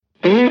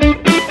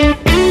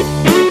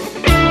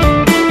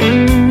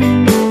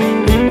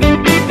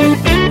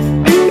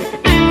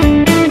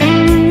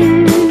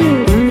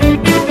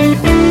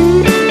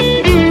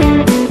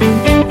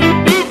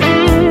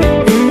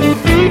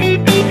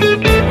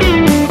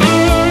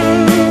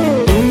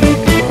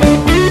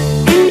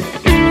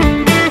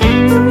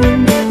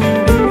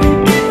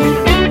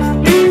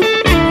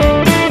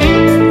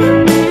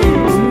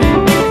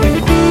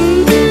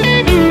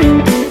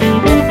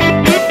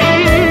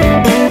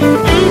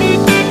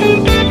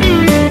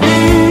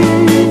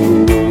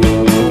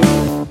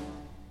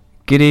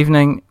Good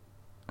evening,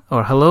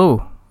 or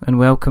hello, and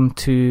welcome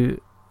to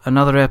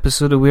another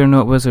episode of We're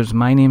Not Wizards.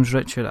 My name's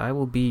Richard. I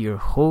will be your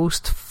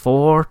host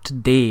for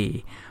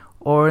today,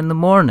 or in the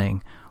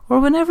morning, or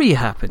whenever you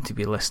happen to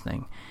be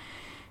listening.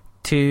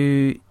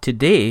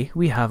 Today,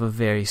 we have a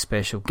very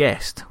special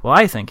guest. Well,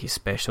 I think he's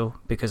special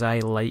because I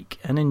like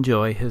and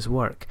enjoy his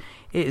work.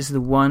 It is the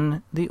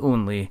one, the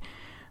only,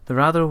 the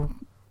rather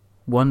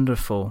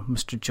wonderful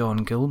Mr.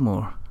 John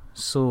Gilmore.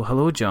 So,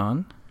 hello,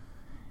 John.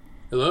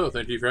 Hello,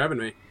 thank you for having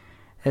me.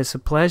 It's a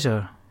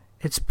pleasure.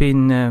 It's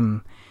been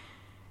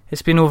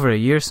over a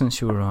year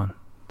since you were on,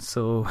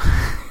 so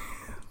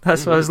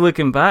that's why I was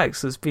looking back.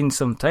 So it's been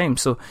some time.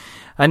 So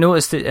I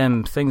noticed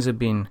that things have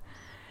been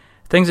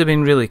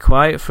really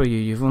quiet for you.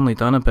 You've only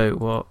done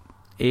about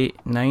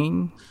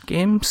 8-9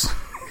 games.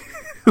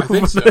 I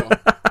think so.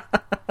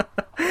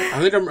 I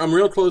think I'm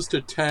real close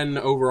to 10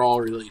 overall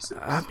releases.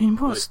 I mean,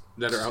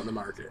 that are out in the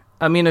market.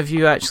 I mean, have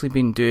you actually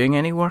been doing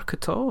any work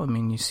at all? I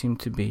mean, you seem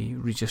to be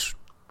just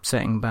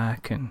sitting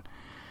back and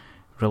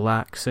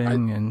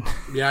relaxing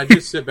Yeah, I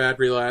just sit back,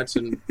 relax,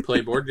 and play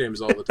board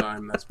games all the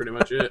time. That's pretty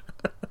much it.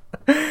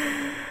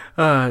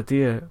 Oh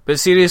dear. But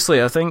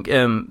seriously, I think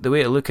the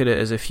way to look at it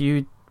is if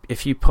you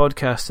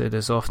podcasted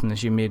as often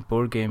as you made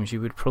board games, you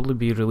would probably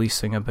be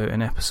releasing about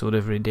an episode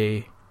every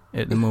day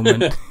at the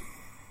moment.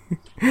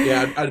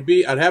 Yeah,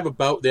 I'd have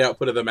about the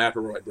output of the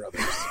McElroy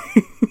brothers.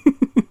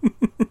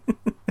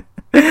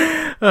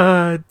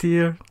 Oh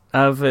dear.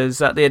 Is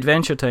that the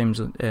Adventure Times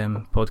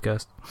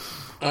podcast?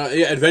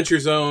 Yeah, Adventure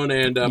Zone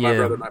and My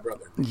Brother.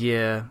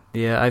 Yeah.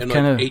 I've and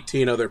kind of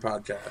 18 other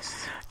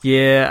podcasts.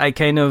 Yeah, I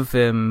kind of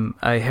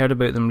I heard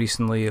about them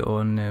recently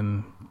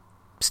on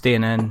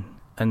Staying In,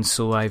 and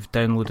so I've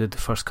downloaded the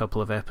first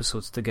couple of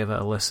episodes to give it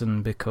a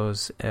listen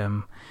because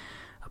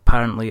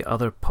apparently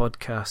other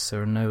podcasts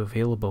are now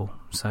available.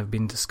 So I've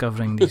been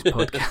discovering these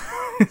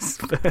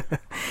podcasts.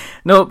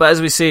 No, but as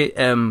we say.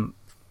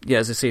 Yeah,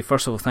 as I say,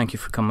 first of all, thank you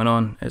for coming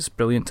on. It's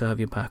brilliant to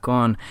have you back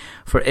on.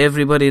 For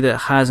everybody that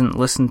hasn't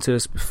listened to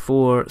us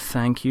before,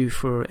 thank you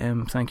for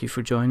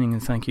joining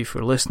and thank you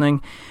for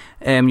listening.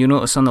 You'll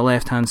notice on the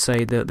left-hand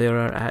side that there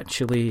are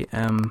actually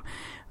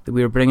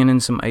we're bringing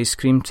in some ice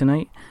cream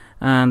tonight,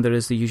 and there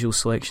is the usual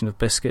selection of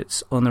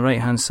biscuits. On the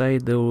right-hand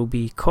side, there will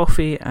be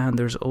coffee, and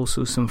there's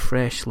also some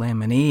fresh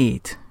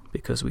lemonade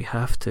because we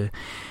have to.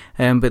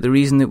 But the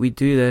reason that we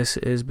do this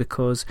is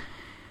because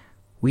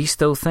we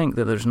still think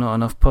that there's not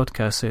enough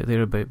podcasts out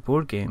there about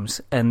board games.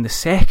 And the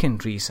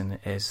second reason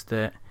is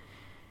that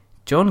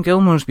John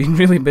Gilmore's been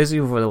really busy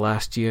over the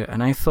last year,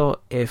 and I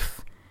thought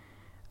if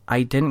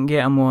I didn't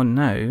get him on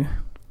now,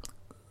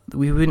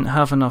 we wouldn't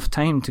have enough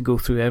time to go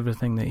through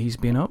everything that he's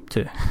been up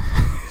to.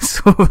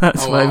 So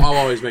that's why I'll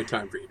always make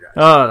time for you guys.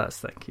 Oh,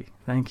 thank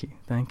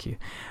you.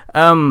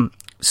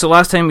 So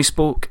last time we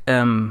spoke,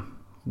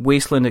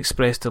 Wasteland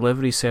Express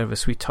delivery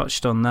service, we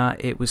touched on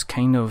that. It was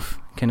kind of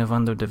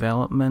under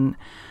development,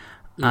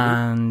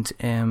 and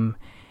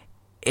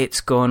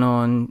it's gone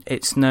on.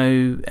 It's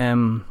now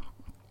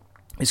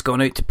it's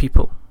gone out to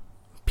people.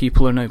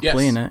 People are now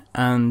playing it,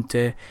 and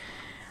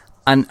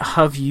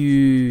have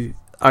you?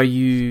 Are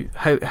you?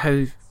 How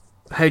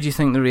do you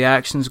think the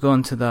reaction's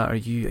gone to that? Are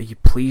you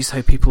pleased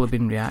how people have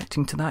been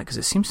reacting to that? Because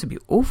it seems to be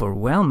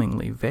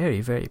overwhelmingly very,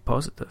 very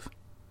positive.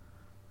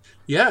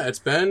 Yeah, it's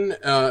been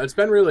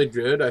really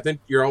good. I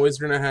think you're always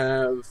going to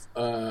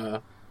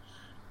have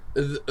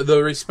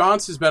the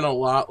response has been a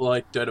lot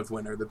like Dead of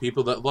Winter. The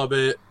people that love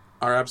it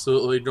are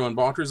absolutely going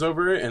bonkers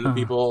over it, and the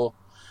people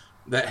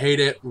that hate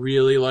it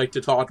really like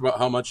to talk about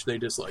how much they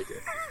dislike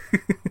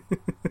it.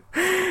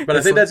 But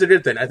I think that's a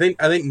good thing. I think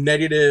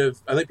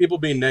people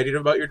being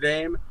negative about your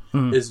game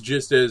is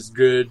just as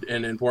good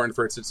and important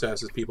for its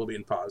success as people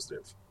being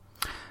positive.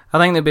 I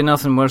think there'd be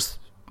nothing worse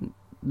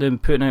than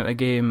putting out a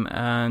game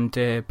and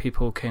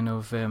people kind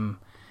of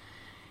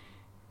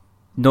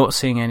not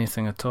saying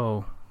anything at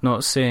all,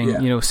 not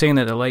saying saying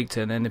that they liked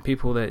it, and then the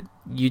people that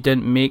you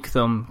didn't make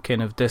them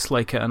kind of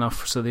dislike it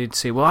enough, so they'd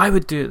say, well, I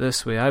would do it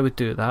this way, I would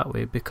do it that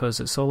way, because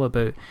it's all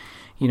about,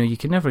 you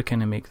can never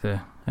kind of make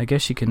the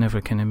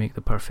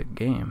perfect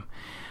game.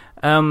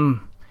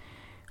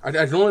 I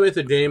can only make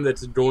the game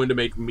that's going to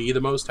make me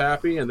the most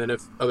happy, and then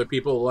if other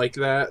people like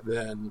that,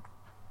 then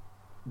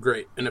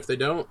great. And if they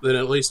don't, then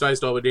at least I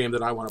still have a game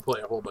that I want to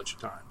play a whole bunch of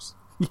times.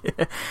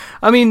 Yeah.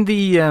 I mean,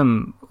 the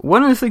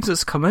one of the things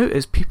that's come out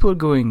is people are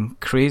going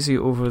crazy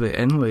over the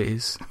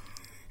inlays.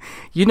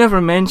 You never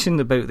mentioned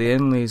about the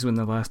inlays when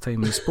the last time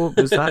we spoke.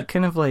 Was that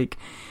kind of like,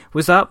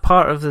 was that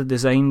part of the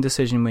design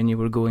decision when you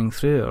were going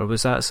through it, or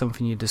was that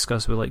something you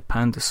discussed with like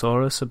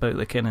Pandasaurus about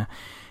the kind of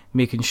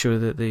making sure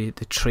that the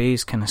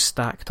trays kind of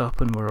stacked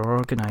up and were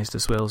organised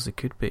as well as they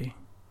could be?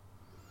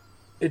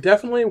 It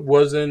definitely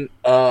wasn't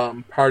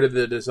part of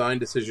the design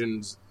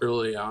decisions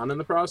early on in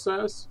the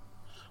process.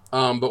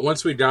 But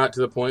once we got to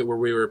the point where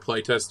we were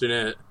playtesting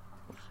it,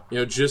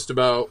 just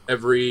about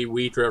every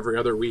week or every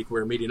other week, we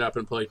were meeting up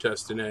and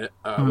playtesting it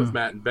with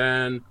Matt and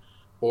Ben,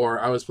 or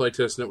I was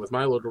playtesting it with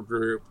my local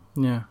group.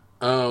 Yeah.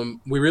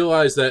 We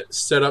realized that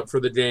setup for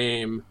the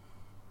game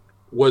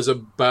was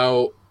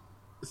about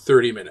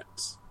 30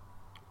 minutes.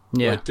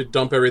 Yeah. Like to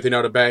dump everything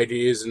out of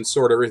baggies and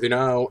sort everything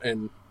out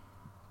and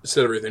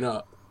set everything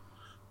up.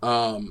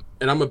 And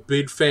I'm a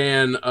big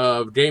fan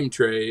of game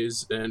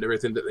trays and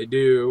everything that they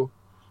do.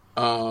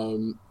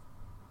 And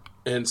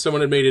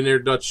someone had made an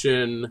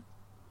introduction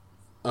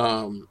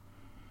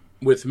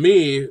with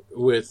me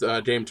with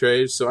game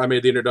trays, so I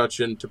made the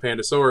introduction to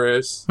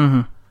Pandasaurus.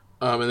 Mm-hmm.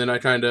 And then I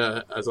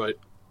was like,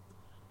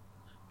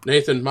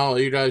 Nathan,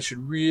 Molly, you guys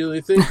should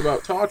really think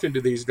about talking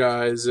to these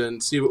guys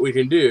and see what we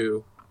can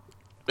do.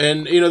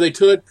 And, they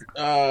took,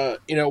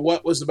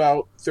 what was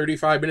about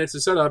 35 minutes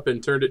to set up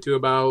and turned it to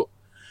about,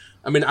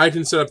 I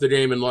can set up the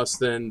game in less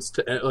than,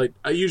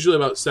 usually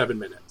about 7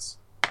 minutes.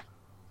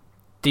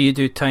 Do you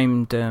do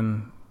timed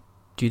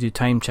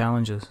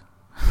challenges?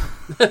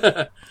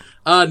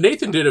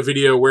 Nathan did a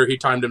video where he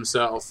timed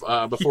himself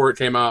before it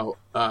came out.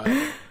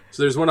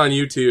 So there's one on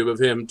YouTube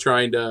of him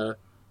trying to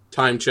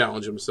time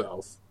challenge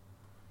himself.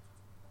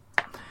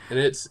 And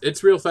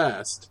it's real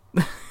fast.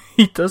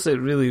 He does it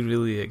really,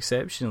 really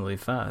exceptionally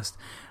fast.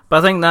 But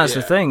I think that's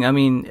the thing.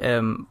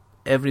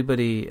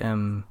 Everybody,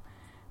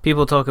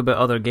 people talk about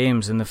other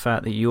games and the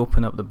fact that you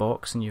open up the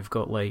box and you've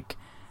got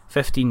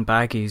 15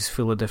 baggies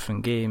full of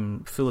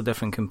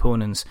different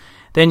components.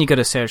 Then you got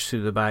to search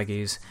through the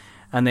baggies.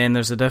 And then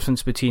there's a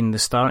difference between the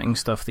starting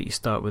stuff that you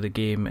start with a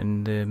game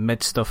and the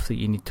mid stuff that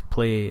you need to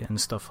play and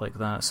stuff like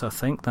that. So I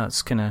think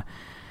that's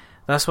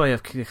why I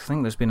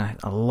think there's been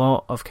a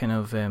lot of kind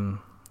of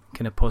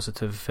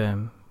positive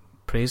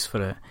praise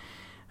for it.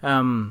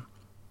 And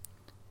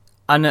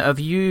have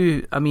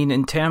you?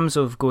 In terms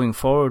of going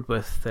forward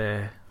with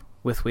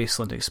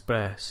Wasteland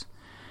Express,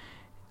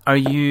 are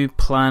you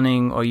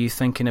planning? Or are you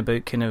thinking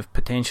about kind of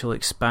potential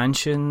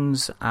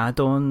expansions,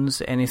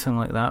 add-ons, anything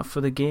like that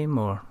for the game,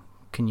 or?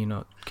 Can you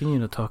not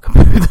talk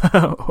about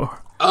that? Or?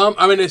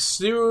 As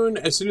soon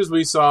as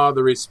we saw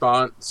the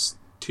response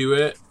to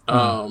it,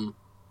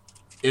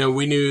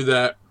 we knew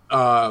that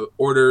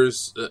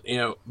orders,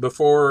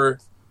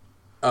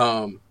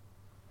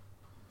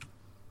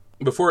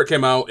 before it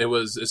came out, it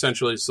was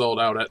essentially sold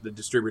out at the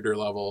distributor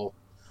level.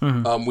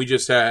 Mm-hmm. We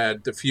just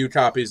had the few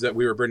copies that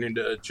we were bringing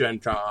to Gen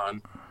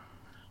Con.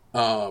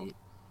 And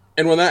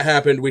when that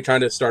happened, we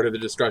kind of started the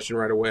discussion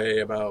right away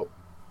about,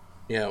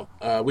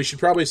 we should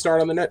probably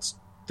start on the next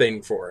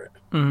thing for it.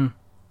 Mm-hmm.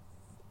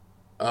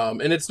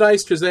 And it's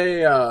nice because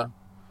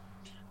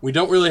we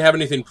don't really have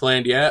anything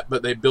planned yet,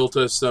 but they built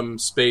us some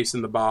space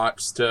in the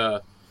box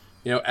to,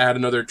 add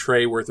another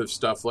tray worth of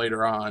stuff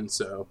later on.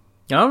 So,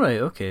 all right,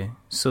 okay.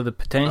 So the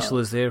potential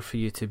is there for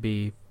you to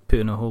be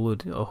putting a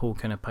whole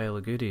kind of pile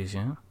of goodies,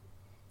 yeah.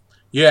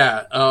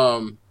 Yeah.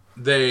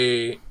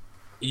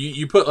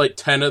 You put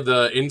 10 of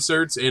the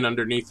inserts in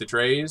underneath the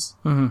trays.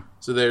 Mm-hmm.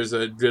 So there's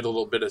a good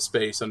little bit of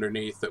space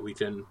underneath that we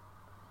can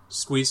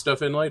squeeze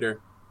stuff in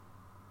later.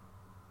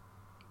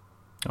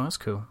 Oh, that's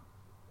cool.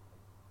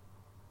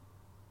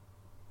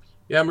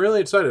 Yeah, I'm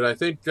really excited. I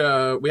think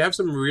we have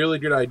some really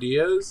good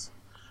ideas.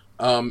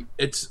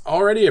 It's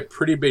already a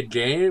pretty big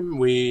game.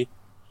 We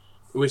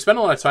spend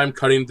a lot of time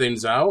cutting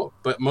things out,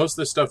 but most of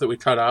the stuff that we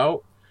cut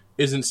out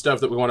isn't stuff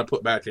that we want to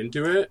put back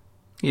into it.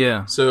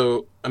 Yeah.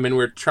 So,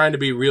 we're trying to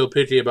be real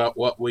picky about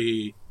what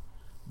we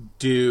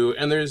do,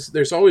 and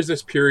there's always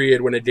this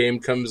period when a game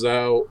comes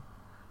out,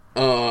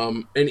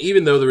 and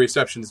even though the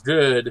reception's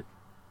good,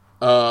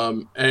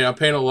 and I'm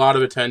paying a lot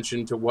of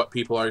attention to what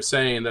people are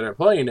saying that are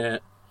playing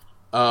it,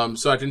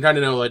 so I can kind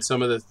of know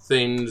some of the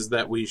things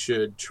that we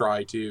should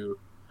try to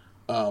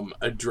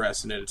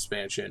address in an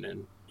expansion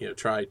and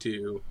try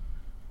to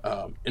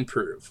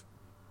improve.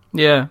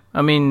 Yeah,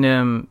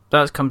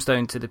 that comes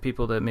down to the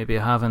people that maybe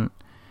haven't,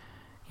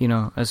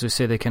 as we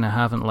say, they kind of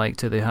haven't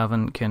liked it, they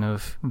haven't kind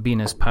of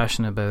been as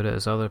passionate about it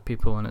as other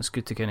people, and it's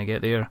good to kind of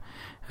get their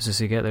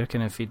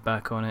kind of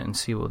feedback on it and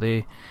see what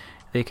they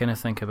kind of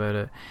think about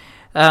it.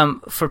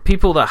 For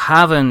people that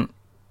haven't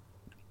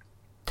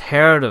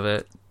heard of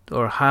it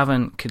or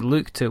haven't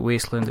looked at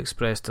Wasteland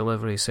Express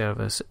delivery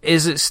service,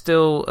 is it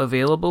still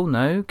available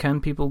now?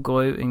 Can people go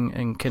out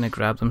and kind of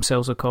grab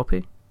themselves a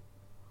copy?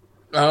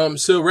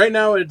 So right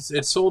now it's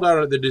sold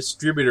out at the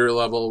distributor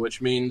level,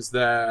 which means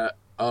that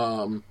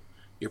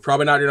you're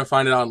probably not going to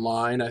find it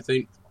online. I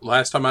think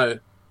last time I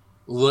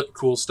looked,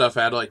 Cool Stuff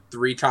had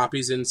 3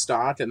 copies in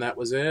stock, and that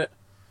was it.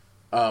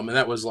 And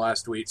that was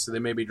last week, so they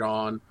may be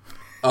gone.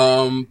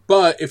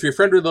 But if your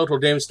friendly local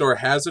game store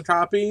has a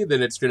copy,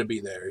 then it's going to be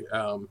there.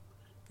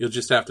 You'll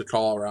just have to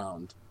call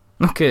around.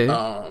 Okay.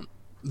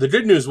 The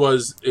good news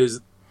is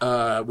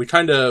we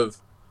kind of,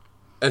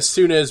 as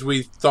soon as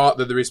we thought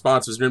that the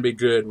response was going to be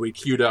good, we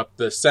queued up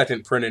the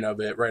second printing of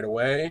it right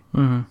away.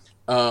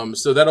 Mm-hmm.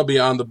 So that'll be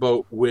on the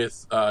boat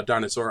with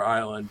Dinosaur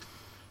Island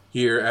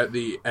here at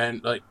the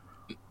end,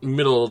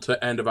 middle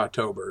to end of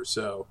October.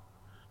 So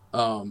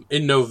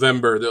in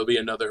November, there'll be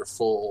another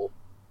full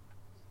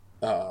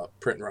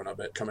print run of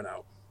it coming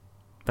out.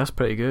 That's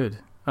pretty good.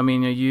 Are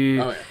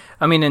you... Oh,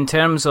 yeah. In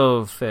terms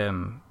of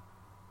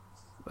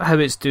how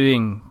it's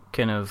doing,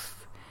 kind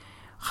of...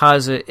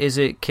 is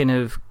it kind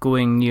of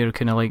going near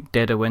kind of like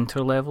Dead of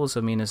Winter levels?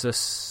 I mean, is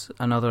this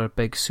another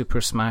big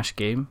Super Smash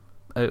game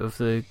out of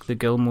the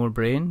Gilmore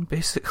brain,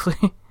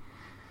 basically?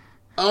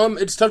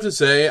 It's tough to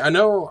say. I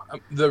know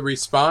the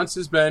response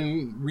has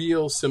been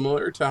real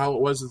similar to how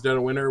it was with Dead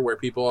of Winter, where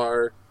people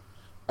are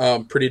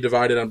pretty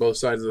divided on both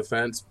sides of the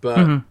fence.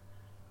 But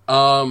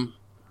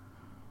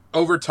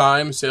over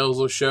time, sales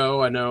will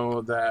show. I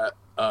know that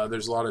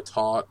there's a lot of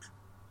talk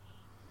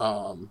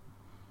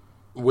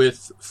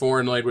with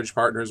foreign language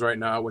partners right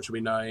now, which would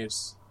be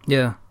nice.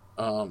 Yeah.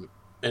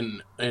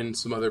 And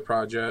some other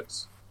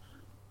projects.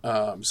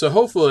 So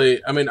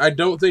hopefully, I mean, I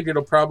don't think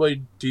it'll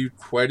probably do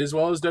quite as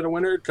well as Dead of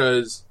Winter,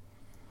 because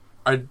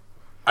I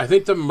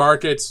think the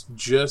market's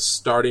just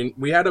starting.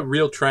 We had a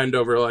real trend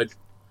over like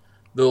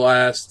the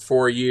last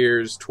 4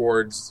 years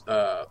towards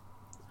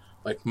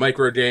like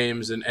micro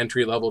games and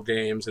entry level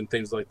games and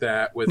things like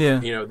that, with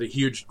the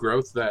huge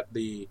growth that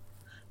the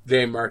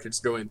game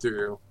market's going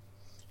through.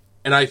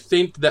 And I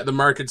think that the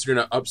market's going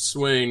to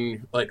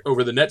upswing like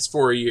over the next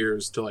 4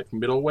 years to like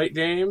middleweight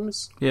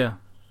games. Yeah.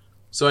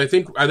 So I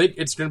think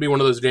it's going to be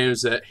one of those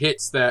games that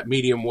hits that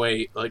medium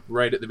weight like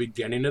right at the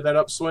beginning of that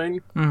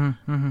upswing.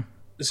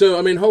 So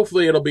I mean,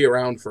 hopefully it'll be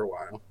around for a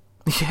while.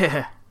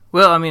 Yeah.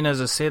 Well, I mean, as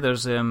I say,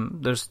 there's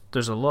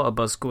a lot of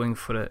buzz going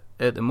for it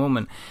at the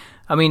moment.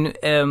 I mean,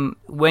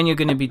 when you're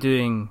going to be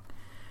doing,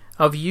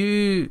 of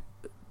you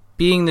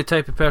being the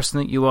type of person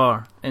that you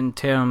are in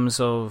terms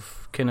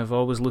of kind of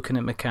always looking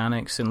at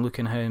mechanics and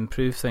looking how to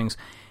improve things,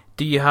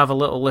 do you have a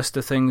little list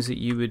of things that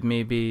you would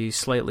maybe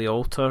slightly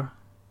alter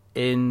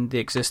in the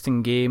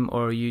existing game,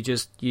 or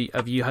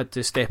have you had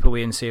to step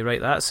away and say, right,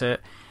 that's it,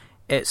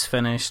 it's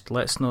finished,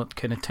 let's not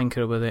kind of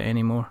tinker with it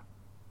anymore?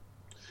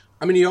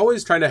 I mean, you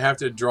always kind of have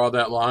to draw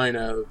that line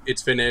of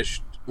it's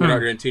finished, we're not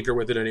going to tinker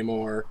with it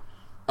anymore.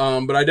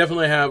 But I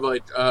definitely have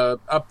like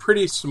a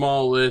pretty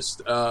small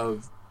list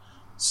of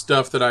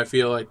stuff that I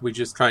feel like we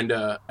just kind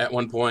of at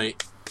one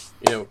point,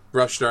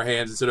 brushed our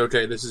hands and said,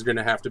 okay, this is going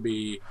to have to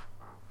be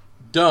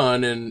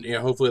done, and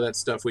hopefully that's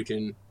stuff we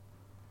can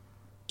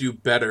do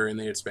better in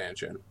the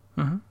expansion.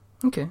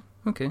 Okay.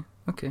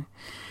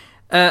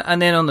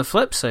 And then on the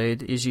flip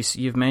side, is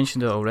you've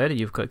mentioned it already,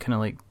 you've got kind of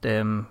like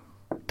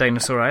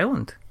Dinosaur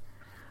Island,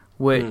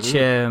 which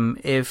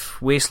if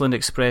Wasteland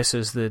Express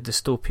is the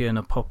dystopian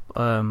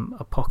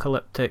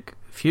apocalyptic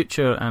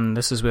future, and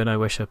this is where I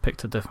wish I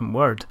picked a different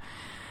word,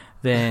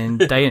 then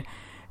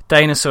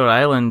Dinosaur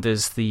Island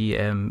is the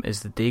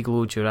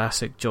Dayglow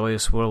Jurassic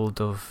joyous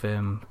world of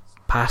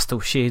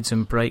pastel shades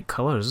and bright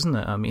colours, isn't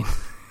it? I mean...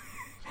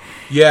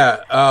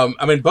 Yeah,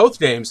 I mean, both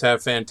games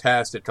have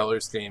fantastic color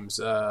schemes.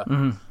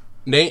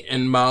 Nate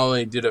and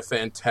Molly did a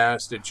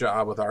fantastic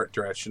job with art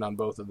direction on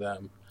both of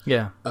them.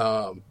 Yeah.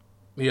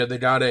 They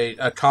got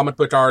a comic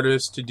book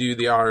artist to do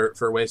the art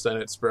for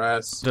Wasteland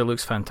Express. It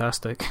looks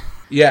fantastic.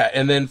 Yeah,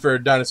 and then for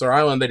Dinosaur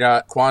Island, they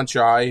got Quan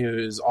Chai, who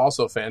is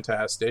also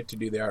fantastic, to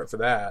do the art for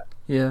that.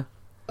 Yeah.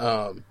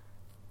 And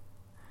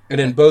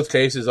in both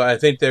cases, I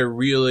think they're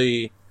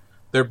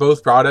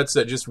both products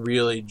that just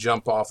really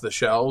jump off the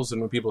shelves, and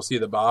when people see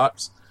the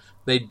box,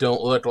 they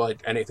don't look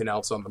like anything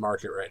else on the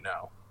market right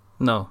now.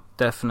 No,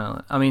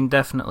 definitely. I mean,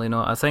 definitely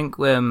not. I think,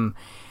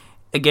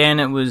 again,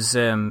 it was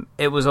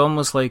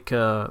almost like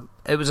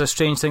it was a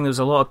strange thing. There was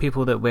a lot of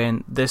people that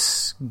went,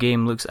 this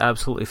game looks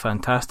absolutely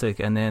fantastic,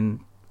 and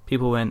then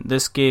people went,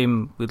 this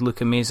game would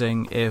look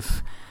amazing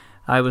if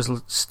I was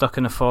stuck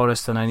in a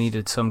forest and I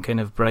needed some kind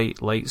of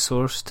bright light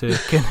source to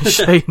kind of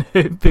shine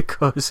out,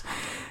 because...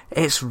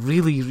 It's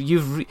really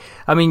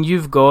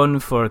you've gone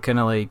for kind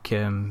of like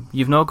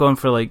you've not gone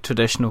for like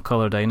traditional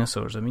color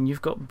dinosaurs. I mean,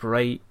 you've got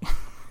bright,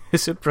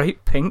 is it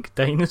bright pink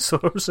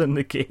dinosaurs in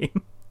the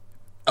game?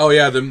 Oh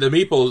yeah, the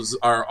meeples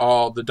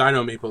the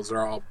dino meeples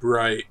are all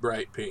bright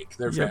pink.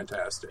 They're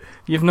fantastic.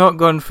 You've not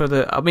gone for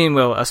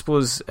I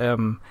suppose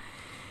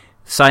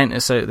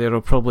scientists out there will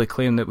probably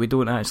claim that we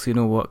don't actually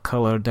know what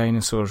colour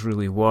dinosaurs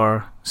really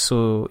were,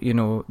 so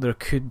there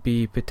could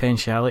be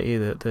potentiality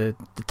that the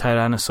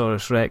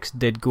Tyrannosaurus Rex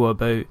did go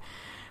about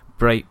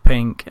bright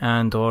pink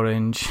and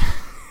orange.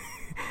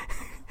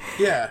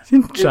 Yeah,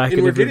 and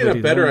we're getting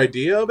a better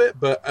idea of it,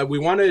 but we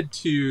wanted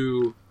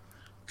to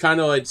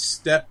kind of like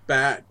step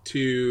back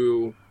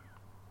to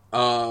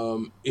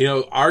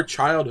our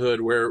childhood,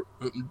 where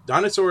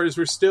dinosaurs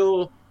were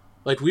still...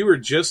 Like, we were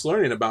just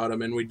learning about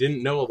them, and we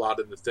didn't know a lot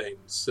of the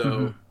things.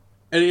 So,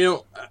 and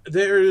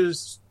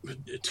there's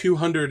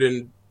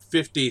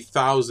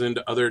 250,000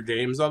 other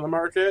games on the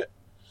market,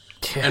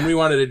 and we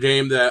wanted a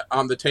game that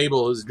on the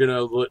table is going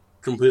to look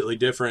completely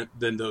different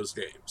than those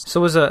games.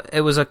 So was it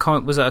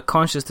a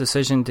conscious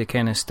decision to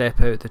kind of step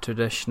out the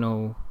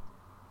traditional,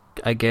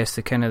 I guess,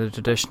 the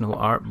traditional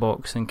art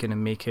box and kind of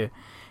make it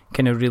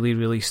kind of really,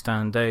 really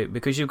stand out?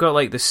 Because you've got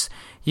like this,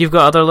 you've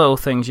got other little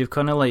things, you've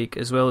kind of like,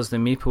 as well as the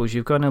meeples,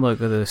 you've got like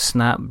the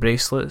snap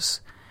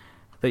bracelets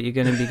that you're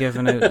going to be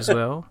giving out as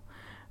well.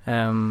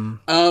 Yeah,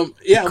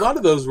 a lot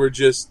of those were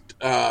just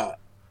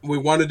we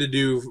wanted to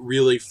do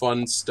really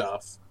fun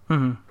stuff,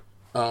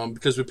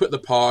 because we put the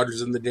pods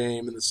in the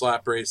game and the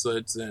slap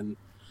bracelets, and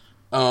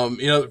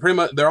Pretty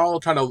much they're all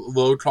kind of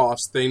low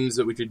cost things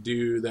that we could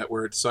do that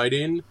were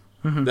exciting,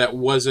 that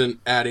wasn't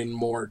adding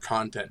more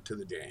content to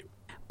the game.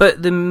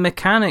 But the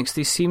mechanics,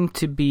 they seem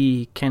to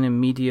be kind of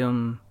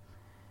medium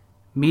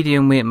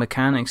weight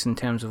mechanics in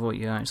terms of what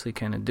you actually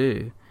kind of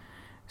do.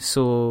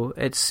 So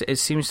it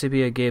seems to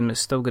be a game that's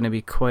still going to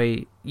be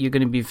you're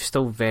going to be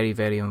still very,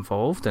 very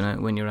involved in it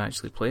when you're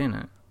actually playing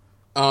it.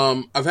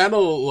 I've had a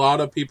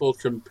lot of people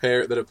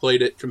compare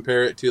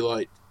it to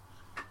like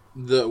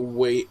the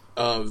weight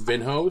of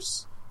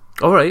Vinhos.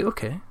 All right,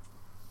 okay.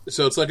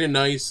 So it's like a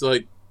nice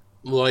like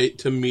light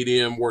to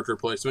medium worker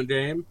placement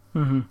game.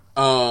 And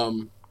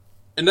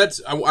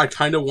that's I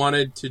kind of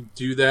wanted to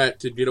do that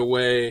to get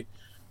away.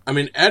 I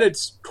mean, at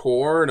its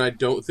core, and I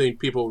don't think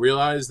people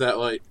realize that,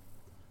 like,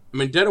 I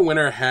mean, Dead of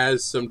Winter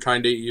has some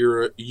kind of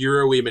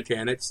Euro-y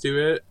mechanics to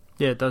it.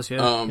 Yeah, it does,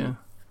 yeah.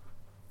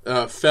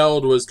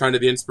 Feld was kind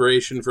of the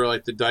inspiration for,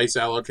 like, the dice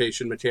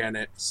allocation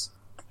mechanics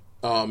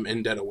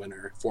in Dead of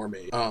Winter for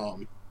me.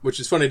 Which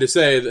is funny to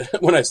say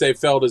that when I say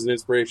Feld is an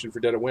inspiration for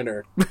Dead of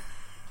Winter.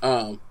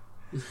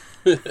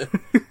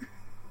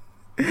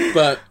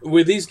 But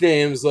with these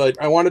games, like,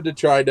 I wanted to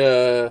try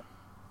to,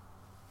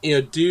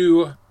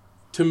 do...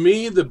 To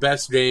me, the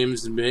best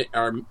games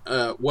are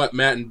what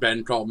Matt and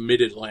Ben call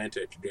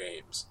mid-Atlantic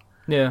games.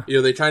 Yeah.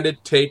 They kind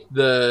of take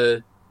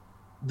the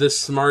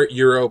smart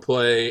Euro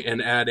play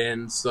and add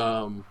in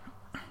some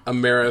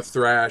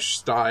Amerithrash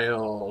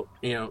style,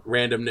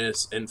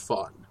 randomness and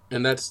fun.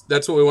 And that's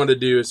what we want to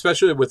do,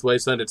 especially with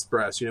Wasteland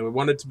Express. We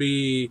want it to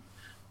be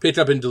pick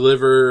up and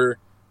deliver,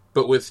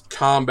 but with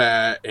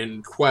combat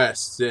and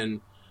quests.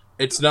 And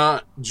it's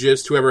not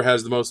just whoever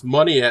has the most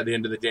money at the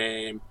end of the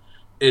game.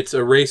 It's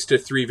a race to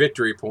 3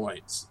 victory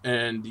points,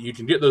 and you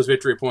can get those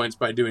victory points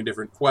by doing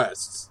different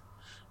quests.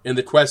 And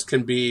the quests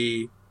can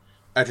be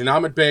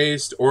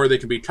economic-based, or they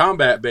can be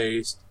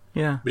combat-based.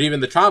 Yeah. But even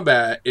the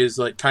combat is,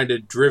 like, kind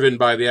of driven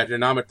by the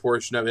economic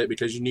portion of it,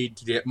 because you need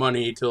to get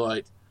money to,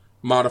 like,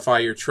 modify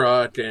your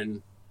truck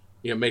and,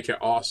 make it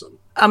awesome.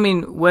 I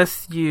mean,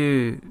 with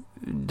you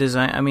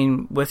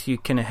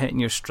kind of hitting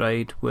your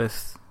stride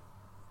with...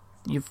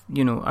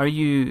 are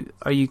you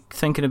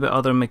thinking about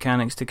other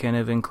mechanics to kind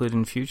of include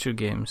in future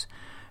games?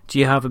 Do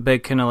you have a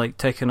big kind of like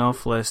ticking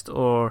off list,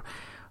 or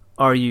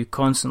are you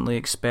constantly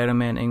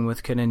experimenting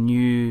with kind of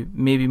new,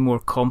 maybe more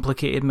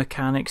complicated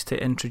mechanics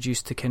to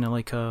introduce to kind of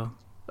like a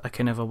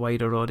kind of a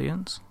wider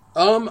audience?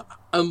 I'd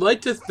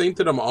like to think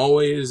that I'm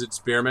always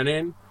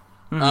experimenting.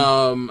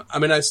 I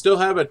mean, I still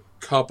have a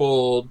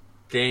couple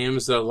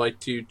games that I'd like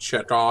to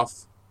check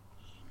off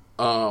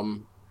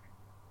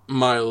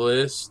my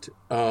list.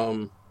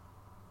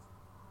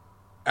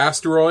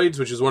 Asteroids,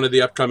 which is one of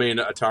the upcoming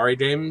Atari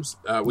games.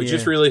 We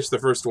just released the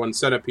first one,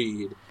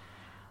 Centipede.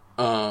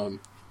 And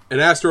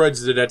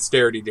Asteroids is a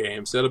dexterity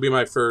game, so that'll be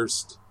my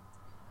first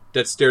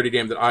dexterity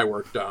game that I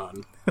worked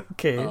on.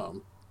 Okay.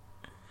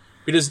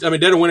 Because,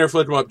 Dead of Winter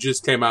Flip 'em Up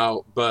just came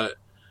out, but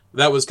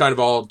that was kind of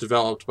all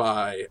developed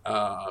by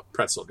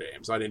Pretzel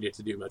Games. I didn't get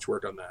to do much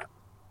work on that.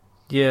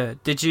 Yeah.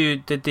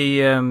 Did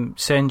they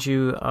send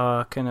you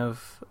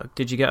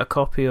did you get a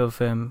copy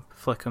of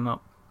Flick 'em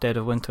Up Dead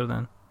of Winter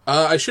then?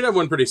 I should have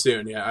one pretty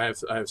soon. Yeah,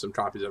 I have some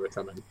copies of it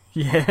coming.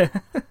 Yeah.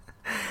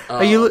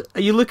 Are you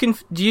looking?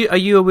 Are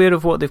you aware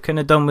of what they've kind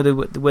of done with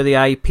the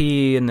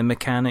IP and the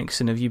mechanics,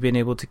 and have you been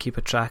able to keep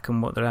a track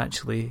on what they're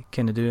actually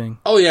kind of doing?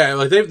 Oh yeah,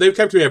 like they've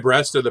kept me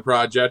abreast of the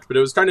project, but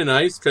it was kind of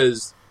nice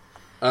because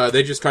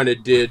they just kind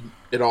of did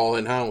it all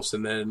in house,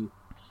 and then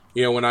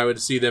when I would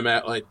see them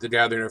at like the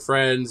Gathering of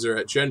Friends or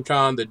at Gen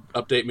Con, they'd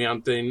update me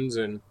on things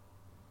and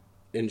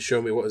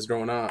show me what was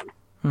going on.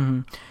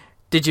 Mm-hmm.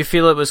 Did you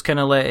feel it was kind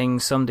of letting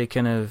somebody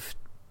kind of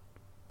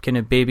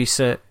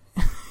babysit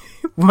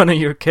one of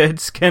your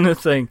kids kind of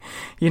thing?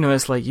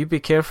 It's like, you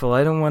be careful.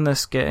 I don't want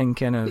this getting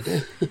kind of...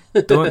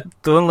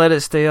 Don't let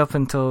it stay up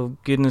until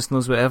goodness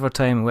knows whatever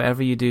time.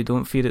 Whatever you do,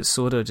 don't feed it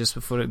soda just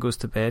before it goes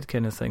to bed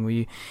kind of thing.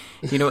 Where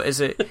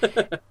is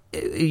it...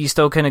 you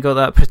still kind of got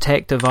that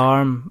protective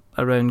arm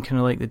around kind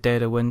of like the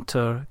Dead of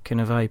Winter kind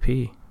of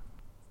IP?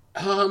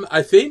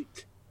 I think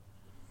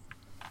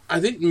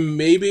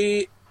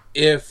maybe...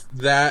 if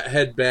that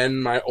had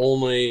been my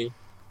only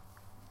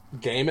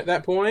game at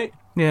that point.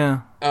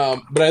 Yeah.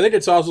 But I think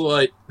it's also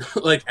like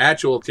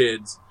actual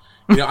kids.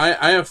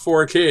 I have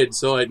 4 kids,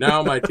 so like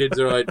now my kids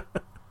are like,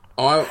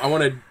 oh, I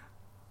want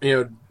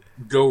to,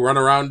 go run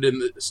around in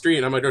the street.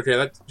 And I'm like,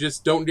 okay,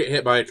 just don't get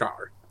hit by a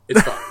car.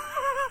 It's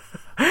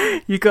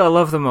fine. You gotta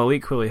love them all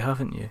equally,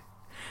 haven't you?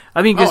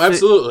 I mean,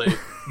 absolutely.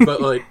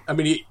 But like, I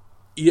mean,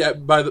 yeah,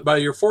 by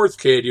your 4th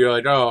kid, you're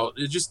like, oh,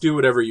 just do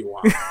whatever you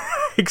want.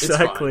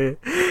 Exactly.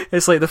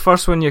 It's like the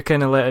first one you're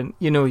kind of letting,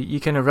 you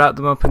kind of wrap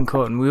them up in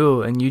cotton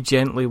wool and you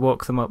gently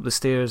walk them up the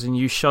stairs and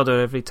you shudder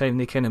every time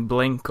they kind of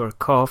blink or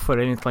cough or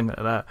anything like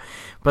that.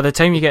 By the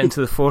time you get into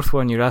the 4th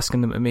one, you're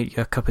asking them to make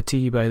you a cup of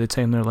tea by the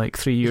time they're like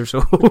 3 years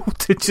old.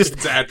 To just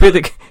exactly.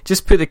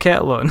 put the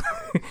kettle on.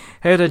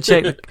 How do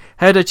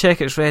I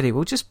check it's ready?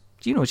 Well, just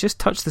just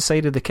touch the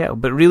side of the kettle,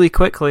 but really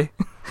quickly.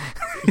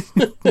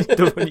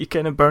 Don't want you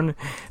kind of burning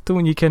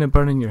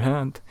your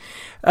hand.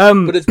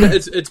 But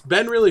it's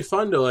been really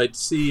fun to like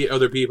see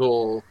other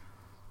people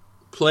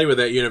play with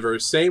that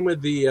universe. Same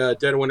with the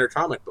Dead of Winter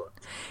comic book.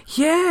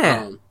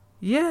 Yeah.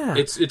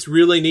 It's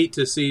really neat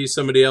to see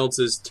somebody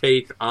else's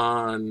take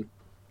on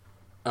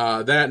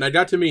that, and I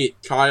got to meet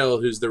Kyle,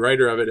 who's the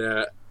writer of it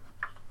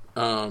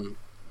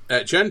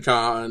at Gen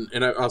Con,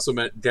 and I also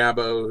met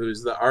Dabo,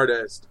 who's the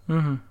artist.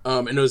 Mm-hmm.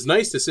 And it was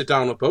nice to sit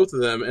down with both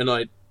of them, and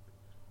like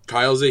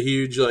Kyle's a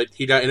huge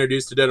he got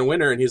introduced to Dead of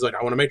Winter, and he's like,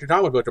 I want to make a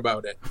comic book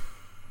about it.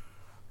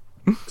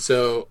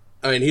 So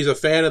I mean, he's a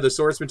fan of the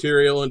source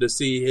material, and to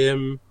see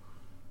him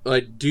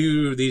like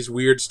do these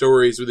weird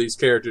stories with these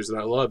characters that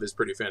I love is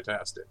pretty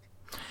fantastic.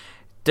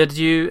 Did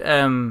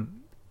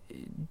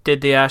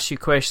they ask you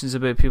questions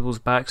about people's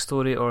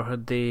backstory, or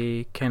had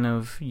they kind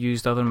of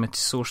used other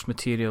source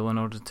material in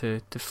order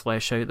to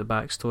flesh out the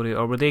backstory,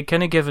 or were they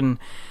kind of given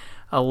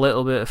a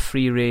little bit of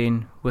free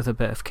rein with a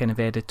bit of kind of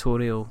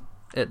editorial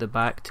at the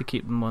back to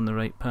keep them on the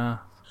right path?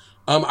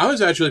 I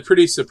was actually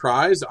pretty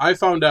surprised. I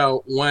found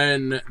out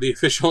when the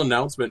official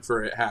announcement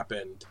for it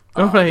happened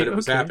that it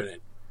was happening.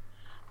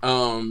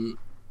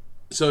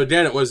 So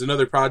again, it was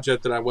another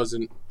project that I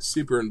wasn't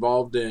super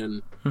involved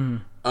in.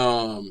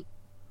 Mm-hmm.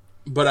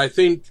 But I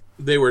think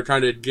they were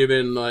kind of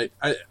given like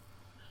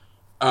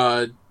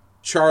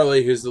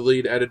Charlie, who's the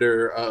lead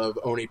editor of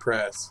Oni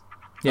Press.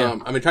 Yeah.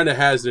 Kind of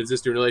has an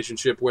existing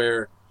relationship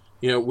where,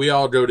 we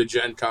all go to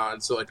Gen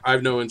Con. So like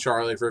I've known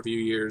Charlie for a few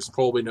years.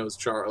 Colby knows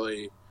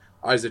Charlie.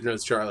 Isaac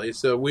knows Charlie.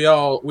 So we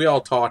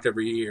all talk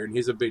every year, and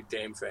he's a big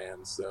game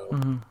fan. So.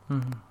 Mm-hmm.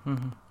 Mm-hmm.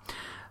 Mm-hmm.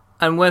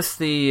 And with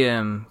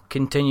the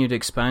continued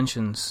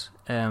expansions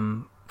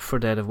for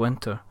Dead of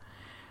Winter,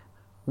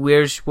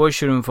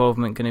 what's your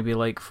involvement going to be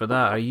like for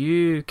that? Are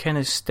you kind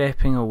of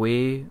stepping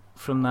away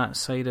from that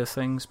side of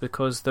things?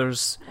 Because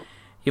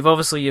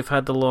you've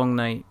had the Long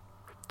Night,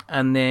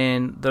 and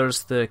then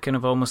there's the kind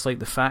of almost like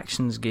the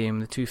factions game,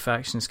 the two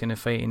factions kind of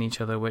fighting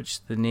each other,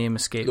 which the name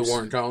escapes. The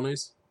Warren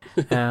Colonies.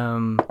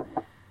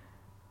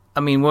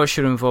 What's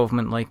your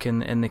involvement like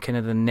in the kind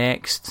of the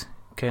next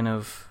kind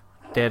of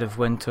Dead of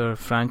Winter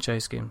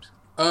franchise games?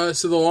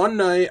 So the Long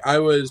Night I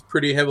was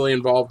pretty heavily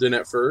involved in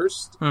at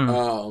first.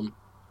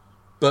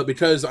 But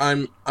because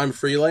I'm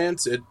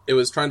freelance, it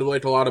was kind of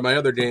like a lot of my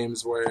other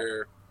games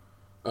where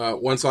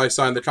once I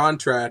signed the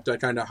contract, I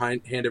kind of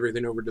hand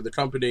everything over to the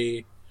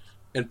company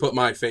and put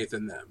my faith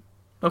in them.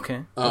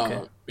 Okay.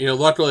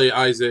 Luckily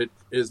Isaac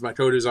is my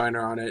co-designer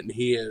on it, and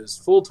he is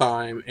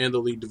full-time and the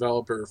lead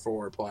developer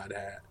for Plaid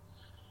Hat.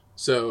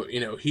 So,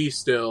 he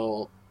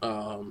still,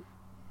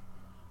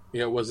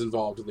 was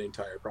involved in the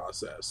entire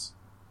process.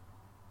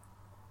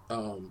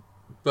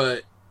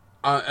 But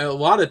a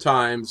lot of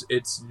times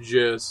it's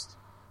just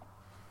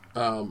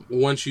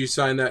once you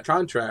sign that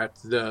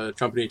contract, the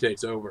company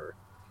takes over.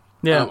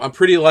 Yeah, I'm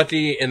pretty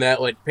lucky in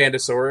that like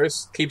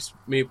Pandasaurus keeps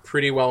me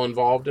pretty well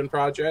involved in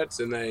projects,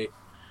 and they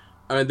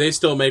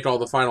still make all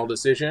the final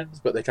decisions,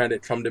 but they kind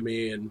of come to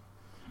me and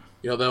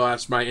they'll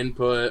ask my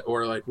input,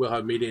 or like we'll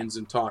have meetings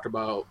and talk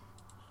about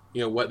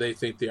what they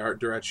think the art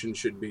direction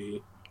should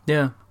be.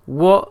 Yeah.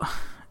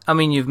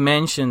 You've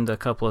mentioned a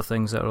couple of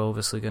things that are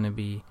obviously going to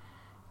be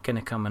kind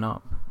of coming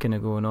up, kind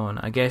of going on.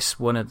 I guess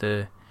one of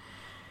the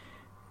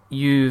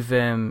you've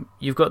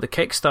got the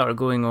Kickstarter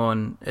going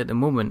on at the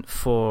moment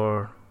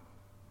for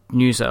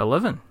News at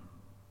 11.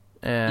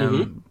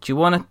 Do you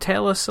want to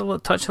tell us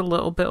touch a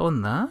little bit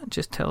on that?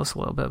 Just tell us a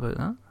little bit about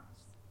that.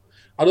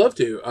 I'd love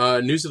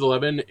to. News at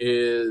 11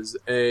 is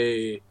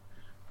a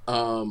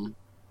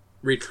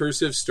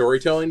recursive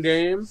storytelling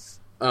game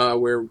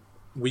where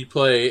we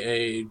play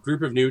a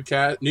group of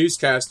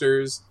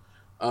newscasters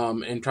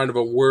in kind of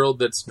a world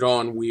that's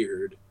gone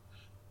weird.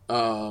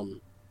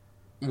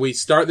 We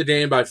start the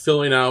game by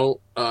filling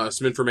out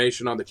some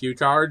information on the cue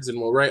cards,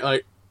 and we'll write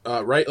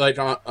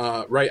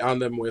on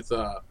them with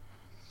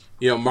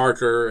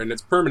marker, and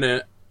it's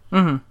permanent.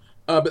 Mm-hmm.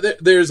 But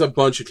there's a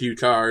bunch of cue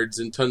cards,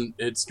 and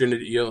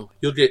you'll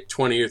get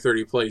 20 or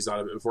 30 plays out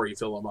of it before you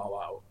fill them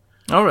all out.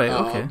 All right,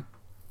 okay.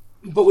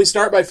 But we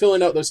start by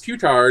filling out those cue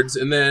cards,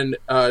 and then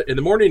in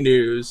the morning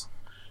news,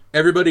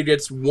 everybody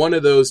gets one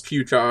of those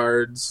cue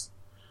cards,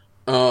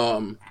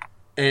 and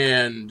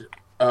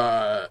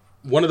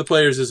one of the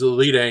players is the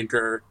lead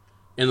anchor,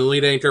 and the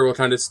lead anchor will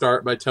kind of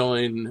start by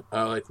telling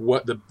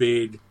what the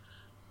big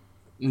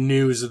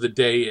news of the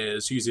day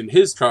is using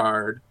his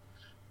card,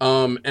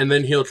 and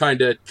then he'll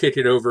kind of kick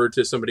it over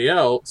to somebody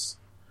else.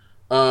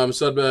 I'd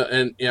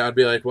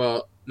be like,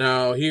 well,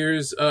 now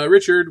here's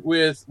Richard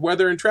with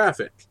weather and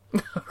traffic.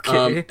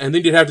 Okay. And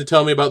then you'd have to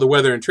tell me about the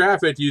weather and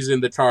traffic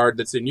using the card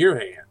that's in your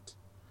hand.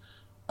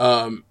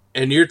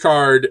 And your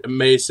card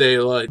may say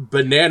like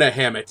banana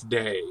hammock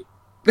day.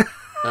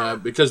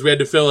 Because we had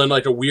to fill in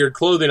like a weird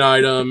clothing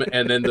item,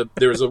 and then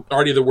there was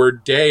already the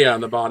word day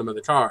on the bottom of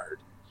the card.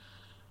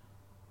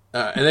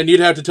 And then you'd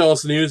have to tell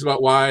us the news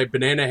about why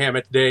Banana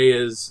Hammock Day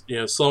is,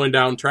 slowing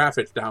down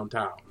traffic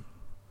downtown.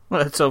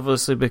 Well, it's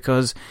obviously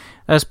because,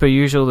 as per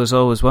usual, there's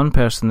always one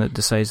person that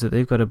decides that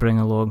they've got to bring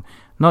along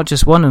not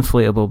just one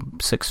inflatable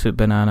 6-foot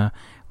banana,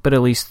 but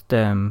at least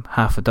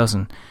half a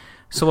dozen.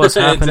 So what's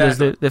happened is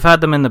that they've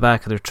had them in the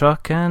back of their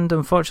truck, and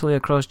unfortunately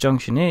across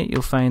Junction 8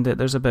 you'll find that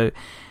there's about...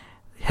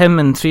 Him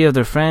and 3 of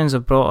their friends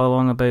have brought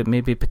along about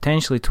maybe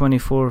potentially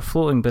 24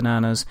 floating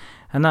bananas,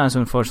 and that has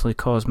unfortunately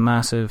caused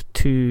massive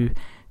 2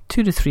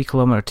 to 3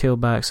 kilometre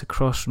tailbacks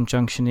across from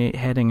Junction 8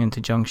 heading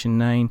into Junction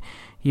 9.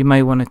 You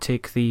might want to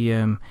take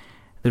the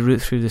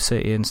route through the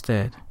city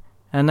instead.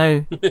 And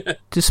now,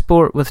 to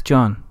sport with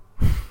John.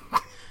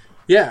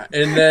 Yeah,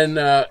 and then,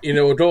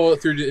 we'll go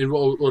through,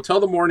 we'll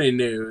tell the morning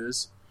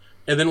news,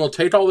 and then we'll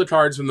take all the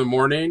cards from the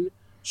morning,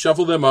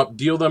 shuffle them up,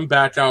 deal them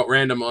back out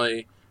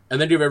randomly, and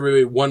then give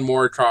everybody one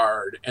more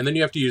card, and then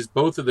you have to use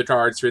both of the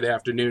cards for the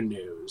afternoon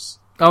news.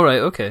 All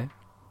right, okay.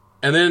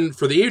 And then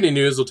for the evening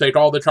news, we'll take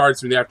all the cards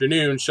from the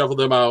afternoon, shuffle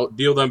them out,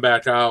 deal them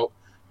back out,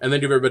 and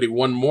then give everybody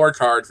one more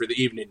card for the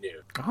evening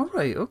news. All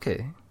right,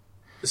 okay.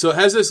 So it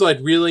has this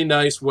really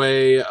nice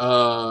way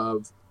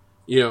of,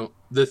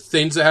 the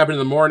things that happen in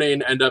the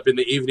morning end up in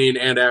the evening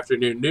and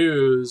afternoon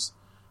news,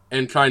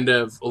 and kind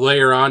of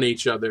layer on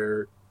each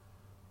other,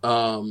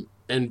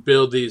 and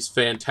build these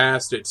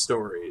fantastic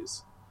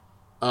stories.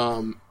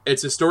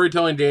 It's a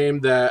storytelling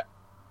game that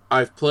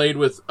I've played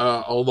with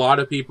a lot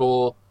of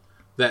people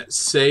that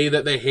say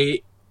that they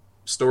hate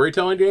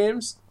storytelling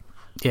games,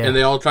 and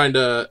they all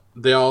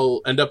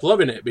end up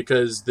loving it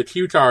because the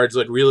cue cards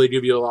really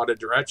give you a lot of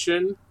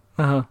direction.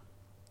 Uh-huh.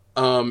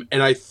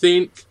 And I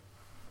think,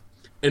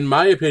 in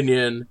my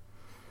opinion,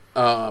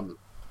 and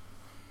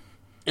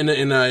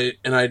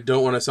I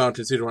don't want to sound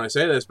conceited when I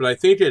say this, but I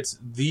think it's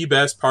the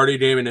best party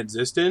game in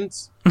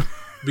existence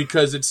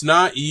because it's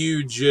not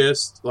you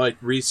just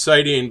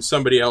reciting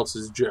somebody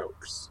else's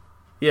jokes.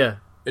 Yeah.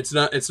 It's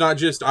not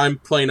just I'm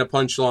playing a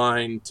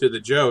punchline to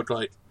the joke.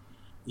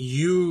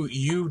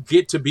 You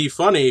get to be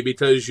funny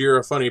because you're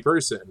a funny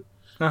person.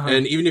 Uh-huh.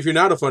 And even if you're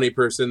not a funny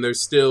person, there's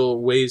still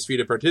ways for you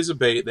to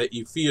participate that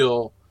you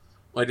feel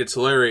like it's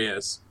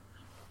hilarious.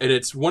 And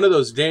it's one of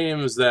those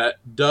games that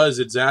does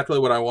exactly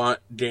what I want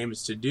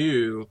games to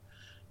do,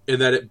 in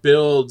that it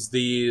builds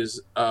these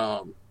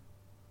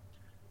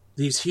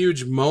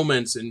huge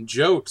moments and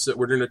jokes that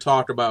we're going to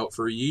talk about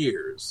for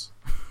years.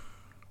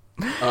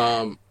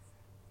 There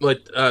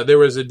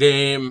was a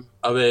game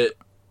of it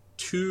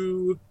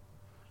 2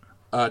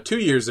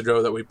 years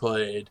ago that we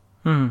played.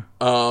 Hmm.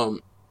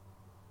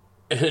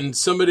 And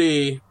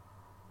somebody,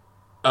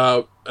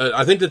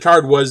 I think the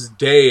card was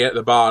day at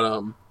the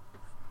bottom.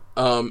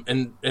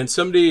 And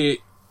somebody,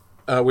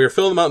 we were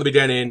filling them out in the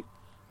beginning,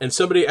 and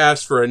somebody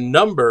asked for a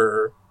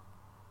number.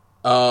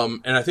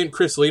 And I think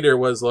Chris Leader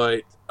was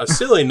a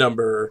silly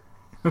number.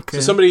 Okay.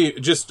 So somebody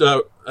just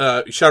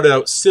shouted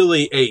out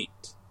silly 8.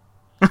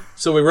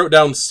 So we wrote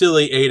down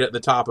silly 8 at the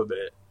top of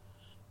it.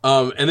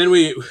 And then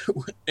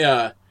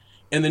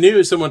in the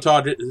news, someone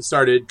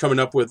started coming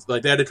up with,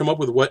 they had to come up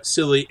with what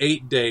silly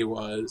 8 day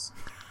was.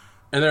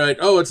 And they're like,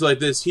 oh, it's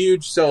this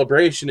huge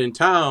celebration in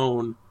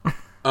town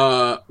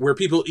where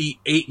people eat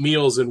 8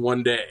 meals in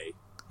one day.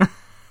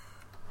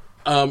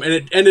 And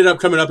it ended up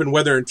coming up in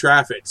weather and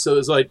traffic. So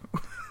it was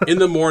in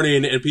the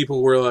morning, and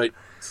people were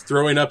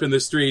throwing up in the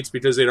streets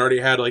because they'd already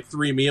had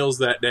 3 meals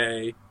that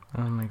day.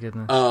 Oh my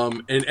goodness.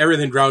 And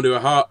everything ground to a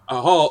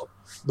halt.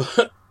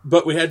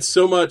 But we had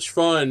so much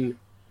fun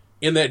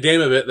in that game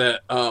of it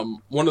that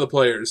one of the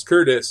players,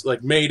 Curtis,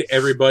 made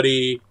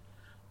everybody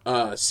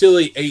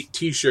silly 8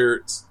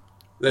 t-shirts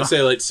that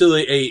say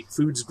silly 8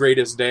 food's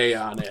greatest day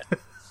on it.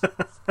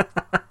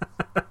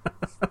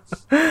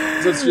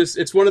 So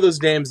it's one of those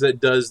games that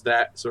does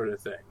that sort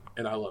of thing,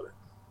 and I love it.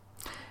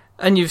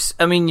 And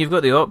you've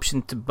got the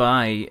option to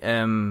buy.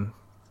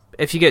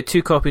 If you get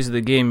 2 copies of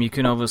the game, you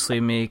can obviously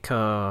make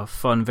a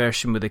fun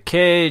version with a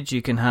kid.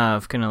 You can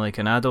have kind of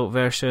an adult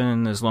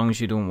version, as long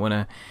as you don't want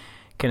to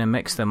kind of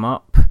mix them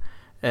up.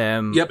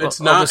 Yep, it's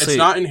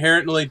not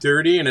inherently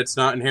dirty, and it's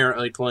not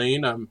inherently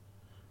clean.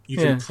 You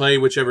can play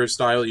whichever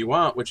style you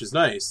want, which is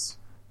nice.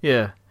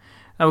 Yeah.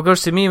 And of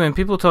course, to me, when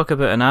people talk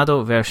about an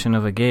adult version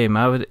of a game,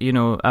 I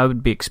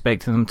would be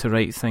expecting them to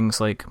write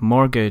things like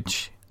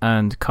mortgage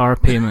and car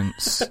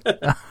payments.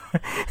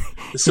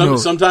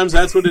 Sometimes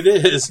that's what it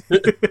is.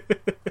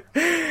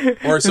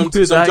 Or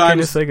sometimes that kind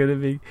of thing to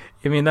be.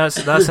 I mean, that's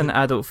an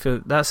adult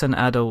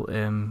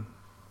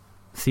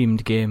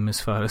themed game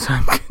as far as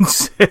I'm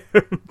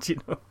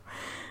concerned.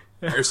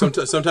 Or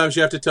sometimes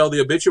you have to tell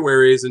the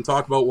obituaries and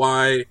talk about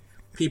why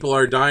people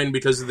are dying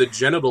because of the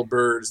genital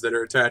birds that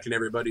are attacking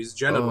everybody's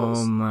genitals.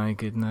 Oh my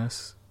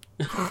goodness.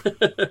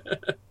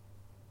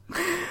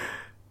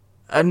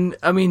 And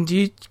I mean,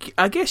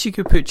 I guess you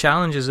could put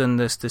challenges in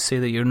this to say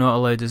that you're not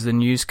allowed, as the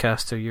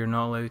newscaster, you're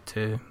not allowed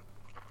to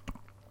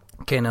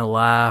kind of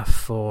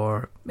laugh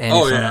or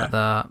anything like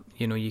that.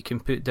 You can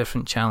put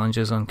different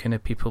challenges on kind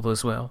of people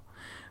as well,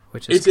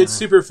 which is it's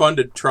super fun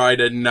to try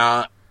to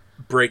not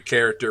break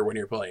character when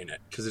you're playing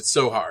it, because it's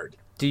so hard.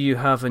 Do you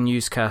have a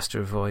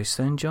newscaster voice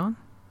then, John?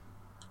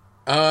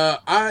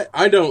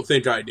 I don't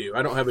think I do.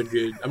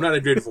 I'm not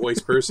a good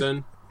voice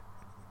person.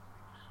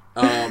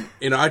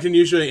 I can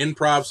usually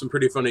improv some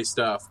pretty funny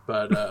stuff,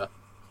 but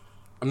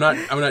I'm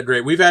not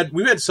great. We've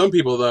had some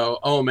people though.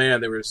 Oh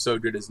man, they were so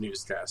good as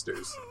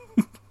newscasters.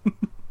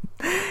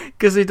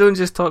 Because they don't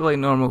just talk like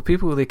normal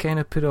people. They kind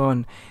of put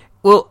on.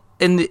 Well,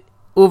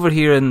 over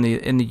here in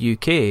the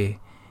UK,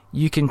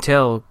 you can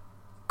tell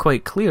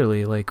quite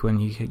clearly, like when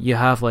you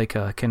have like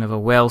a kind of a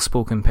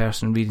well-spoken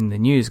person reading the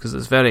news, because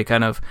it's very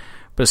kind of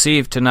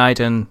perceived tonight,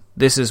 and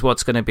this is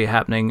what's going to be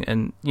happening,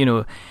 and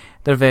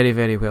they're very,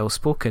 very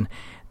well-spoken.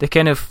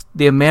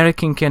 The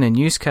American kind of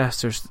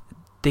newscasters,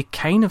 they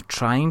kind of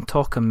try and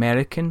talk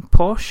American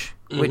posh,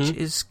 which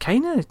is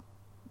kind of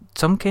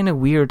some kind of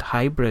weird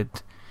hybrid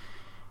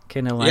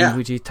kind of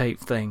languagey type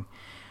thing,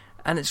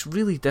 and it's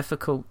really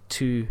difficult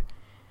to.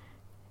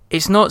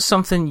 It's not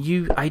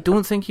something I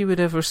don't think you would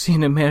ever see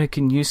an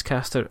American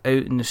newscaster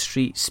out in the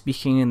street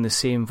speaking in the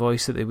same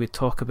voice that they would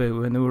talk about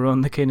when they were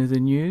on the kind of the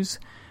news.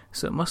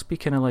 So it must be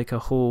kind of like a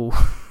whole.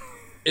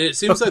 It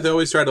seems like they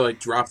always try to like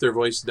drop their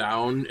voice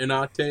down an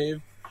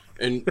octave,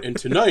 and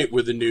tonight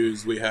with the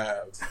news we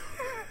have.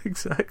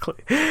 Exactly,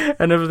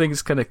 and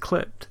everything's kind of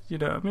clipped. You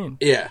know what I mean?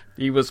 Yeah.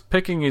 He was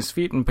picking his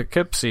feet in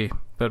Poughkeepsie,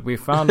 but we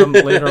found him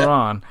later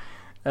on.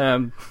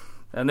 And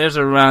there's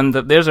a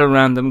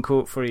random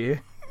quote for you.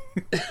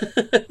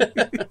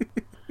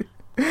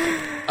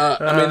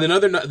 I mean,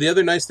 the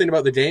other nice thing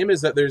about the game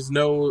is that there's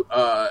no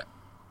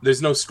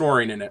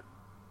scoring in it.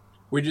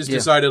 We just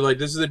decided like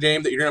this is a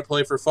game that you're gonna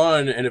play for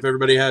fun, and if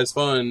everybody has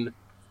fun,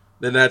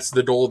 then that's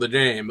the goal of the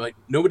game. Like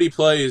nobody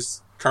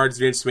plays Cards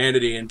Against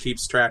Humanity and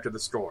keeps track of the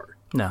score.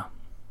 No.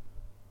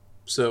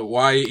 So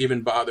why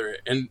even bother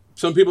it? And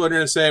some people are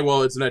gonna say,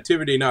 well, it's an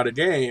activity, not a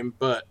game,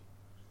 but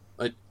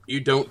like you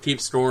don't keep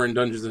score in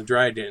Dungeons and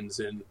Dragons,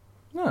 and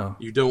no,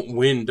 you don't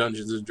win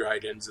Dungeons and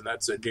Dragons, and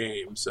that's a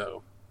game.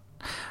 So,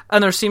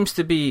 and there seems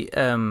to be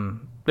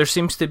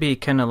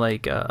kind of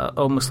like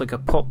almost like a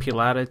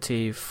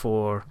popularity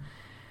for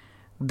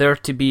there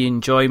to be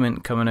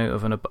enjoyment coming out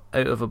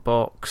of a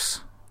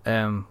box,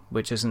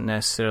 which isn't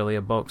necessarily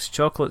a box of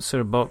chocolates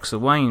or a box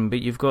of wine,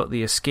 but you've got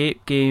the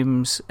escape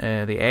games,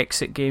 the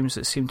exit games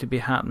that seem to be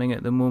happening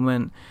at the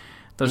moment.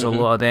 There's a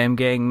lot of them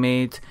getting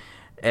made.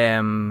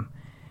 Earlier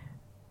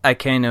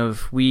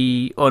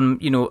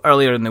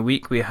in the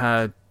week we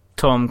had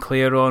Tom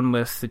Clare on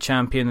with The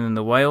Champion in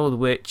the Wild,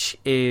 which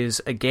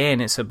is,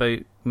 again, it's about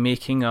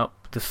making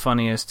up the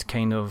funniest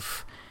kind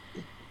of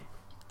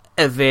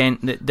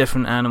event that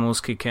different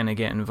animals could kind of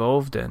get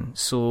involved in.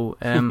 So,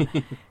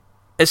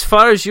 as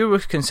far as you were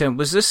concerned,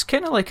 was this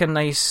kind of like a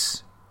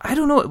nice,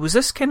 was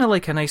this kind of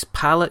like a nice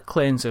palate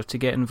cleanser to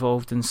get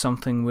involved in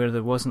something where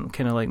there wasn't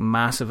kind of like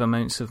massive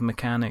amounts of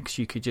mechanics?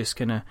 You could just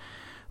kind of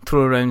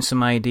throw around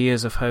some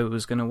ideas of how it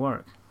was going to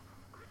work.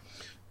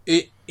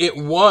 It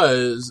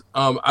was.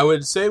 I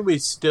would say we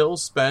still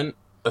spent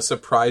a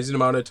surprising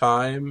amount of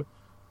time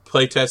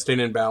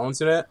playtesting and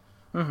balancing it.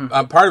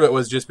 Part of it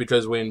was just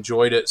because we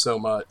enjoyed it so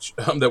much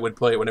that we'd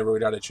play it whenever we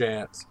got a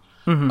chance.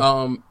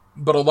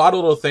 But a lot of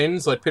little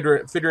things like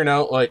figuring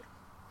out like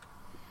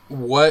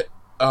what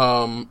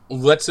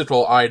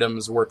lexical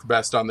items work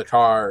best on the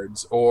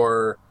cards,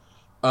 or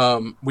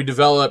we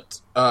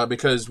developed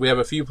because we have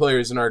a few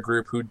players in our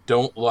group who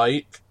don't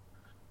like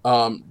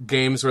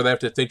games where they have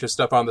to think of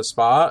stuff on the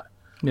spot.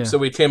 Yeah. So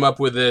we came up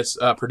with this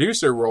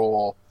producer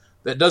role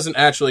that doesn't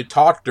actually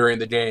talk during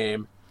the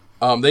game.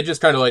 They just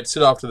kind of like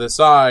sit off to the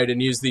side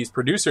and use these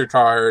producer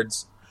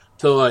cards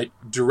to like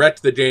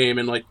direct the game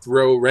and like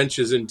throw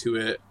wrenches into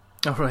it.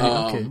 Oh, right,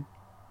 okay.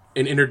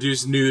 And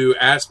introduce new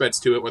aspects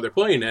to it while they're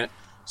playing it,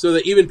 so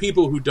that even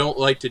people who don't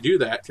like to do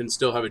that can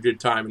still have a good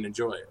time and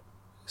enjoy it.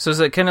 So is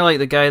it kind of like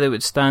the guy that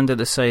would stand at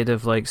the side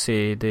of, like,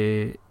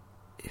 say,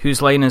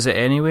 Whose Line Is It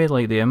Anyway?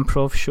 Like the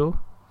improv show?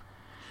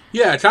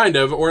 Yeah, kind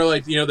of. Or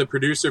like, the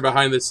producer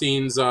behind the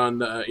scenes on,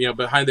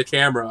 behind the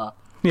camera.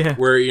 Yeah.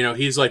 Where,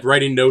 he's like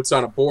writing notes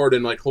on a board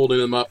and like holding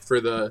them up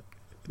for the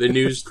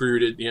news crew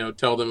to,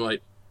 tell them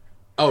like,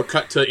 oh,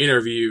 cut to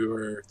interview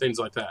or things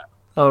like that.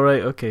 Oh,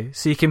 right, okay.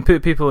 So you can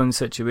put people in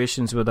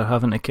situations where they're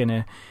having to kind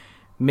of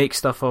make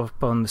stuff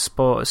up on the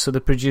spot, so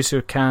the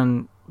producer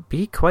can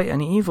be quite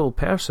an evil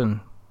person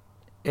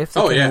if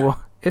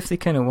they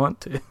kind of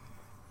want to.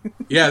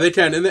 Yeah, they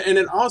can, and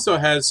it also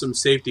has some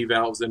safety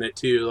valves in it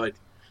too. Like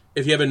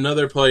if you have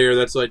another player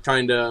that's like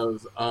kind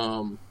of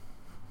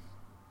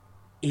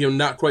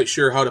not quite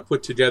sure how to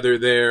put together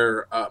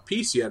their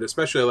piece yet,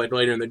 especially like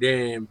later in the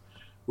game,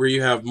 where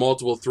you have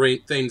multiple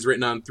things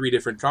written on 3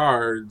 different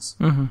cards.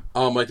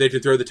 Like they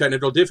can throw the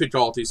technical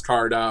difficulties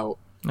card out.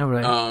 Oh,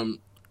 right.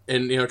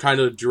 And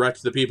kind of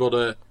direct the people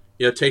to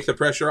take the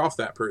pressure off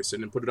that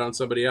person and put it on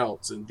somebody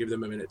else and give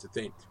them a minute to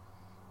think.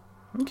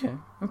 Okay.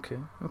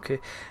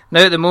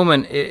 Now at the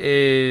moment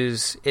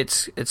it's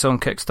on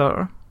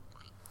Kickstarter.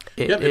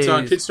 It's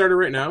on Kickstarter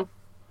right now.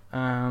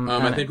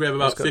 I think we have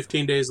about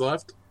 15 days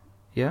left.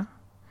 Yeah,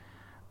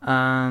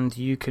 and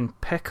you can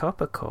pick up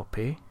a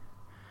copy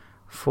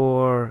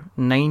for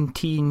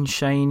 19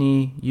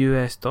 shiny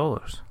 $US.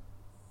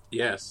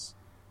 Yes.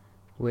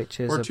 Which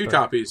is or 2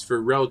 copies for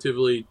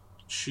relatively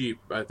cheap,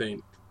 I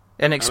think.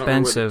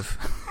 Inexpensive.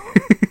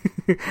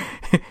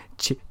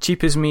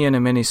 Cheap as me in a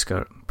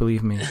miniskirt,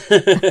 believe me.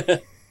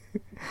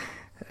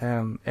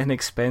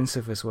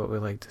 Inexpensive is what we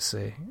like to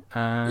say.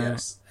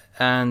 Yes.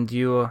 And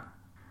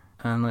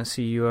let's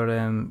see,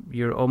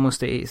 you're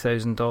almost at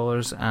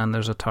 $8,000, and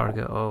there's a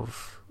target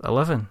of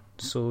 11.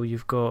 So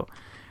you've got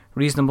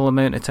reasonable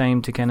amount of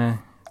time to kind of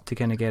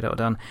get it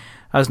done.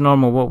 As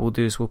normal, what we'll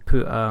do is we'll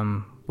put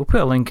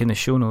a link in the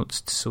show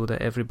notes so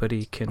that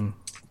everybody can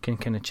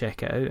kind of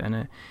check it out,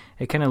 and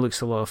it kind of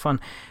looks a lot of fun.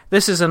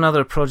 This is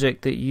another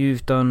project that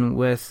you've done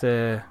with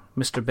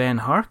Mr. Ben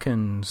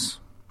Harkins.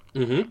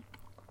 Mm-hmm.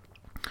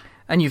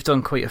 And you've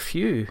done quite a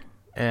few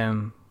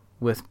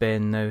with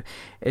Ben now.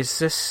 Is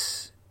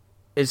this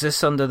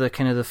under the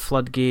kind of the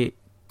Floodgate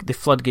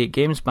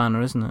Games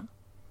banner, isn't it?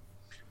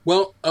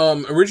 Well,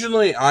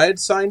 originally I had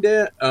signed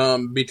it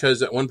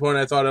because at one point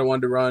I thought I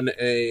wanted to run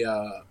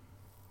a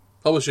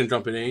publishing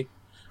company.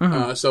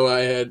 Mm-hmm. So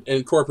I had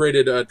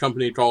incorporated a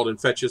company called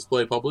Infectious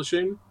Play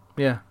Publishing.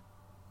 Yeah.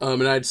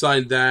 And I'd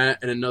signed that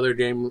and another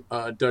game,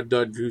 Dud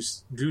Dud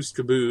Goose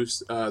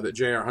Caboose, that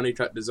J.R.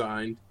 Honeycutt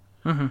designed.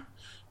 Mm-hmm.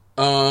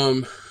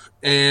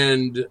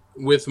 And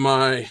with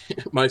my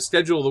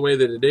schedule the way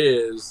that it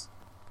is,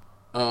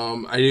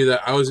 I knew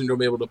that I wasn't going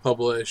to be able to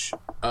publish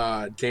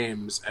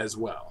games as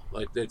well.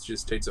 Like, it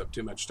just takes up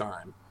too much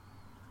time.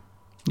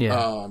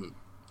 Yeah.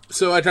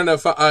 So I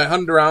I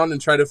hunted around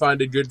and tried to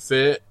find a good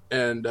fit,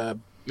 and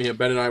Ben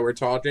and I were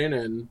talking,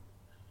 and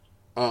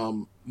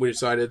we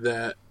decided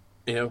that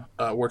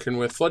working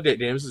with Floodgate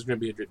Games is going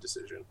to be a good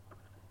decision.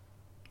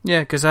 Yeah,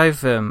 because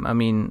I've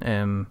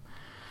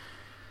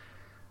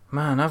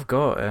I've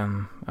got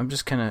I'm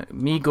just kind of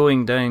me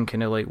going down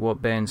kind of like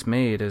what Ben's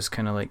made is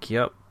kind of like,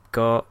 yep,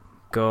 got.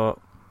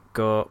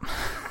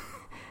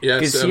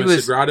 Yes,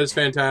 Sagrada's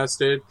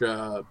fantastic.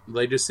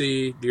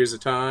 Legacy, Gears of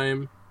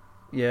Time.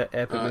 Yeah,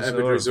 Epic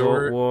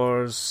Resort,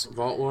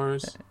 Vault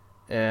Wars.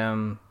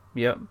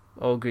 Yep,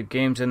 all good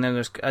games. And then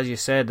there's, as you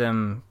said,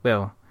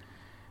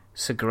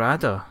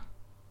 Sagrada,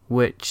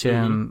 which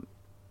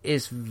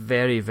is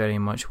very, very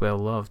much well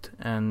loved,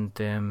 and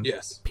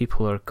yes,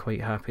 people are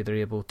quite happy they're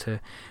able to.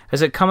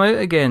 Has it come out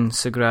again,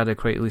 Sagrada,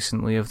 quite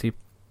recently? Have they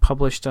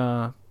published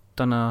done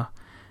a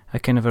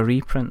kind of a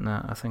reprint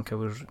that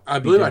I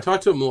believe I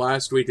talked to him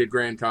last week at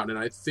Grand Con, and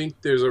I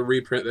think there's a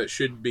reprint that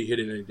should be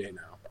hitting any day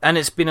now. And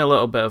it's been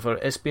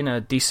it's been a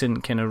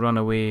decent kind of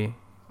runaway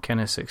kind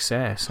of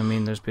success. I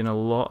mean, there's been a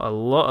lot of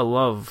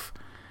love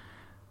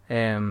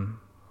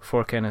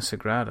for kind of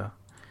Sagrada,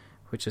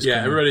 which is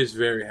everybody's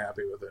very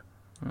happy with it.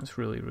 That's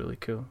really, really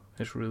cool.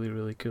 It's really,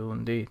 really cool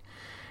indeed.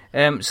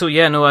 So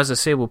yeah, no, as I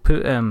say, we'll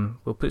put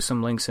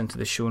some links into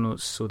the show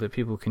notes so that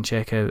people can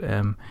check out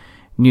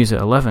News at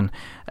 11.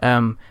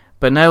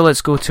 But now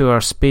let's go to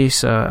our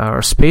space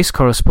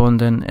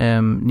correspondent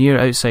near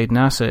outside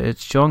NASA.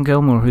 It's John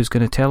Gilmore, who's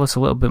going to tell us a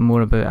little bit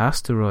more about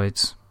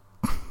asteroids.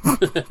 Well,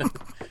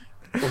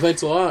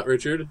 thanks a lot,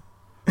 Richard.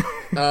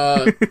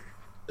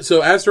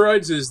 So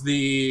Asteroids is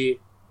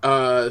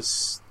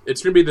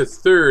it's going to be the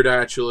third,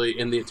 actually,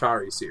 in the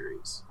Atari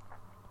series.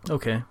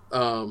 Okay.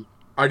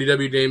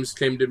 RDW Games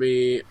came to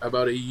me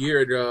about a year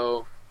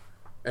ago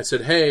and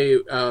said, hey,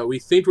 we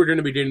think we're going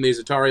to be doing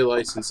these Atari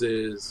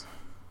licenses,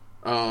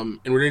 and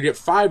we're going to get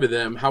 5 of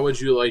them. How would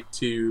you like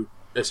to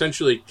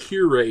essentially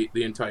curate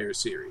the entire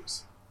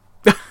series?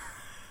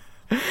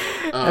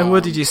 And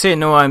what did you say?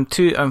 No, I'm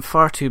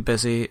far too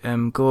busy.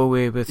 Go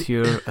away with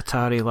your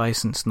Atari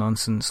license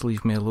nonsense.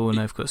 Leave me alone.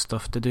 I've got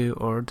stuff to do.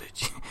 Or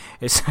did you?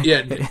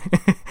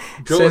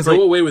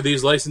 Go away with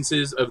these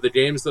licenses of the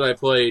games that I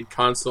played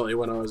constantly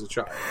when I was a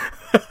child.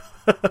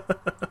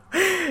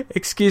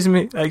 Excuse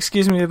me. I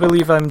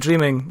believe I'm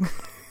dreaming.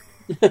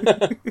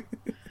 I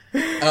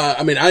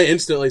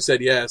instantly said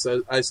yes.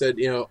 I said,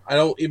 I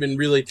don't even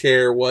really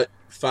care what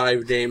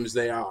 5 games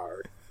they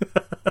are.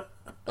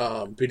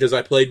 Because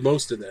I played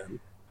most of them.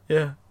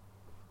 Yeah.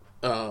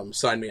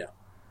 Sign me up.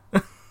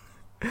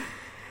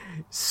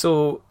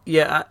 So,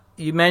 yeah,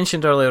 you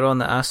mentioned earlier on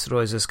that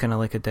Asteroids is kind of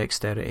like a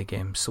dexterity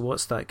game. So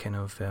what's that kind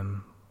of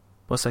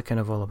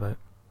all about?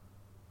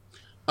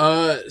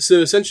 So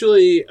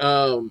essentially,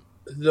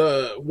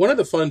 one of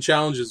the fun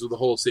challenges with the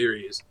whole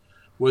series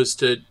was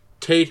to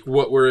take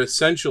what were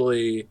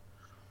essentially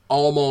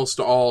almost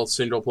all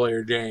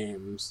single-player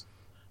games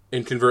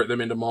and convert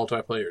them into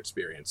multiplayer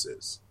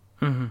experiences.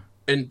 Mm-hmm.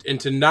 And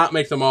to not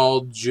make them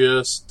all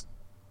just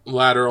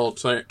lateral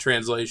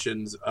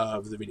translations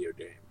of the video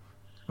game.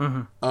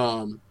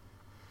 Mm-hmm.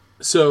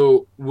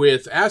 So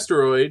with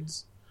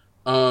Asteroids,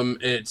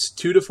 it's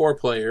 2 to 4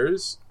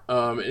 players,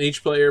 and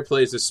each player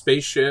plays a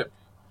spaceship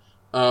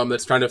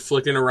that's kind of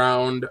flicking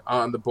around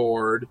on the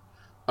board,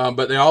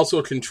 but they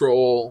also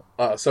control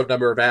some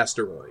number of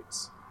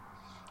asteroids.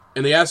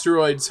 And the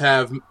asteroids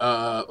have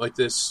like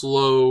this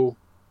slow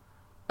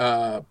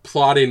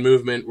plotting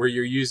movement where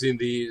you're using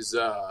these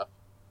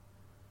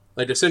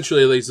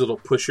essentially these little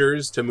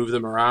pushers to move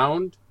them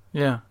around.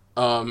 Yeah.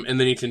 And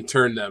then you can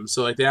turn them.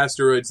 So like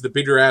the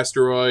bigger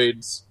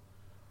asteroids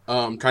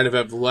kind of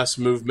have less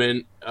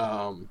movement,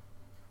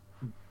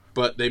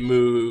 but they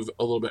move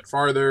a little bit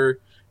farther.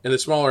 and the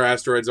smaller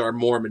asteroids are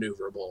more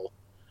maneuverable.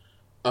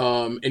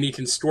 And you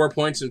can store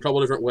points in a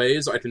couple different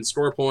ways. I can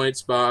store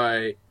points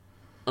by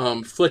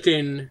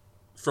flicking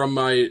from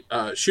my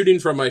shooting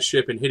from my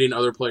ship and hitting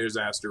other players'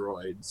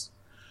 asteroids,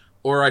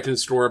 or I can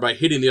store by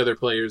hitting the other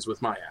players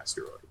with my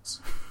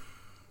asteroids.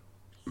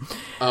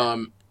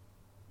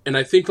 And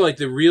I think like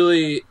the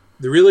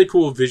really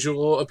cool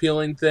visual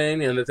appealing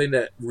thing, and the thing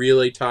that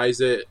really ties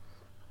it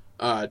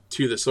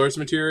to the source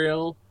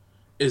material,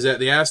 is that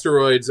the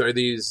asteroids are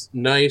these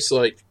nice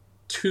like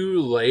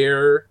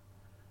 2-layer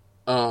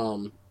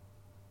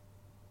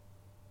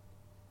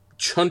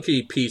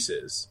chunky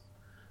pieces.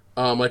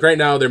 Like right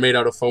now they're made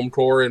out of foam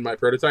core in my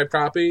prototype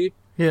copy.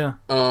 Yeah.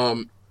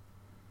 And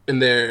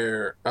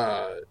they're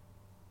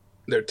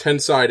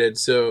 10-sided,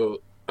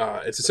 so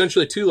it's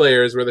essentially 2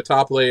 layers where the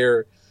top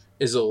layer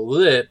is a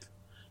lip,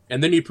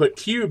 and then you put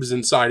cubes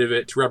inside of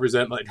it to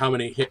represent like how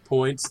many hit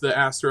points the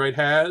asteroid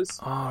has.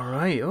 All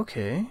right,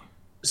 okay.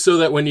 So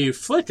that when you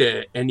flick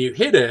it and you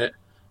hit it,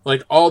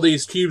 like all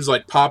these cubes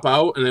like pop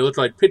out and they look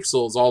like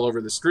pixels all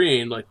over the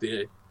screen, like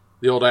the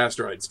old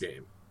Asteroids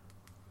game.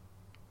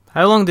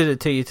 How long did it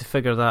take you to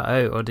figure that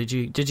out, or did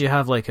you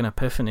have like an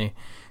epiphany?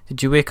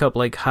 Did you wake up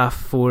like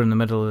 4:30 in the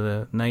middle of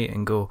the night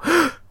and go,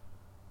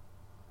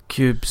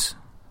 cubes,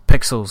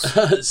 pixels,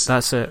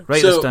 that's it,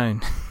 write this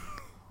down?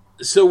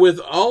 So with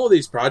all of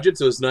these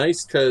projects, it was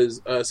nice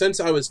because since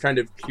I was kind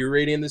of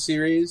curating the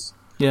series,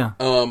 yeah,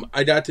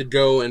 I got to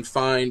go and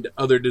find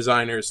other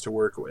designers to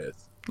work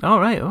with. All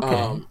right,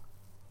 okay.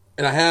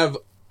 And I have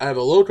a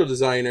local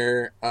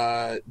designer,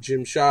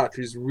 Jim Schock,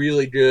 who's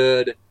really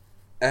good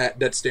at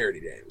dexterity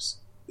games.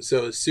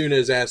 So as soon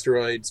as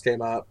Asteroids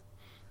came up,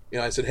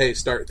 I said, "Hey,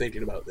 start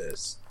thinking about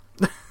this."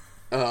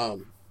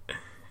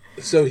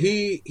 So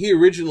he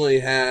originally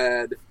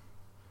had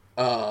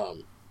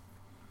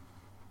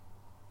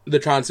the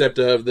concept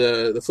of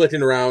the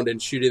flicking around and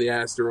shooting the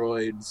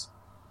asteroids,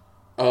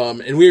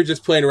 and we were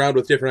just playing around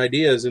with different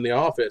ideas in the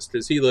office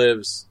because he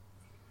lives,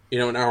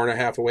 an hour and a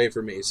half away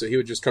from me. So he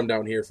would just come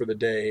down here for the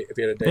day if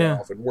he had a day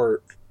off and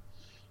work.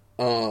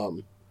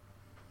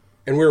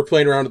 And we were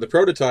playing around with the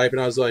prototype,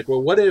 and I was like,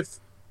 well, what if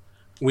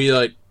we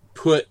like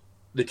put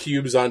the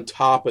cubes on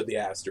top of the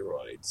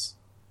asteroids?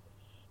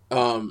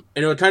 And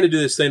it would kind of do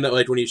this thing that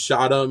like when you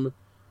shot them,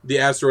 the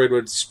asteroid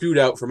would scoot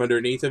out from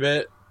underneath of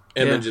it,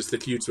 and then just the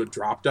cubes would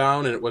drop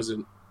down, and it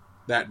wasn't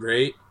that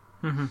great.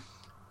 Mm-hmm.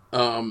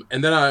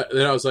 And then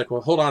I was like,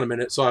 well, hold on a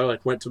minute. So I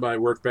like went to my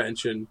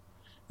workbench and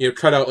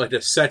cut out like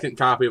a second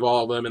copy of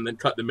all of them, and then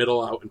cut the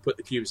middle out and put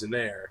the cubes in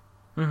there.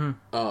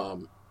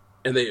 Mm-hmm.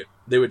 And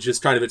they would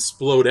just kind of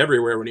explode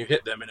everywhere when you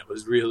hit them, and it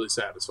was really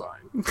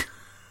satisfying.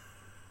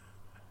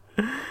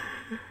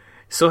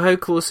 So how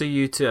close are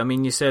you to, I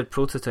mean, you said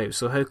prototype,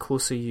 so how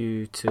close are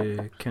you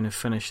to kind of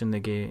finishing the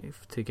game,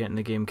 to getting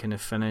the game kind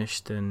of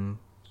finished and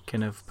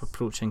kind of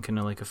approaching kind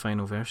of like a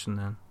final version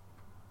then?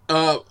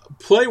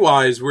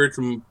 Play-wise, we're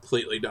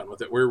completely done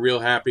with it. We're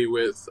real happy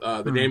with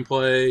the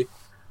gameplay.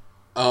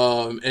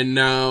 And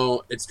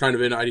now it's kind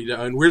of in IDW,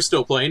 and we're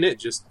still playing it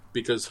just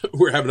because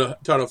we're having a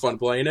ton of fun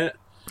playing it.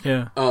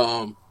 Yeah.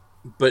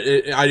 But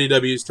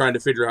IDW is trying to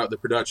figure out the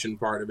production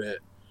part of it.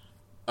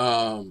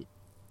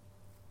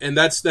 And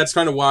that's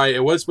kind of why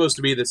it was supposed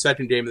to be the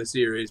second game of the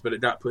series, but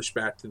it got pushed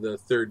back to the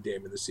third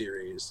game of the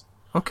series.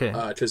 Okay.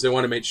 Because they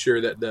want to make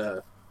sure that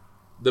the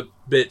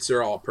bits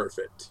are all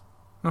perfect.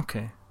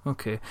 Okay.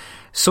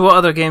 So what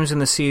other games in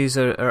the series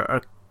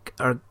are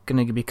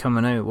going to be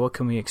coming out? What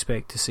can we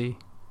expect to see?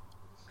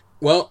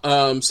 Well,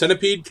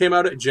 Centipede came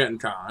out at Gen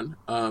Con,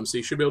 so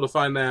you should be able to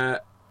find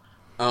that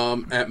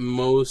at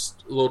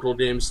most local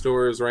game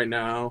stores right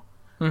now.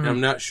 Mm-hmm. And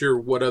I'm not sure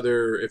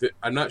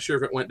I'm not sure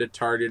if it went to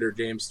Target or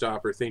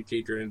GameStop or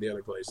ThinkGeek or any of the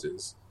other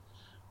places.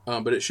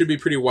 But it should be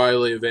pretty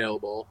widely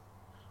available.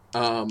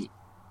 And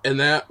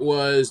that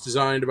was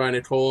designed by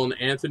Nicole and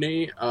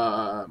Anthony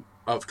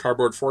of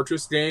Cardboard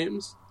Fortress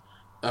Games.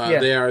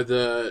 They are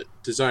the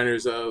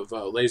designers of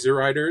Laser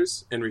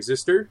Riders and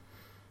Resistor.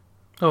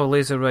 Oh,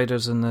 Laser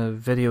Riders in the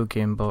video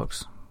game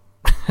box.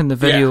 In the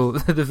video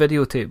the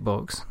videotape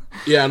box.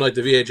 Yeah, and like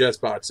the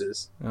VHS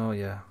boxes. Oh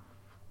yeah.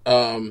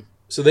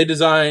 So they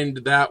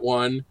designed that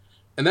one,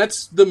 and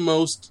that's the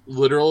most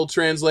literal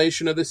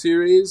translation of the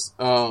series.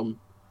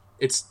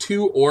 It's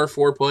 2 or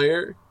 4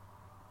 player,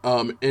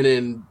 and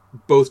in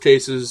both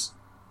cases,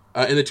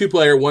 in the 2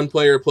 player, one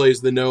player plays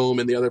the gnome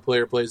and the other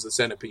player plays the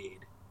centipede.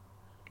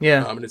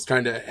 Yeah, and it's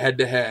kind of head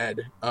to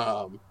head,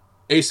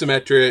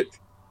 asymmetric,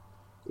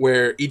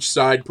 where each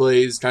side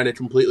plays kind of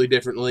completely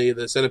differently.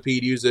 The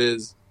centipede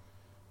uses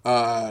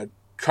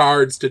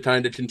cards to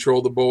kind of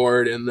control the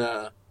board, and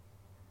the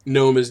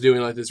gnome is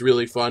doing like this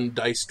really fun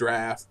dice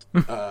draft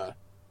to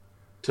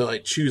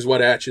like choose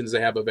what actions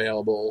they have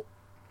available.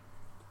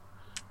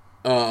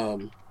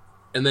 And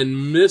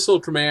then Missile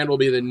Command will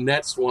be the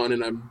next one,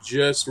 and I'm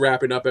just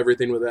wrapping up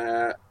everything with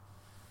that.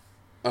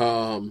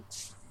 And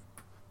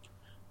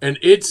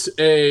it's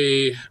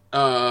a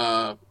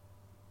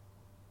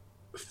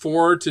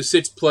 4 to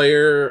 6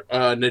 player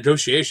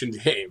negotiation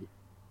game.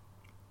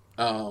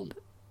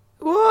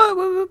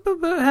 What?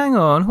 But hang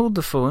on, hold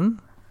the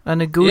phone. A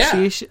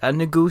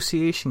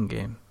negotiation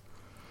game.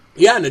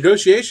 Yeah,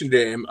 negotiation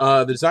game.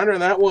 The designer on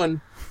that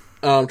one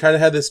kind of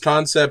had this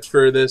concept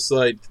for this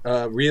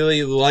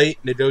really light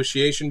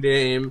negotiation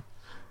game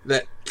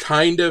that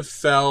kind of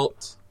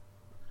felt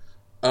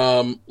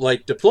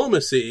like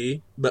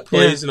Diplomacy, but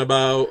plays in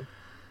about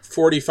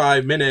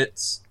 45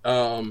 minutes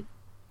and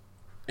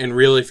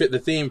really fit the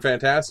theme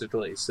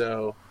fantastically.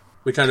 So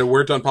we kind of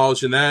worked on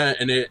polishing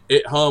that, and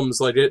it hums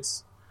like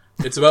it's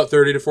about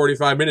 30 to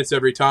 45 minutes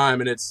every time,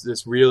 and it's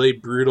this really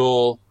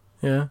brutal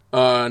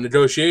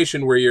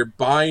negotiation where you're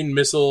buying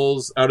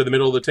missiles out of the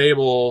middle of the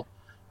table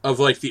of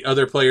like the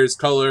other player's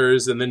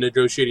colors and then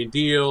negotiating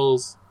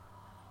deals.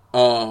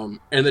 And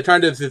the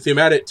kind of the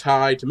thematic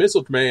tie to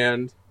Missile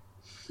Command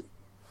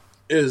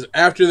is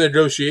after the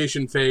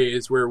negotiation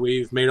phase where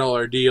we've made all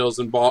our deals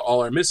and bought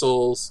all our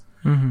missiles,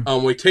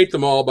 we take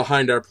them all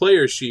behind our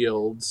player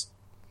shields,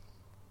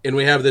 and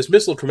we have this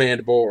Missile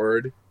Command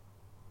board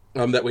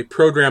that we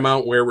program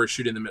out where we're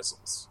shooting the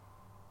missiles.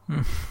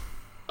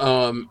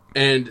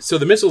 And so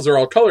the missiles are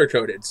all color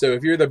coded. So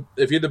if you're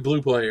the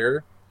blue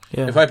player,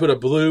 if I put a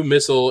blue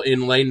missile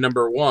in lane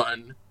number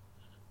 1,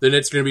 then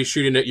it's going to be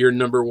shooting at your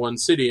number 1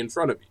 city in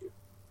front of you.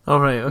 All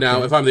right. Okay.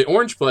 Now, if I'm the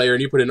orange player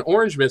and you put an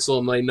orange missile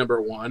in lane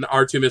number 1,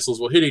 our 2 missiles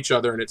will hit each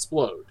other and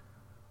explode.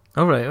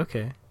 All right.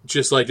 Okay.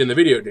 Just like in the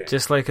video game.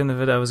 Just like in the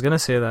video. I was going to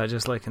say that.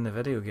 Just like in the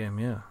video game.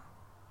 Yeah.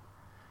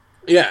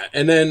 Yeah,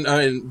 and then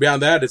and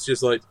beyond that, it's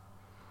just like,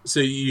 so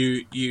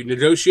you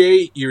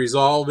negotiate, you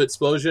resolve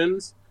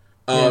explosions.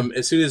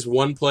 As soon as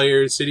one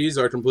player's cities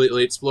are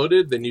completely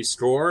exploded, then you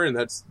score, and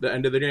that's the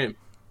end of the game.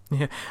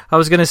 Yeah, I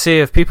was going to say,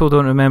 if people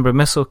don't remember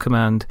Missile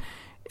Command,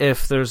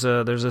 if there's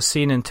a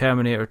scene in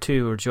Terminator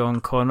 2 where John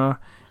Connor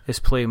is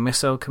playing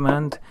Missile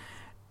Command,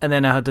 and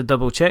then I had to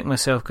double check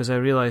myself because I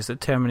realised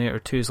that Terminator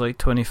 2 is like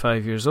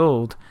 25 years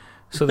old,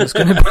 so there's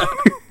going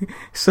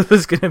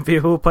to be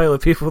a whole pile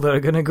of people that are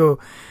going to go,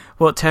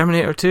 what,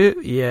 Terminator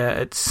 2? Yeah,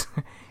 it's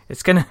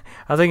gonna.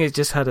 I think it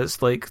just had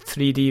its like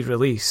 3D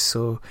release,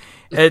 so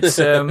it's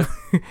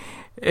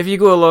if you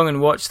go along and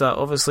watch that,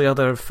 obviously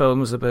other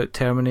films about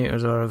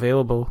Terminators are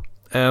available,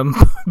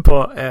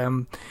 but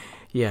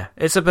yeah,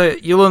 it's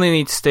about, you'll only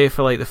need to stay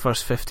for like the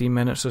first 15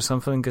 minutes or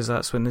something because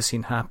that's when the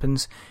scene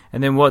happens,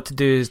 and then what to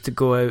do is to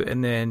go out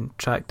and then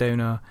track down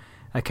a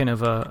kind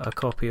of a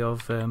copy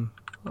of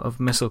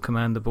Missile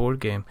Command, the board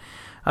game.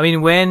 I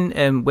mean,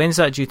 when's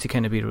that due to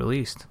kind of be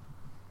released?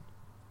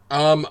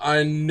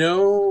 I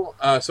know.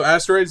 So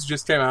Asteroids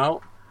just came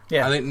out.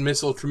 Yeah. I think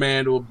Missile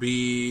Command will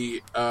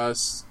be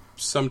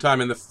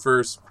sometime in the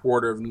first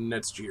quarter of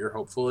next year,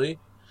 hopefully.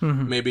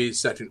 Maybe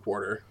second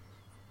quarter.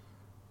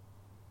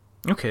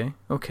 Okay.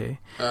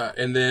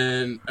 And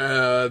then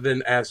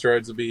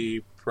Asteroids will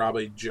be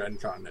probably Gen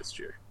Con next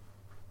year.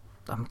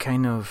 I'm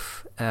kind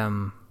of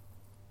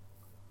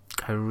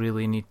I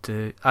really need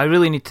to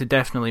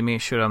definitely make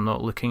sure I'm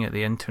not looking at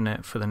the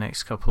internet for the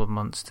next couple of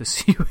months to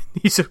see when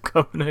these are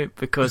coming out,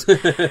 because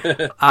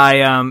I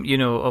am,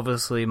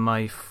 obviously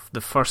the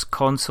first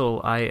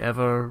console I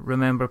ever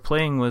remember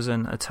playing was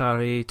an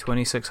Atari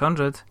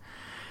 2600.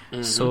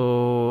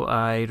 So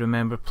I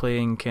remember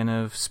playing kind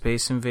of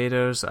Space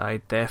Invaders. I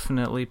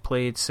definitely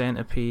played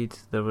Centipede.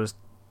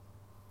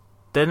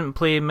 Didn't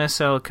play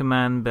Missile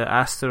Command, but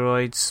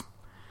Asteroids.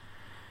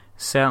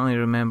 Certainly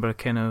remember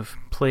kind of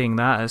playing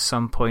that at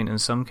some point in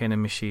some kind of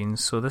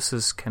machines. So this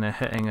is kind of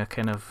hitting a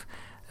kind of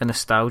a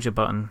nostalgia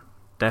button,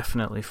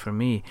 definitely for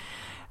me.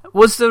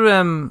 Was there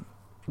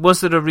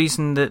a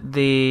reason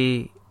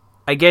that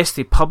I guess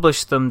they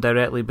published them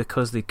directly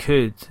because they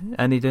could,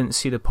 and they didn't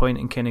see the point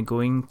in kind of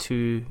going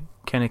to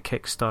kind of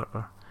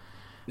Kickstarter?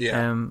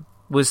 Yeah.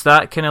 Was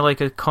that kind of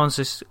like a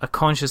conscious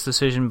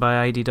decision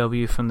by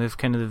IDW from the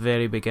kind of the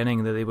very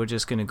beginning that they were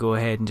just going to go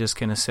ahead and just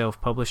kind of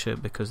self-publish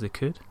it because they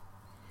could?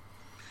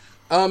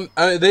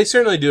 They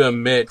certainly do a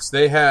mix.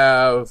 They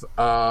have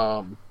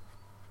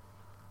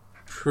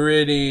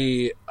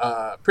pretty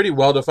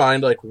well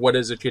defined like what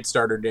is a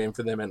Kickstarter game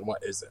for them and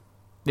what isn't.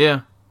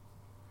 Yeah.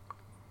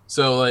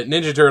 So like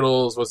Ninja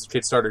Turtles was a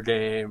Kickstarter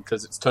game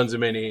because it's tons of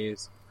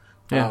minis.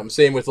 Yeah.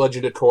 Same with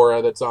Legend of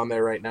Korra that's on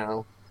there right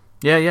now.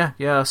 Yeah.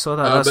 I saw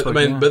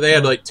that. But they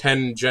had like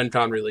 10 Gen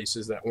Con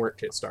releases that weren't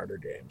Kickstarter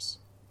games.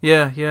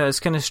 Yeah. It's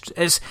kind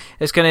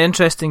of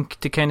interesting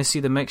to kind of see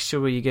the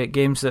mixture where you get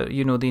games that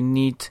they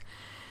need.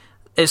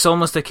 It's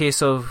almost a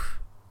case of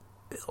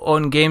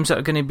on games that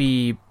are going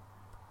to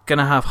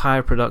have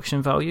higher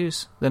production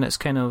values, then it's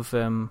kind of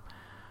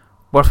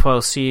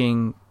worthwhile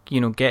seeing,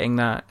 getting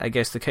that. I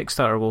guess the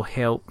Kickstarter will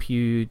help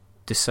you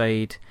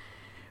decide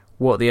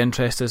what the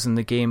interest is in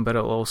the game, but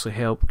it'll also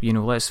help,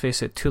 let's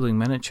face it, tooling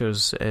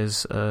miniatures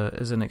is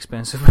an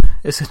expensive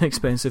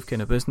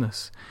kind of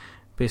business,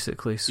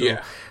 basically. So,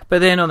 yeah. But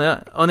then on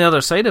the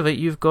other side of it,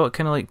 you've got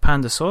kind of like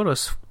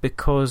Pandasaurus,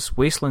 because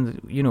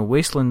Wasteland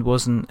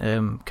wasn't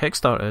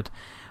kickstarted,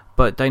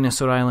 but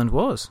Dinosaur Island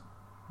was,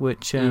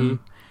 which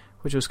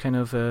was kind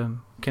of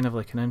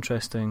like an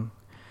interesting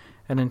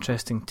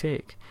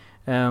take.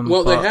 They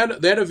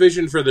had a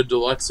vision for the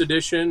deluxe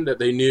edition that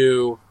they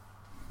knew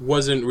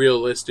wasn't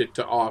realistic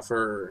to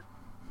offer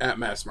at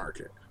mass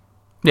market.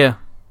 Yeah.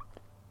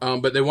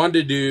 But they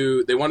wanted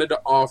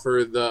to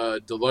offer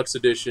the deluxe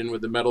edition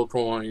with the metal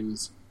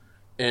coins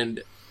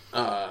and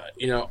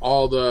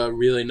all the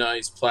really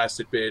nice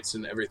plastic bits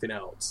and everything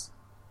else.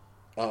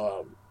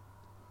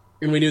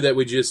 And we knew that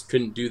we just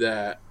couldn't do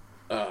that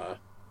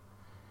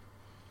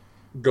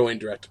going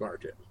direct to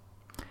market.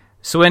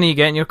 So when are you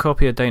getting your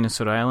copy of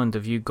Dinosaur Island?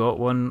 Have you got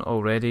one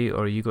already,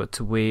 or you got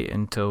to wait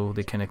until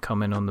they kind of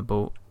come in on the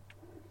boat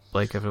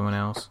like everyone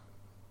else?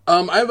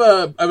 I have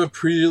a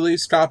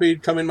pre-release copy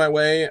coming my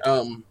way.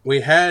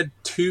 We had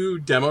 2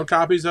 demo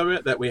copies of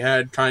it that we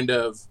had kind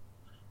of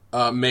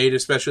made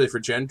especially for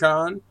Gen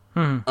Con.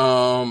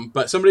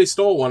 But somebody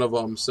stole one of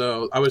them,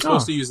 so I was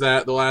supposed to use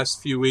that the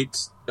last few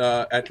weeks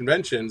at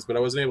conventions, but I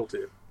wasn't able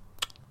to.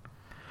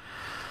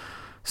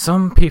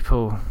 Some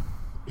people,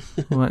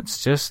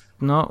 let's just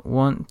not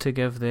want to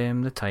give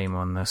them the time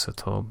on this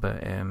at all,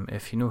 but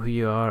if you know who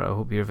you are, I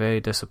hope you're very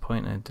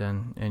disappointed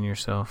in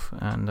yourself,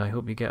 and I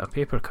hope you get a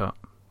paper cut.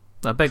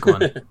 A big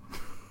one.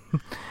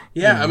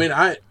 Yeah, I mean,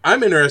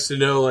 I'm interested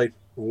to know, like,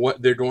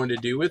 what they're going to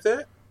do with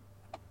it.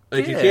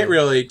 Like, you can't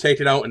really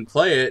take it out and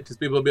play it, because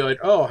people will be like,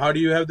 oh, how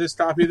do you have this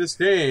copy of this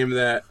game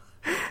that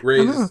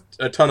raised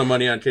a ton of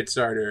money on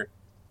Kickstarter?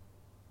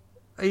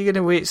 Are you going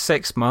to wait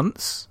 6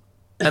 months?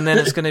 And then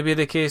it's going to be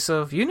the case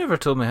of, you never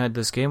told me I had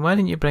this game, why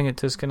didn't you bring it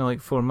to us kind of like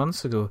 4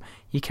 months ago?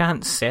 You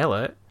can't sell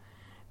it,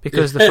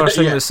 because the first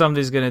thing that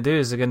somebody's going to do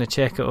is they're going to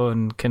check it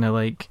on kind of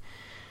like,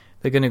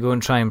 they're going to go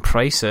and try and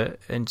price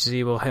it and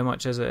see, well, how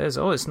much is it?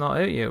 Oh, it's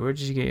not out yet. Where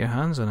did you get your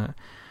hands on it?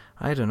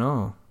 I don't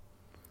know.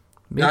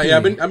 Maybe.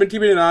 I've been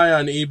keeping an eye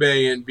on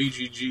eBay and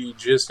BGG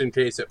just in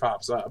case it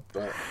pops up.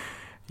 But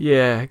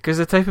yeah, because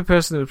the type of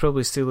person that would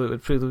probably steal it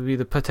would probably be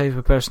the type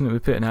of person that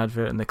would put an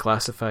advert in the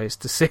classifieds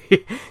to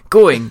say,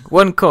 going,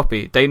 1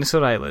 copy,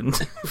 Dinosaur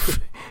Island,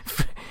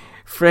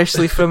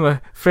 freshly from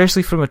a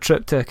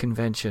trip to a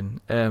convention,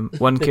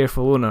 1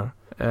 careful owner,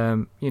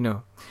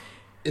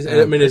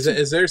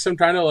 Is there some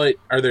kind of, like,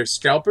 are there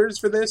scalpers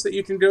for this that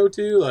you can go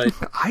to? Like,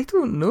 I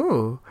don't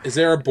know. Is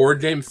there a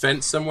board game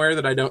fence somewhere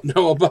that I don't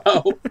know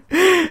about?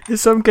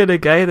 There's some kind of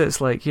guy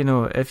that's like,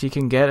 if you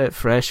can get it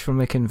fresh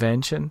from a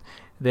convention,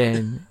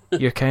 then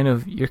you're kind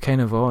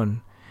of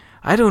on.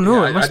 I don't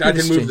know. Yeah, I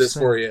can move this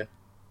for you.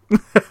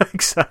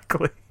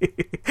 Exactly.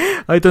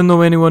 I don't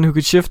know anyone who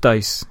could shift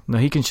dice. No,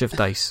 he can shift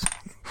dice.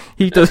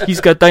 He does.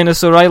 He's got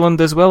Dinosaur Island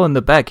as well in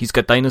the back. He's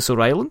got Dinosaur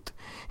Island.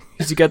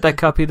 Has he got that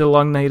copy of The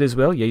Long Night as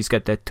well? Yeah, he's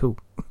got that too.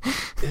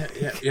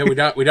 Yeah. We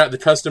got the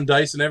custom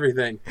dice and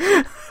everything.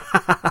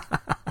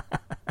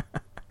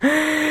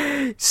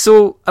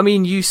 So, I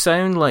mean, you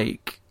sound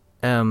like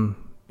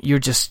you're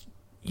just,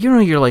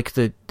 you're like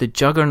the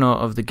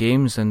juggernaut of the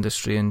games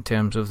industry in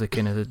terms of the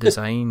kind of the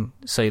design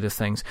side of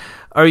things.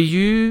 Are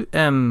you,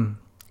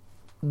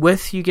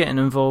 with you getting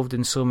involved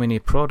in so many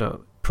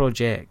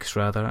projects,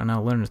 and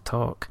I'll learn to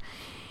talk,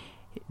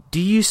 do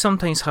you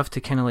sometimes have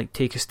to kind of like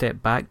take a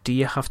step back? Do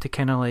you have to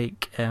kind of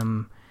like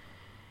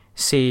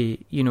say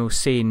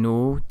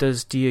no?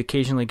 Do you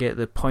occasionally get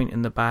the point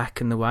in the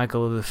back and the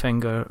waggle of the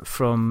finger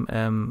from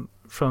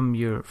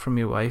your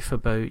wife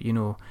about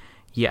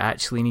you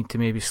actually need to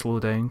maybe slow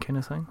down kind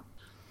of thing?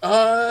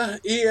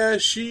 Yeah,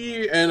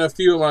 she and a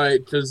few of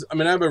because I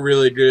have a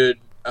really good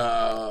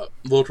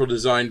local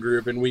design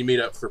group, and we meet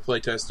up for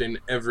playtesting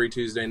every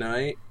Tuesday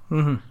night.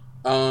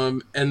 Mm-hmm.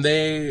 And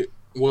they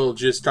will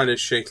just kind of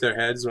shake their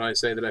heads when I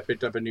say that I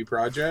picked up a new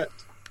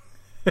project.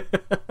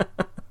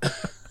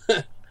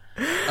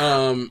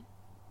 And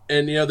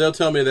they'll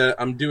tell me that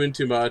I'm doing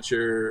too much,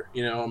 or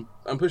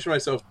I'm pushing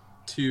myself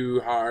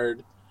too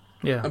hard.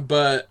 Yeah.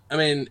 But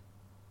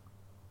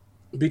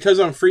because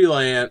I'm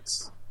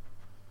freelance,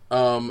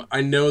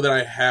 I know that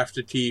I have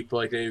to keep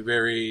like a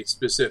very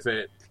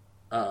specific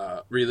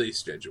release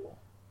schedule.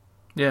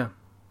 Yeah.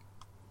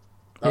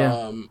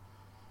 Yeah.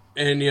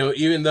 And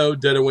even though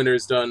Dead of Winter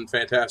has done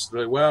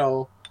fantastically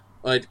well,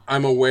 like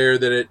I'm aware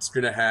that it's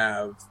going to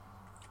have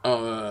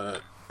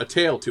a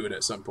tail to it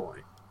at some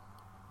point.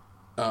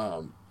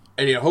 And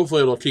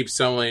hopefully it'll keep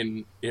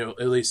selling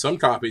at least some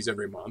copies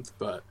every month,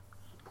 but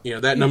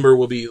that number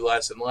will be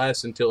less and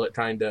less until it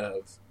kind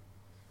of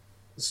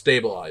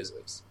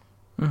stabilizes.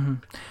 Mm-hmm.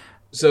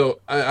 So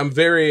I'm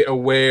very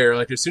aware.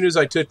 Like as soon as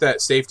I took that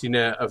safety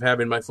net of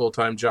having my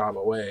full-time job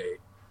away,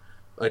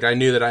 like I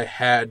knew that I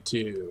had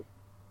to.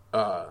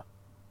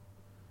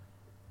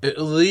 At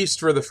least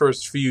for the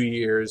first few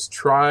years,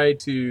 try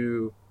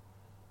to,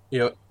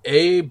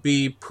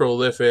 be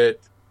prolific,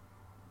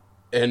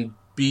 and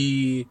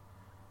B,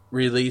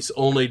 release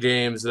only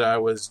games that I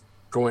was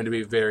going to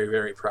be very,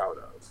 very proud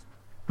of.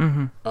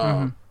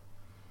 Mm-hmm.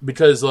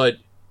 Because, like,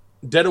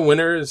 Dead of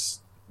Winter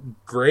is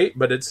great,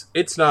 but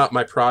it's not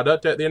my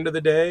product at the end of the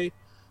day.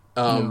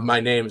 No. My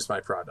name's my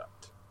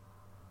product.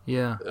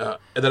 Yeah.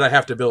 That I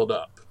have to build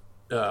up.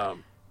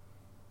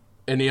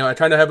 And, I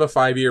kind of have a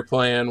 5-year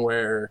plan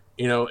where,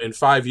 in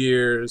 5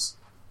 years,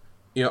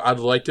 I'd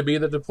like to be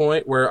at the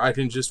point where I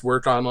can just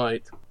work on,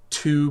 like,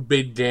 2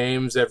 big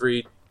games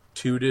every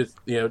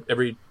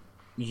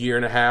year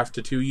and a half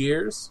to 2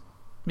 years.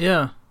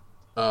 Yeah.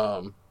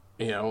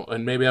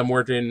 And maybe I'm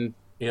working,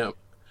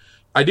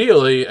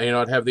 ideally,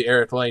 I'd have the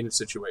Eric Lane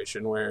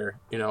situation where,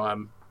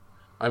 I'm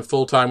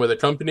full-time with a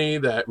company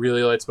that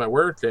really likes my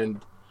work,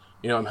 and,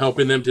 I'm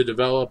helping them to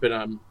develop, and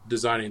I'm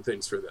designing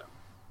things for them.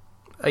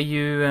 Are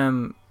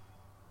you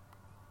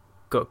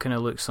got kind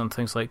of looks on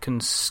things like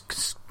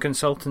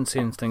consultancy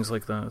and things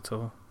like that at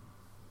all?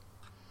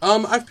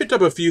 I've picked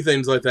up a few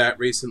things like that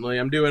recently.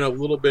 I'm doing a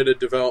little bit of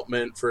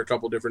development for a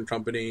couple different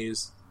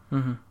companies.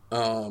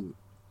 Mm-hmm.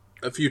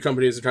 A few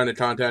companies are trying to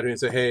contact me and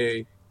say,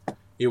 hey,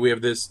 we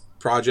have this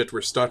project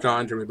we're stuck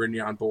on. Can we bring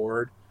you on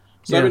board?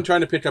 So I've been trying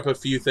to pick up a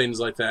few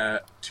things like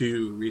that,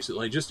 too,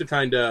 recently, just to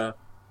kind of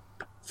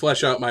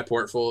flesh out my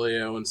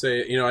portfolio and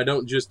say, I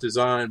don't just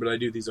design, but I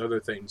do these other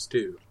things,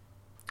 too.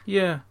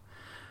 Yeah.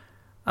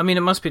 I mean,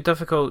 it must be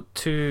difficult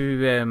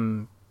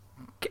to...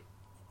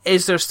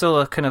 is there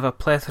still a kind of a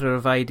plethora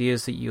of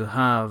ideas that you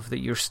have that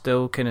you're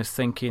still kind of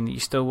thinking that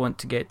you still want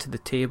to get to the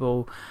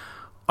table?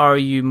 Are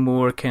you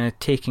more kind of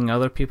taking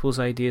other people's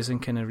ideas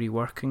and kind of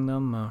reworking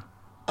them? Or?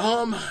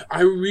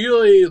 I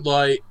really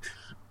like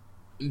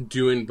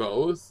doing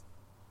both.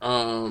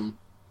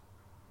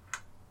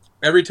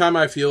 Every time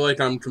I feel like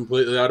I'm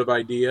completely out of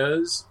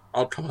ideas,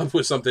 I'll come up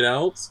with something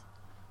else.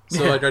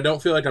 So, I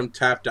don't feel like I'm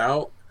tapped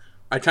out.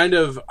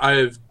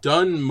 I've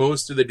done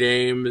most of the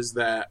games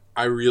that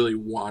I really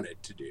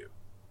wanted to do.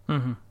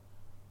 Mm-hmm.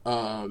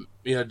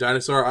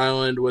 Dinosaur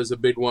Island was a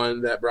big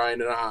one that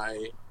Brian and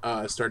I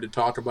started to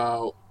talk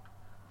about.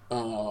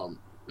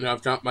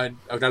 I've got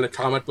a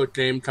comic book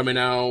game coming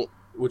out,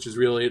 which is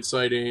really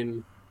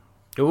exciting.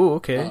 Oh,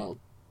 okay.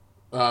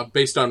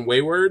 Based on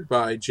Wayward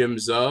by Jim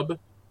Zub.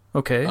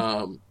 Okay.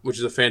 Which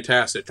is a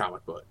fantastic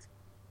comic book.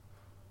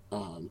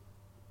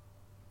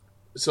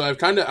 So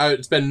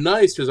it's been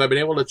nice because I've been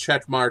able to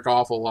check mark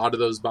off a lot of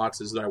those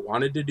boxes that I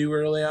wanted to do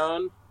early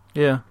on.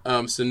 Yeah.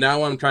 So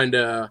now I'm trying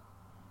to,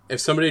 if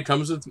somebody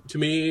comes to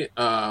me,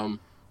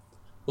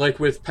 like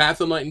with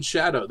Path of Light and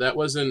Shadow, that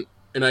wasn't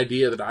an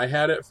idea that I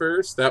had at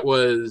first. That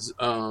was,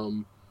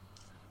 an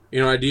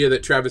idea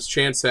that Travis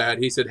Chance had.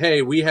 He said,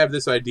 hey, we have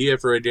this idea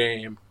for a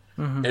game,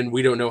 and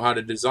we don't know how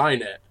to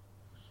design it.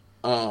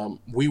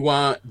 We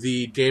want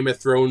the Game of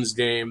Thrones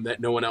game that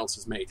no one else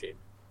is making.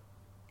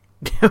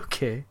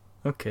 Okay.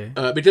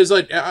 Because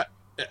I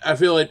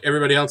feel like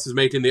everybody else is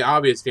making the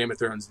obvious Game of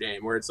Thrones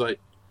game, where it's like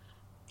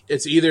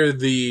it's either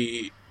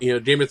the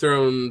Game of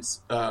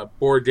Thrones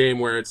board game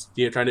where it's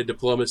kind of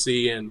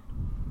diplomacy and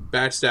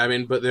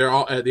backstabbing, but they're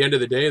all at the end of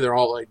the day they're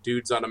all like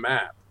dudes on a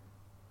map.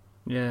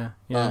 Yeah.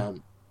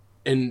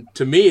 And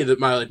to me,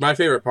 my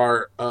favorite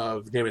part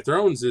of Game of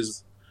Thrones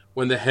is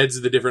when the heads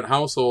of the different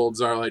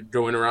households are like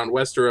going around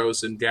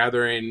Westeros and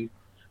gathering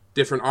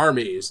different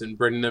armies and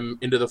bringing them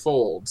into the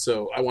fold.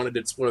 So I wanted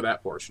to explore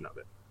that portion of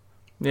it.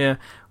 Yeah.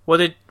 What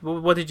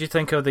did you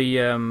think of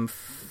the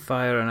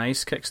Fire and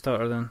Ice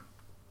Kickstarter then?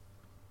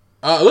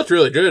 It looked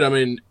really good. I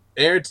mean,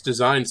 Eric's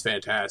design's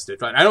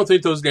fantastic. I don't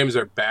think those games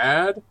are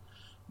bad,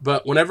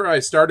 but whenever I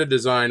start a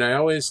design, I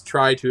always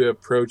try to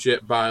approach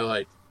it by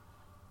like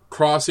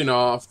crossing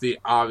off the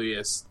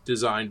obvious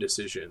design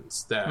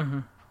decisions that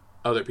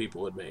other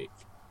people would make.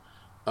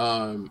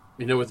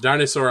 With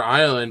Dinosaur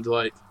Island,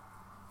 like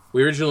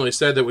we originally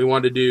said that we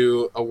wanted to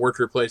do a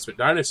worker placement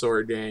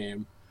dinosaur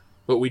game,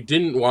 but we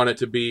didn't want it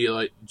to be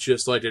like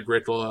just like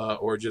Agricola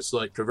or just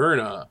like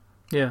Caverna.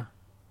 Yeah.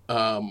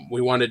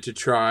 We wanted to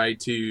try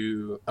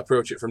to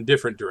approach it from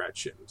different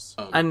directions.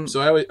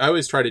 So I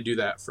always try to do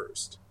that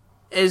first.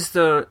 Is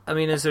there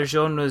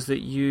genres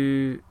that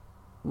you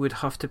would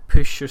have to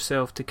push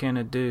yourself to kind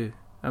of do?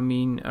 I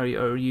mean,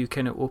 are you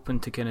kind of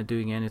open to kind of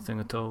doing anything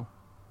at all?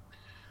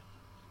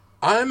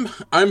 I'm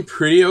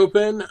pretty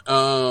open.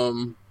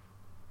 I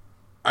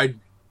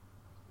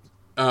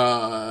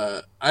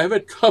have a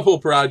couple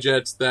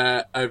projects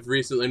that I've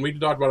recently, and we can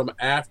talk about them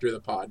after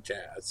the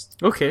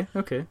podcast. Okay.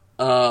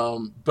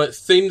 But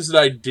things that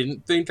I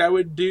didn't think I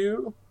would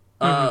do,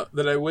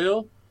 that I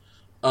will.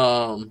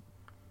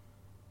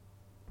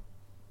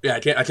 Yeah, I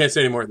can't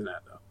say any more than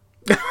that though.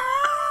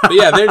 But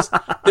yeah,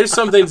 there's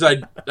some things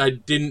I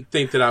didn't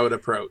think that I would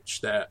approach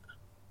that.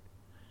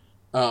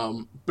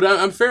 But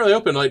I'm fairly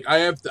open. Like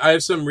I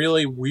have some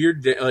really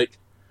weird like.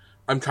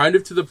 I'm kind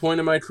of to the point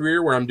in my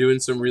career where I'm doing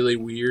some really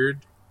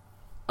weird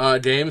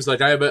games.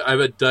 Like I have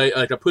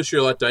a push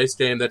your luck dice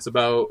game that's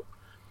about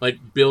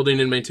like building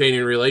and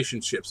maintaining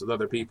relationships with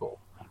other people.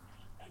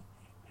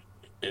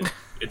 And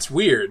it's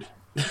weird,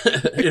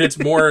 and it's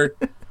more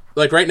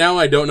like right now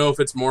I don't know if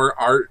it's more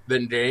art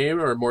than game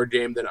or more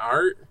game than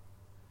art.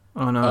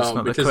 Oh no, it's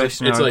not the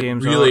question. It's like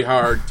really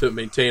hard to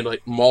maintain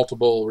like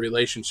multiple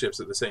relationships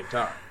at the same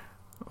time.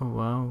 Oh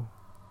wow,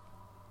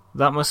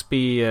 that must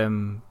be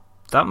kind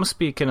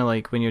of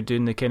like when you're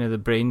doing the kind of the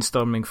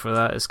brainstorming for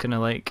that. It's kind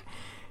of like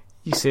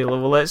you say,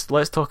 well, let's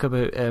talk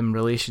about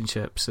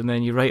relationships, and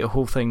then you write a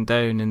whole thing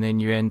down, and then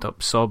you end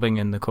up sobbing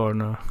in the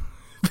corner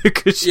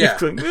because you're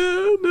going,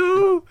 oh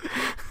no.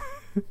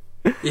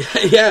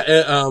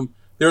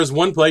 There was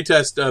one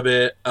playtest of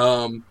it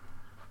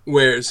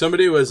where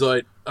somebody was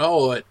like,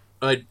 "Oh,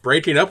 like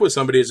breaking up with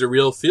somebody is a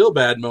real feel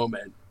bad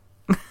moment.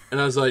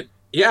 And I was like,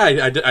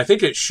 yeah, I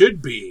think it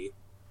should be.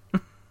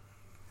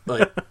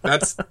 Like,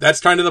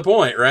 that's kind of the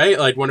point, right?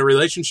 Like, when a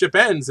relationship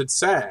ends, it's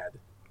sad.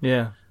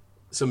 Yeah.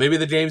 So maybe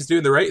the game's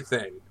doing the right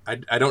thing.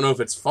 I don't know if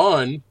it's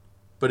fun,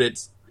 but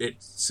it's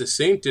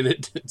succinct and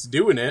it's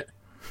doing it.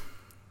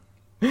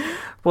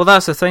 Well,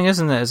 that's the thing,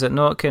 isn't it? Is it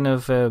not kind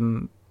of...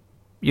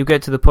 you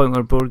get to the point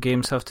where board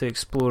games have to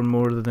explore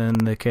more than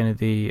the kind of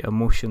the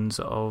emotions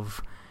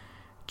of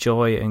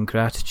joy and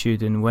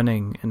gratitude and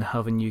winning, and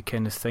having you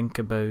kind of think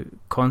about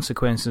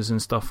consequences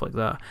and stuff like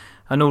that.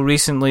 I know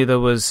recently there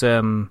was...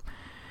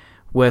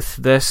 with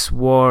This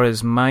War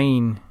Is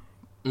Mine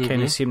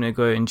kind of seeming to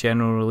go out in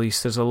general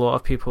release, there's a lot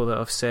of people that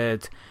have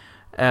said,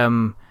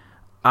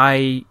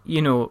 I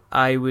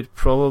would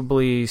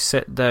probably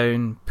sit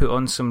down, put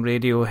on some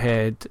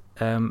Radiohead,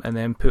 and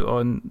then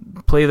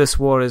play This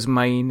War Is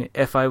Mine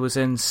if I was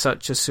in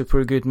such a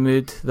super good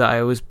mood that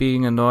I was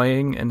being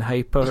annoying and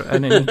hyper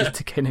and I needed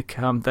to kind of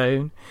calm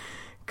down.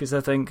 Because I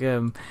think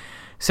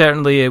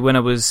certainly when I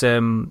was a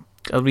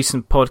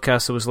recent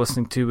podcast I was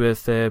listening to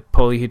with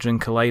Polyhedron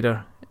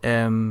Collider,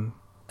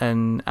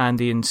 and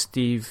Andy and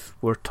Steve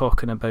were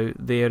talking about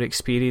their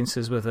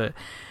experiences with it,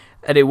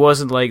 and it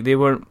wasn't like they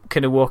weren't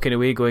kind of walking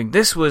away going,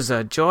 this was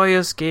a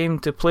joyous game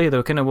to play. They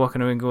were kind of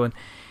walking away going,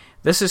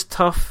 this is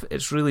tough,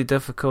 it's really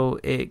difficult,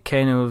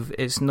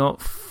 it's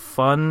not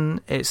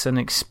fun, it's an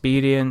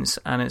experience,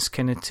 and it's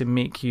kind of to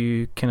make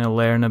you kind of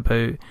learn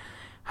about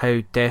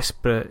how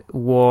desperate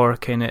war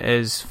kind of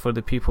is for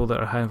the people that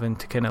are having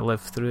to kind of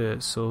live through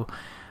it. So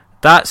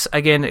that's,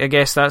 again, I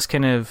guess that's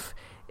kind of...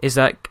 Is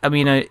that, I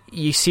mean,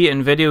 you see it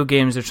in video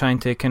games, they're trying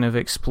to kind of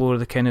explore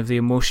the kind of the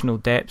emotional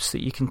depths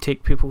that you can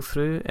take people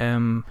through.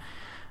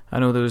 I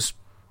know the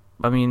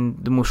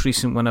most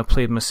recent one I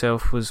played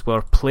myself is the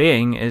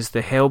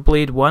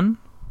Hellblade one,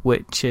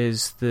 which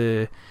is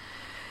the,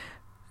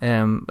 I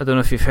don't know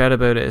if you've heard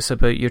about it, it's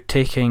about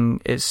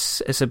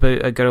it's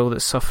about a girl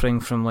that's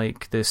suffering from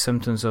like the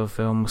symptoms of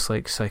almost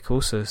like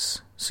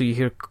psychosis. So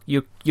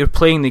you're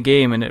playing the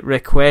game and it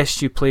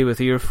requests you play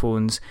with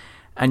earphones,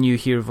 and you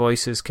hear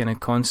voices kind of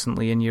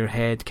constantly in your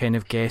head, kind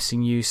of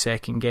guessing you,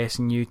 second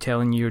guessing you,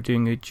 telling you you're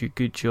doing a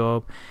good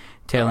job,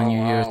 telling you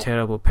you're a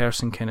terrible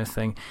person, kind of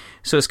thing.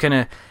 So it's kind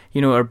of,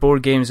 our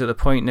board games at the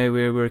point now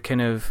where we're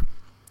kind of,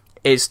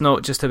 it's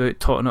not just about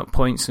totting up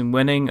points and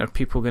winning. Are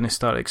people going to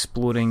start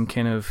exploring,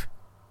 kind of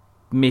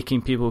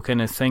making people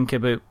kind of think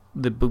about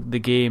the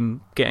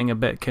game, getting a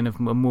bit kind of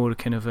a more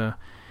kind of a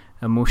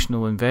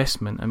emotional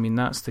investment? I mean,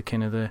 that's the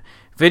kind of the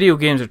video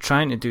games are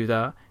trying to do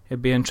that.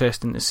 It'd be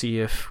interesting to see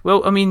if...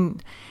 Well, I mean,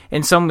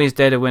 in some ways,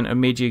 Dead of Winter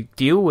made you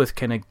deal with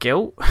kind of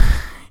guilt.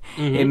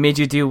 It made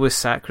you deal with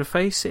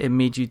sacrifice. It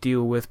made you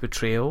deal with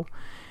betrayal.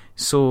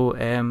 So,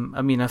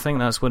 I mean, I think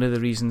that's one of the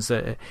reasons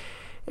that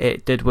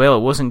it did well.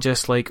 It wasn't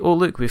just like, oh,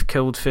 look, we've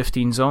killed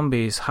 15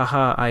 zombies.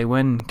 Haha, I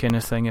win, kind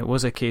of thing. It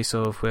was a case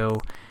of,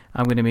 well,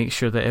 I'm going to make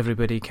sure that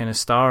everybody kind of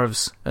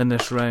starves in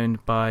this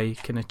round by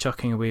kind of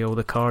chucking away all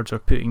the cards or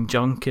putting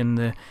junk in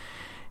the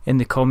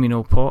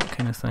communal pot,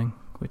 kind of thing,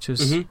 which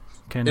is... Cool.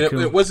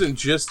 It wasn't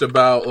just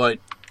about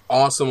like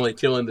awesomely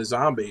killing the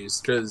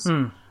zombies, because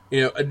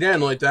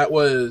again, like that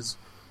was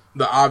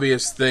the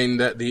obvious thing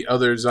that the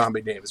other zombie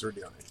games were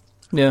doing.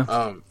 Yeah.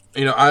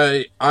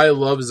 I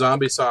love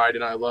Zombicide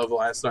and I love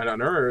Last Night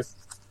on Earth,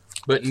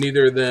 but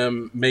neither of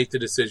them make the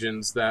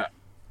decisions that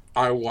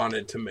I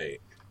wanted to make.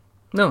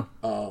 No.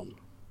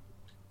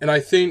 And I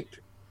think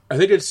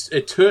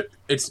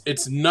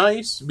it's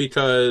nice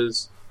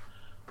because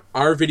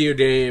our video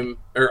game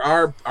or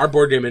our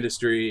board game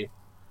industry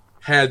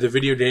had the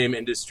video game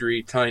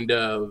industry kind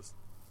of,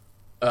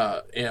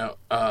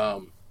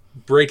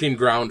 breaking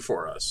ground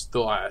for us the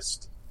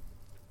last,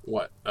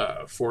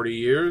 40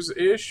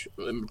 years-ish?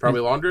 Probably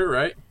longer,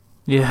 right?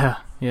 Yeah.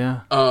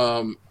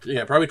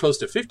 Probably close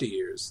to 50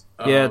 years.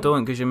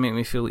 Don't, because you make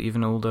me feel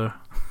even older.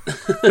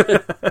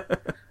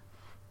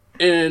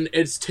 And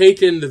it's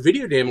taken the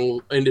video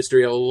game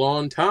industry a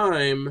long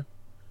time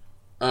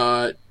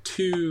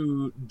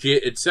to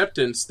get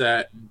acceptance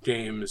that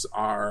games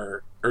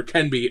are, or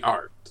can be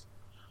art.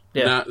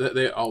 Yeah. Not that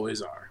they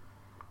always are.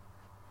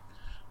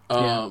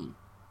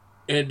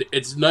 And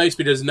it's nice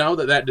because now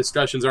that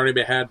discussion's already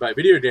been had by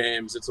video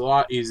games, it's a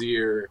lot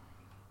easier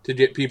to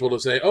get people to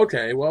say,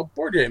 okay, well,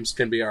 board games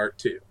can be art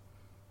too.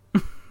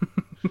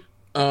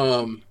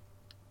 But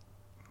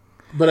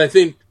I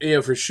think,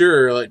 for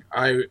sure, like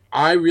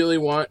I really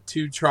want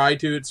to try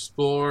to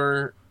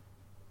explore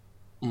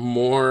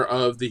more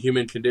of the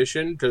human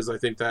condition, because I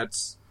think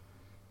that's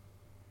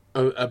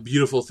a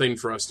beautiful thing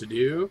for us to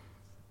do.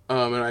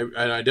 And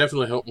I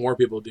definitely hope more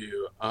people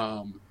do.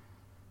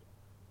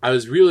 I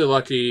was really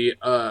lucky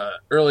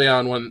early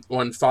on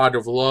when Fog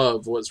of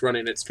Love was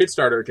running its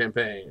Kickstarter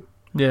campaign.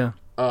 Yeah.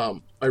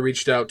 I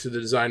reached out to the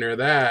designer of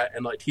that,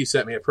 and like he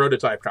sent me a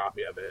prototype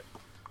copy of it.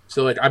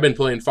 So like I've been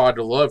playing Fog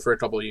of Love for a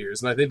couple of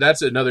years, and I think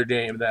that's another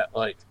game that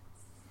like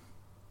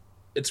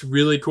it's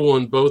really cool.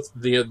 And both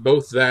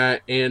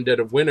that and Dead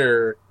of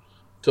Winter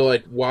to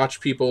like watch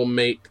people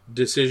make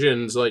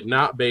decisions like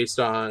not based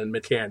on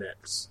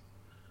mechanics,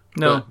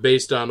 but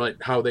based on like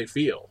how they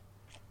feel.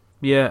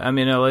 Yeah, I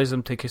mean, it allows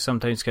them to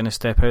sometimes kind of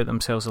step out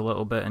themselves a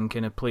little bit and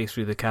kind of play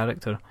through the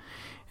character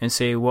and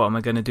say, what am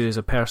I going to do as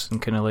a person?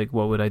 Kind of like,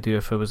 what would I do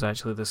if I was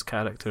actually this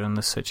character in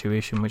this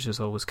situation? Which is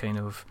always kind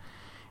of,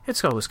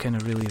 it's always kind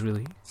of really,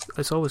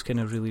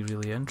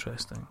 really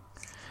interesting.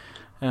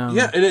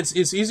 Yeah, and it's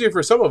easier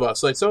for some of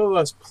us. Like, some of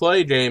us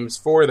play games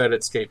for that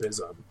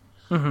escapism.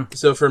 Mm-hmm.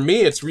 So for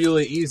me, it's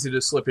really easy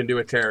to slip into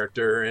a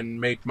character and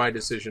make my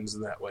decisions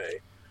in that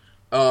way.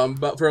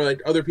 But for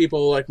like other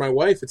people, like my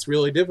wife, it's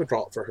really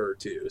difficult for her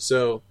too.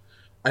 So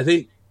I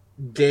think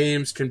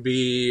games can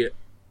be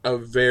a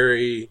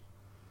very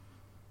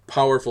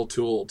powerful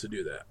tool to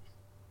do that.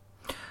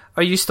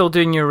 Are you still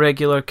doing your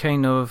regular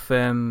kind of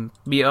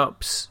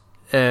meetups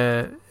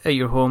at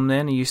your home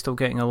then? Are you still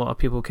getting a lot of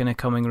people kind of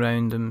coming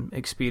around and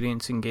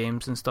experiencing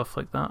games and stuff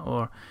like that?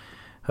 Or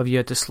have you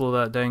had to slow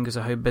that down because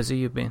of how busy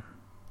you've been?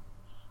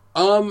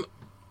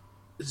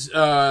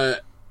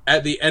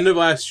 At the end of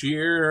last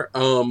year,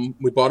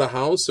 we bought a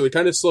house, so we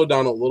kind of slowed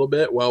down a little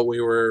bit while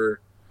we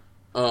were,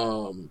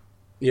 getting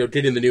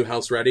the new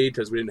house ready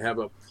because we didn't have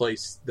a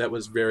place that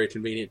was very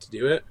convenient to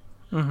do it.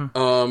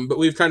 Mm-hmm. But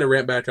we've kind of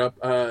ramped back up.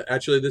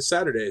 Actually, this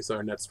Saturday is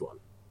our next one.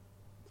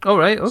 Oh,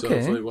 right, okay. So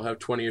hopefully we'll have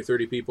 20 or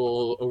 30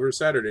 people over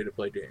Saturday to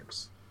play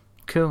games.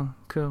 Cool.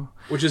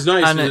 Which is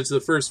nice because it's the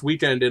first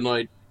weekend in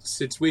like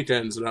 6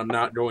 weekends that I'm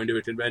not going to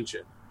a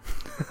convention.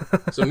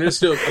 So I'm gonna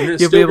still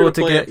you'll be able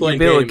to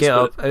get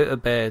up out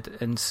of bed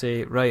and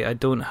say, right, I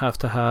don't have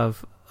to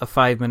have a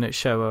 5-minute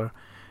shower,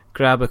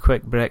 grab a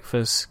quick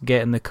breakfast,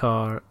 get in the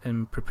car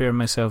and prepare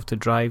myself to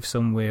drive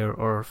somewhere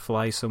or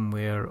fly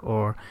somewhere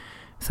or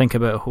think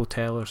about a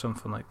hotel or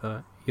something like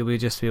that. You'll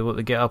just be able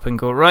to get up and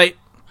go, right,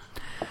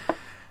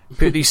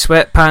 put these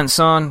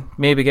sweatpants on,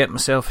 maybe get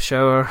myself a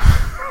shower,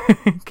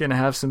 kind of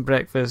have some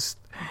breakfast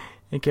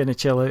and kind of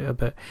chill out a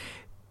bit.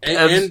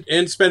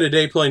 And spend a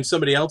day playing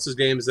somebody else's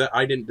games that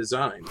I didn't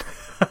design.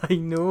 I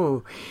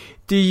know.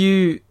 Do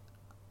you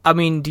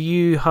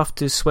have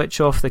to switch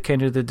off the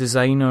kind of the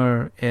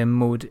designer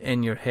mode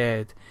in your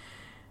head?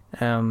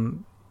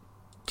 Do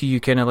you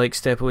kind of like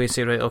step away and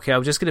say, right, okay,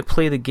 I'm just going to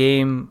play the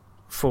game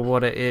for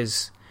what it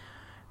is,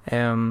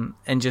 and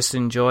just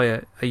enjoy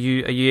it? Are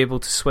you able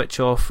to switch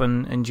off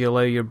and do you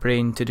allow your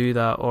brain to do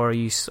that, or are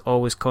you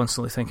always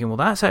constantly thinking, well,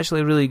 that's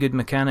actually a really good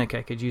mechanic,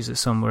 I could use it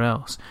somewhere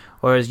else?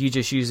 Or as you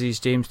just use these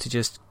games to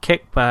just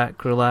kick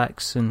back,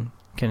 relax, and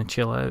kind of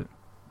chill out?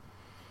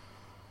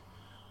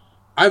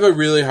 I have a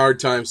really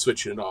hard time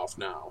switching it off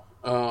now.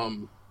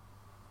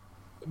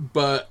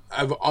 But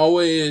I've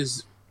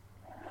always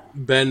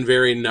been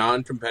very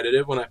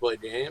non-competitive when I play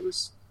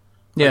games.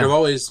 Yeah.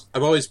 Like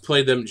I've always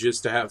played them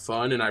just to have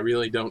fun, and I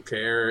really don't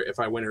care if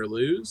I win or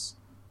lose.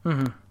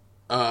 Mm-hmm.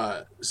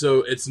 So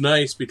it's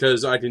nice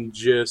because I can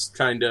just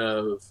kind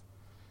of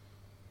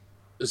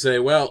say,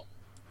 well,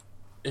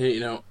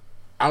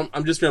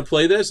 I'm just going to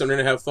play this, I'm going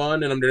to have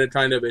fun, and I'm going to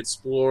kind of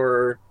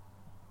explore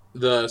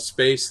the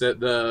space that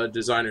the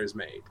designers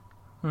made.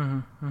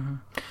 Mm-hmm. Mm-hmm.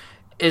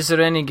 Is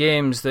there any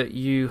games that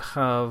you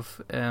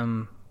have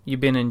you've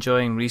been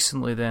enjoying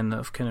recently then that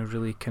have kind of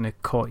really kind of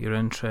caught your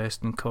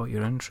interest and caught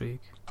your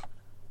intrigue?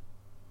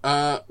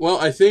 Well,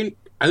 I think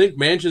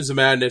Mansions of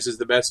Madness is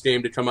the best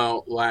game to come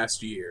out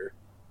last year.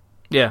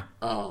 Yeah.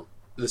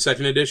 The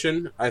second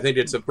edition, I think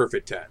it's a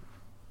perfect 10.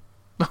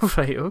 All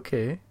right,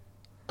 okay.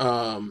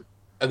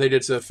 I think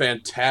it's a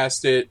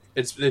fantastic.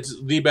 It's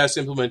the best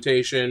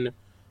implementation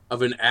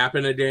of an app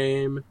in a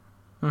game.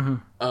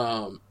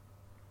 Mm-hmm.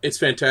 It's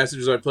fantastic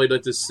because I played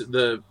like this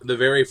the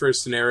very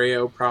first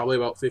scenario probably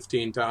about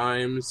 15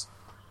 times,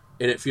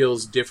 and it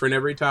feels different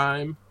every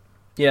time.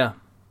 Yeah.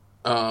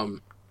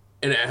 And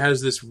it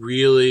has this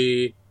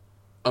really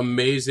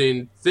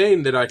amazing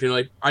thing that I can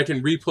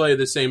replay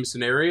the same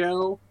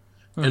scenario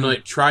Mm-hmm. and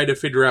like try to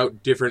figure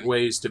out different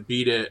ways to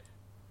beat it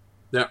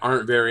that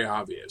aren't very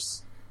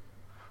obvious.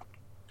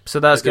 So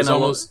that's is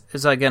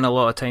that getting a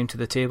lot of time to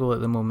the table at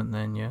the moment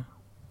then, yeah?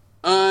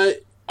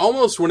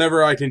 Almost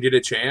whenever I can get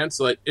a chance.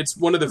 Like, it's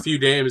one of the few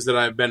games that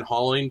I've been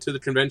hauling to the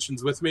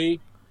conventions with me,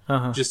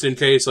 just in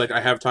case like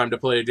I have time to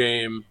play a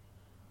game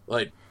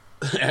like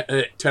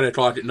at 10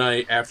 o'clock at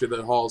night after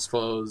the hall's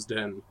closed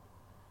and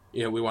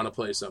we want to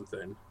play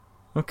something.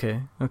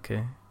 Okay.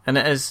 And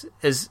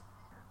is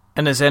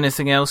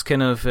anything else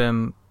kind of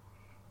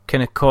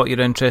caught your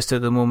interest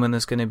at the moment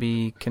that's going to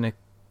be kind of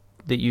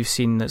that you've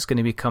seen that's going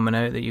to be coming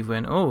out that you've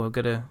went, oh, I've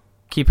got to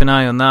keep an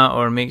eye on that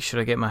or make sure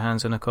I get my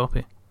hands on a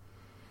copy?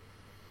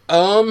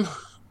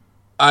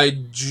 I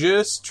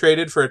just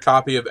traded for a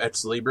copy of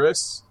Ex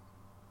Libris.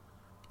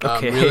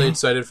 Okay. I'm really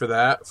excited for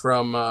that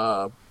from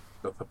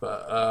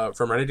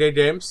Renegade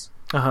Games.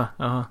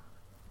 I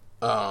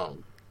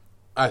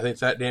think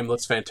that game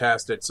looks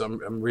fantastic, so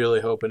I'm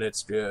really hoping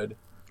it's good.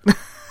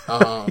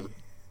 What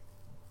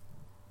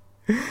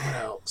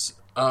else?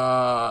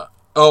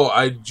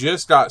 I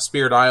just got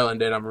Spirit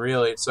Island, and I'm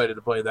really excited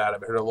to play that.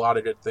 I've heard a lot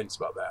of good things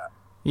about that.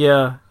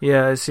 Yeah,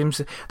 yeah.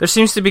 There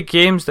seems to be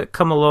games that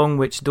come along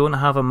which don't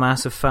have a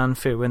massive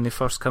fanfare when they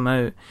first come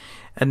out,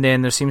 and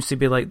then there seems to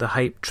be like the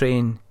hype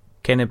train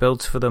kind of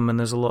builds for them, and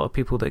there's a lot of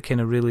people that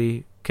kind of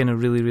really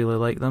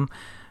like them.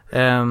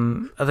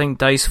 I think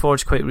Dice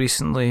Forge quite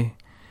recently,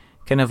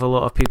 kind of a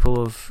lot of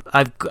people have.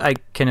 I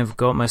kind of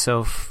got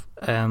myself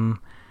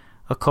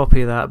a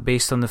copy of that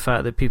based on the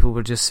fact that people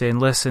were just saying,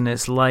 "Listen,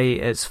 it's light,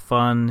 it's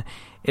fun,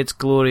 it's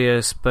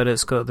glorious, but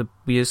it's got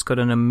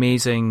an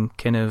amazing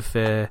kind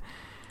of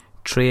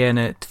tray in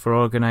it for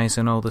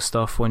organising all the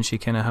stuff. Once you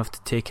kind of have to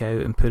take it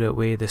out and put it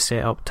away, the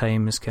setup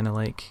time is kind of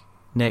like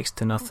next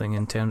to nothing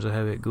in terms of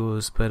how it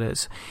goes. But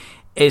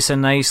it's a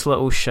nice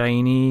little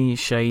shiny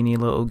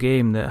little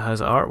game that has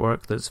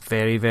artwork that's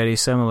very, very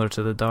similar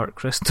to the Dark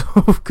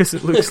Crystal because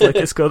it looks like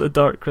it's got the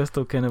Dark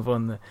Crystal kind of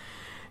on the.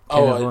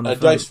 A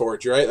Dice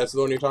Forge, right? That's the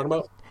one you're talking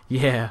about.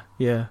 Yeah.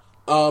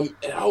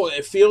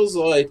 It feels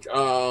like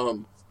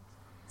the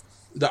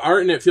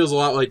art in it feels a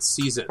lot like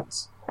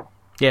Seasons.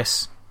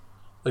 Yes.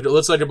 Like it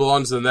looks like it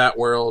belongs in that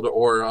world,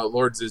 or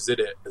Lords of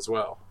Zidit as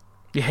well.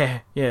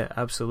 Yeah,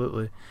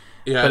 absolutely.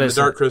 Yeah, but and the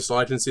Dark Crystal,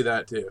 I can see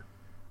that too.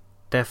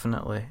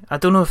 Definitely. I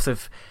don't know if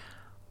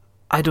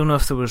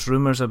there was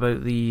rumors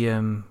about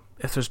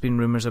if there's been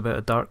rumors about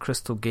a Dark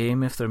Crystal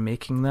game, if they're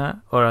making that,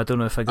 or I don't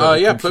know if I got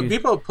confused. But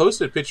people have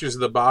posted pictures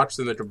of the box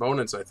and the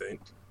components, I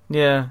think.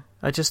 Yeah,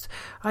 I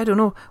don't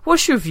know.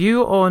 What's your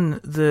view on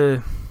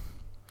the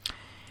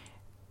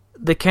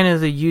kind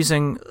of the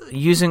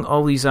using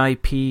all these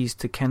IPs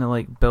to kind of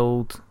like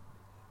build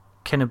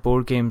kind of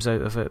board games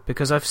out of it?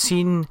 Because I've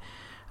seen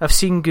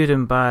good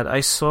and bad. I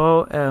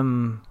saw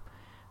the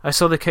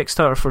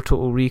Kickstarter for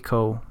Total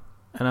Recall,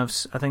 and I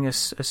think I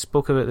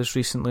spoke about this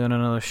recently on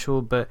another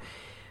show, but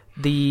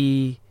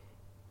it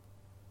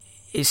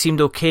seemed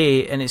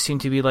okay, and it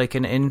seemed to be like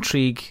an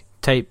intrigue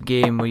type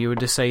game where you were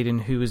deciding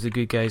who was the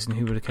good guys and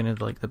who were kind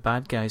of like the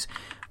bad guys.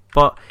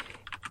 But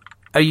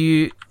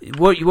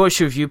what's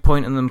your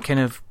viewpoint on them?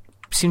 Kind of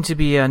seem to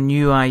be a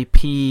new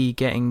IP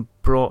getting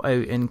brought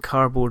out in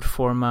cardboard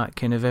format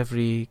kind of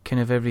every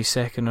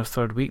second or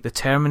third week. The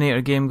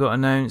Terminator game got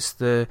announced.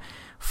 The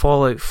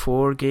Fallout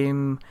 4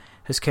 game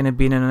has kind of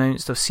been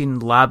announced. I've seen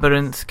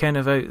Labyrinth kind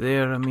of out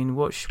there. I mean,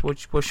 what's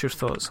your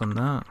thoughts on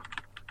that?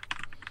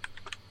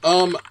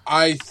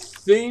 I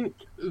think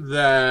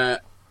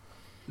that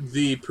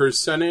the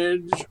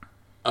percentage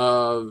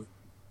of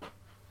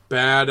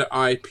bad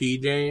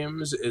IP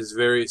games is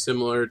very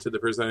similar to the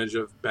percentage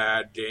of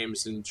bad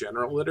games in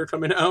general that are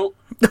coming out.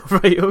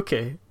 Right,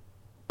 okay.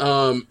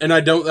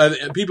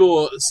 And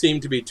people seem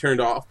to be turned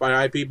off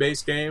by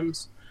IP-based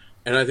games,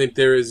 and I think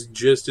there is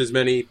just as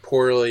many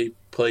poorly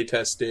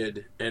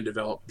play-tested and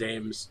developed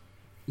games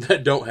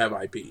that don't have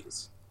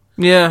IPs.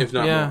 Yeah, if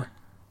not more.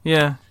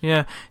 Yeah.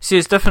 See,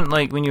 it's different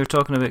like when you were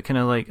talking about kind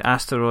of like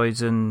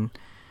Asteroids and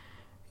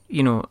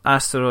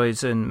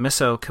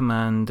Missile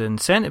Command and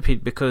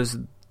Centipede, because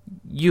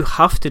you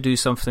have to do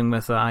something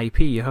with the IP.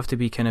 You have to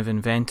be kind of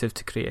inventive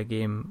to create a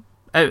game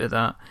out of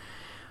that.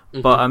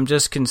 Mm-hmm. But I'm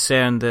just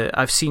concerned that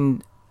I've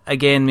seen,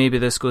 again, maybe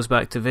this goes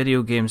back to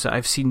video games, that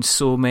I've seen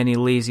so many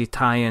lazy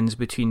tie-ins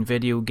between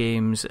video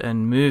games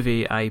and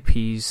movie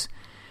IPs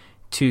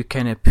to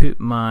kind of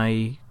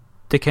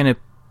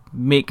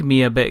make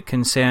me a bit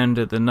concerned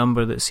at the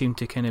number that seem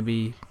to kind of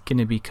be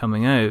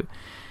coming out.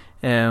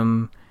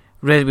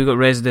 We've got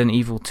Resident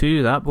Evil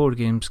 2. That board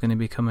game's going to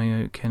be coming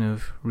out kind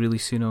of really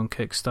soon on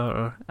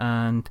Kickstarter.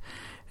 And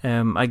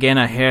again,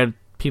 I heard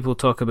people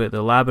talk about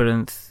the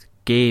Labyrinth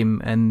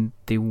game, and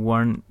they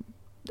weren't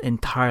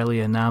entirely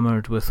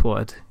enamored with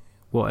what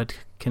had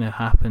kind of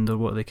happened, or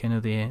what the kind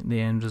of the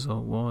end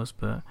result was.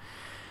 But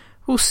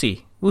we'll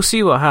see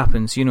what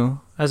happens.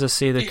 As I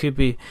say, there could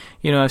be,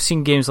 I've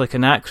seen games like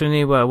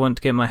Anachrony where I want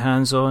to get my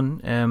hands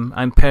on.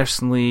 I'm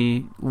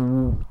personally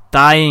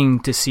dying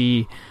to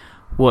see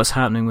what's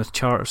happening with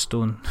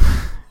Charterstone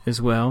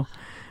as well.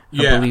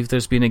 Yeah. I believe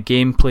there's been a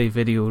gameplay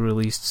video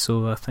released,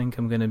 so I think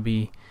I'm going to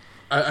be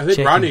I think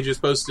checking. Rodney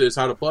just posted his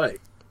how to play.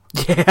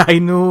 Yeah, I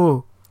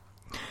know.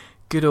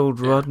 Good old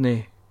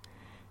Rodney.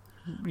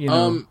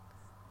 But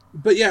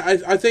yeah,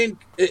 I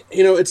think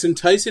it's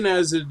enticing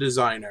as a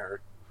designer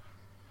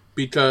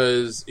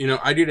because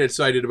I get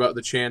excited about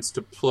the chance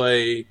to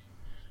play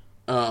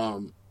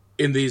in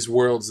these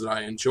worlds that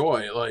I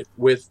enjoy, like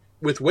with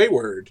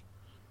Wayward.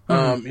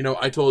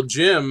 I told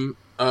Jim,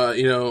 that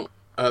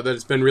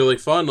it's been really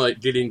fun,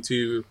 like getting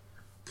to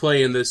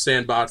play in this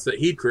sandbox that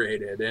he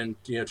created, and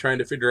trying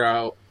to figure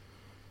out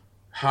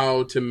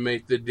how to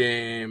make the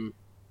game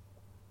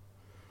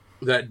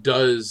that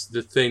does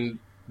the thing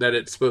that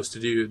it's supposed to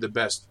do the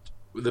best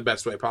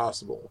way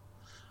possible.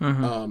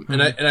 Mm-hmm.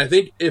 And I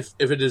think if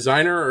a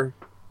designer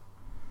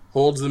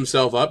holds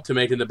themselves up to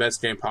making the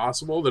best game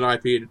possible, then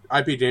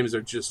IP games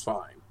are just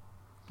fine.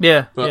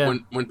 Yeah.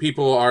 But when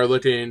people are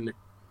looking,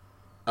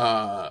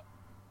 like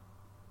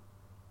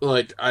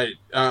I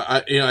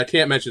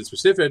can't mention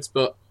specifics,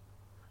 but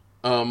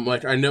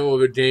like I know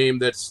of a game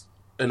that's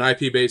an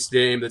IP based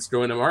game that's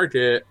going to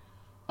market.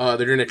 They're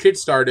going to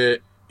kickstart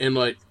it, and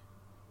like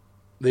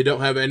they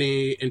don't have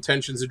any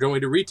intentions of going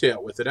to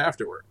retail with it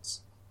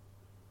afterwards.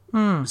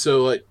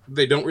 So, like,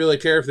 they don't really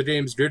care if the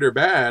game's good or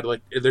bad.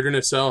 Like, they're going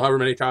to sell however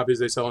many copies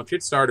they sell on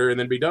Kickstarter and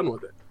then be done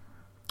with it.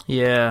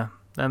 Yeah.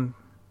 And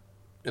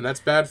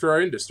that's bad for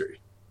our industry.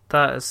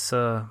 That's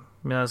a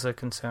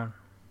concern.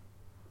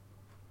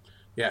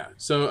 Yeah.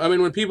 So, I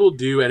mean, when people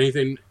do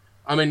anything...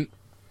 I mean,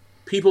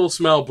 people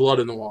smell blood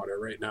in the water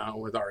right now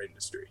with our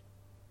industry.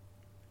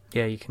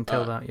 Yeah, you can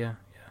tell that, yeah.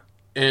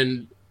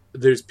 And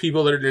there's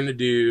people that are going to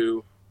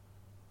do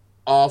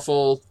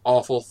awful,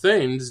 awful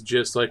things,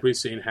 just like we've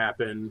seen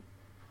happen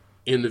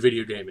in the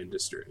video game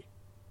industry.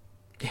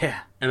 Yeah.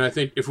 And I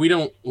think if we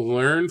don't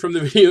learn from the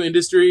video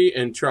industry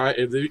and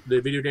the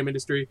video game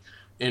industry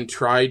and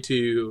try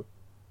to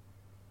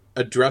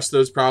address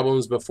those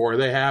problems before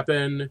they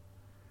happen,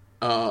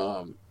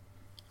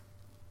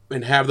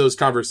 and have those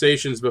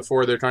conversations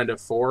before they're kind of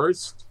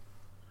forced,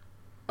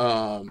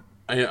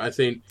 I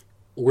think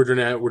we're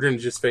gonna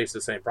just face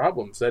the same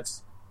problems.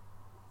 That's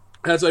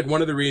like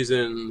one of the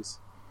reasons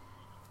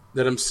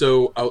that I'm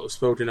so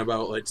outspoken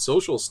about like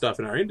social stuff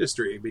in our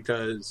industry,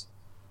 because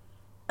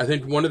I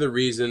think one of the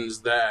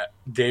reasons that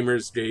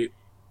Gamersgate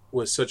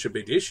was such a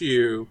big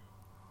issue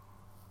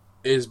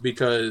is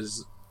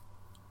because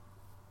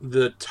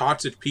the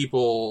toxic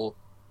people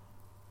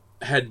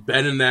had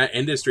been in that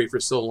industry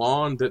for so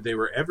long that they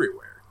were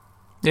everywhere.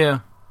 Yeah.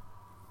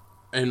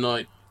 And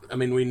like, I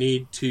mean, we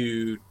need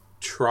to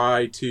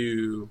try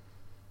to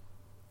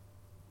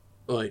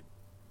like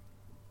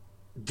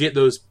get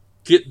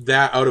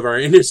that out of our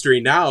industry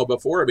now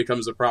before it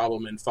becomes a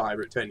problem in 5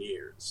 or 10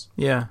 years.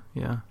 Yeah.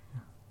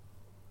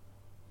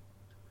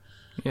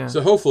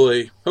 So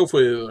hopefully they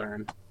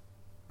learn.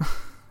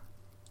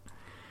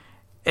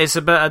 It's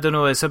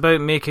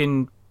about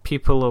making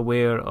people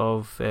aware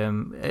of,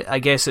 I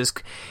guess it's,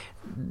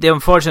 the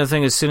unfortunate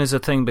thing, as soon as a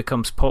thing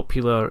becomes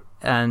popular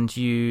and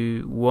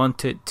you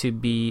want it to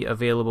be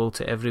available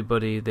to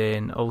everybody,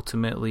 then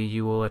ultimately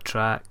you will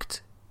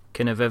attract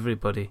kind of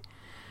everybody.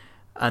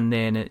 And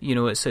then,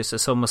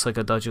 it's almost like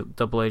a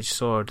double-edged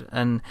sword.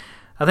 And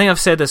I think I've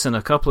said this in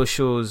a couple of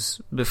shows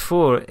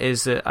before,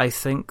 is that I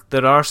think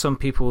there are some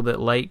people that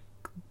like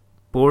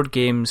board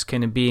games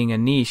kind of being a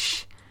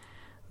niche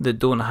that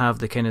don't have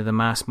the kind of the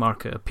mass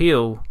market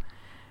appeal,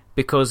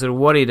 because they're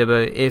worried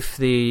about if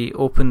they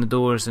open the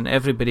doors and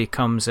everybody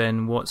comes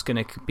in, what's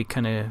going to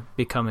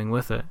be coming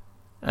with it.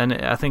 And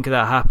I think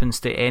that happens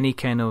to any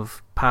kind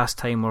of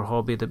pastime or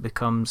hobby that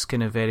becomes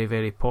kind of very,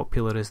 very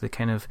popular, is the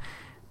kind of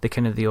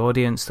the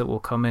audience that will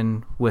come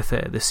in with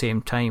it at the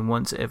same time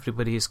once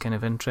everybody is kind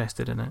of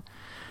interested in it.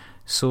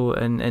 So,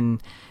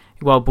 and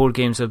while board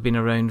games have been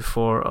around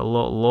for a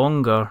lot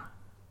longer,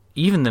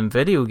 even than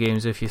video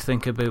games, if you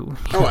think about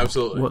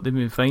absolutely. what they've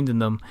been finding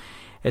them,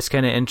 it's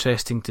kind of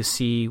interesting to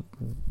see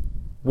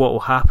what will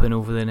happen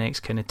over the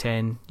next kind of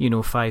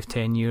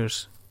 5-10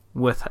 years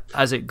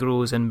as it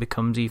grows and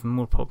becomes even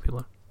more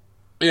popular.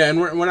 Yeah, and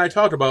when I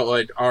talk about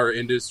like our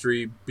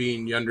industry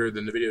being younger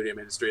than the video game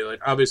industry, like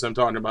obviously I'm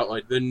talking about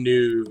like the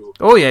new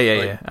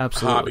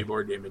absolutely, hobby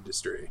board game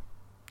industry.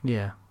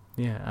 Yeah,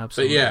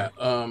 absolutely. But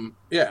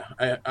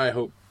I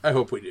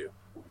hope we do.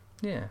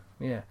 Yeah.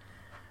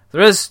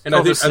 There is, and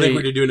I think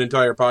we could do an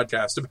entire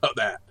podcast about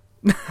that.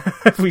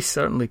 We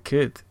certainly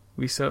could.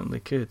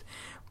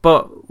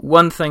 But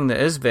one thing that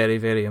is very,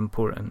 very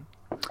important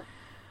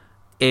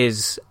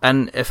is,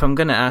 and if I'm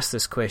going to ask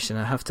this question,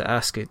 I have to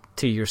ask it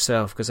to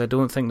yourself, because I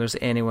don't think there's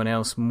anyone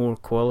else more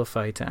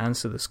qualified to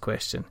answer this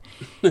question,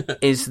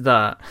 is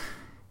that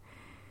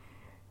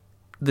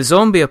the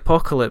zombie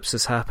apocalypse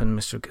has happened,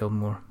 Mr.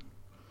 Gilmore.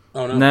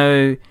 Oh, no.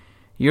 Now,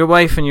 your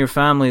wife and your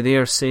family, they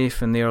are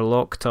safe and they are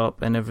locked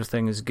up and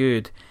everything is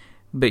good,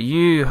 but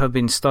you have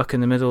been stuck in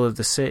the middle of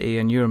the city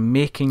and you're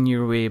making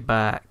your way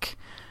back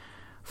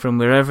from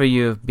wherever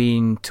you have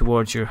been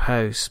towards your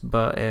house,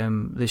 but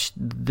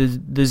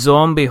the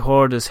zombie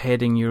horde is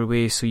heading your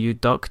way, so you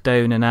duck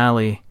down an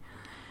alley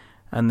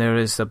and there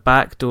is a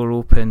back door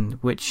open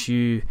which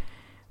you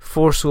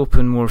force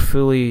open more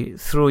fully,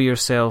 throw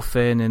yourself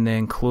in, and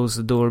then close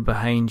the door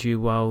behind you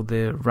while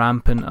the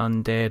rampant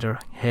undead are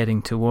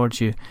heading towards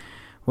you.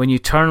 When you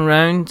turn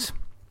round,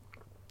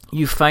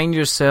 you find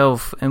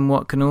yourself in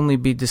what can only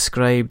be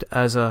described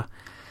as an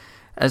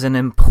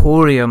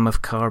emporium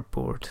of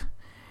cardboard.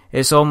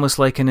 It's almost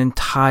like an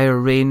entire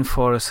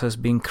rainforest has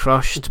been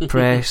crushed,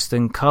 pressed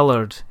and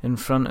coloured in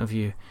front of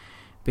you,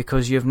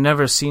 because you've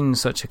never seen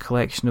such a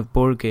collection of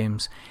board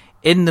games.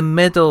 In the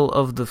middle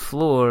of the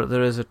floor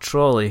there is a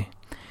trolley.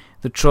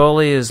 The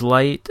trolley is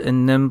light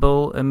and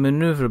nimble and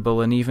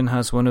manoeuvrable, and even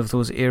has one of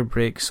those air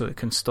brakes so it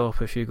can stop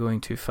if you're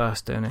going too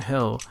fast down a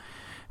hill.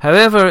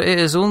 However, it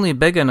is only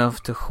big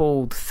enough to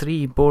hold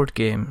 3 board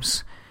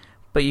games,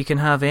 but you can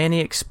have any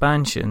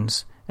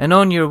expansions. And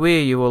on your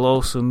way you will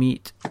also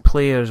meet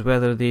players,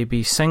 whether they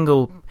be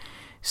single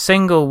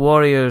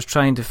warriors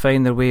trying to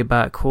find their way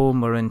back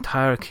home, or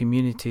entire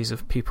communities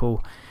of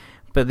people.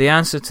 But the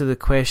answer to the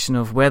question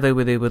of whether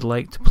they would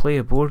like to play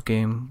a board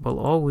game will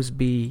always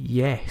be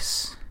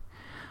yes.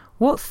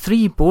 What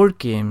 3 board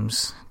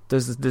games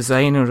does the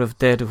designer of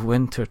Dead of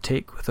Winter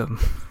take with him?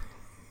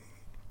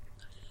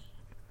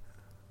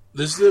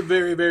 This is a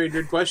very, very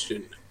good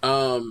question.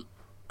 I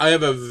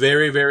have a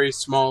very, very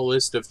small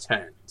list of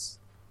 10s.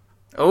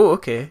 Oh,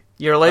 okay.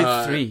 You're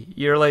allowed 3.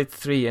 You're allowed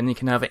 3, and you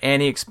can have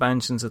any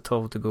expansions at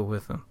all to go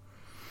with them.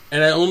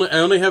 And I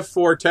only have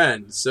 4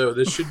 10s, so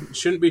this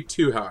shouldn't be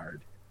too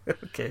hard.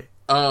 Okay.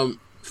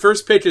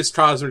 First pick is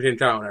Cosmic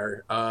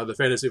Encounter, the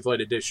Fantasy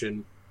Flight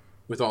Edition,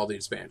 with all the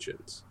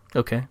expansions.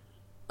 Okay.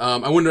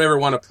 I wouldn't ever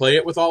want to play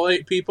it with all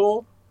 8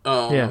 people.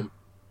 Yeah.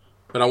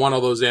 But I want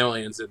all those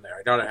aliens in there.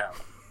 I gotta have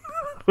them.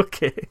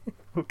 Okay.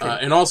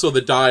 And also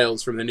the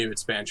dials from the new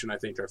expansion, I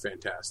think, are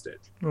fantastic.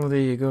 Oh, there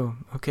you go.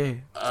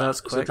 Okay,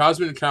 that's quick. So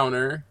Cosmic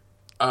Encounter,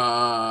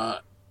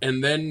 and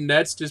then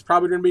next is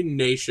probably going to be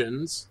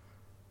Nations.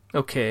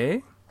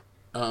 Okay.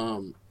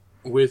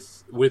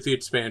 With the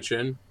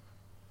expansion,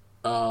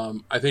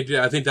 I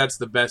think that's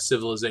the best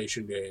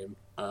Civilization game.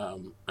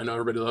 I know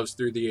everybody loves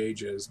Through the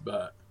Ages,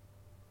 but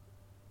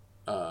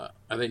I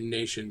think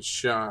Nations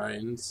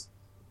shines.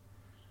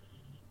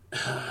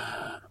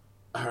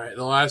 All right,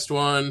 the last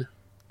one.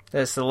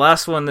 It's the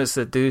last one that's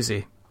a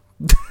doozy.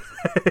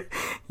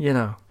 You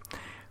know.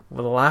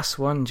 Well, the last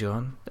one,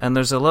 John. And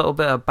there's a little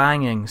bit of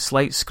banging,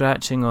 slight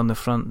scratching on the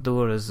front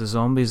door as the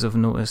zombies have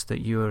noticed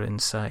that you are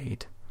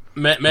inside.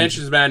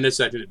 Mansion's Madness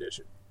 2nd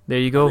Edition. There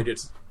you go. Yeah,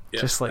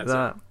 just like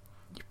that.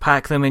 You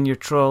pack them in your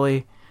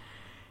trolley.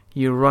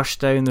 You rush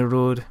down the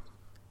road.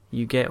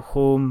 You get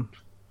home.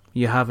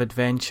 You have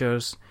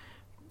adventures.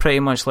 Pretty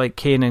much like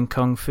Kane and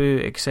Kung Fu,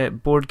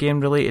 except board game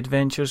related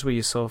adventures where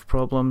you solve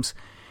problems.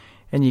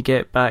 And you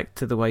get back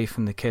to the wife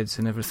and the kids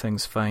and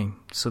everything's fine.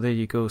 So there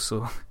you go.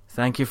 So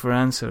thank you for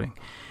answering.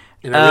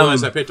 And I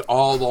realized I picked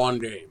all long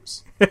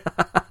games.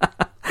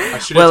 I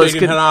should have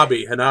taken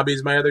Hanabi.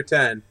 Hanabi's my other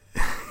 10.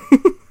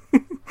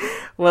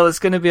 Well, it's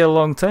going to be a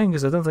long time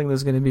because I don't think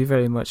there's going to be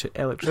very much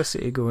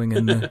electricity going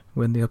in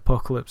when the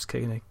apocalypse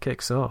kind of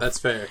kicks off. That's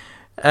fair.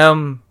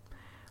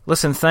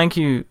 Listen, thank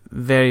you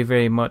very,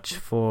 very much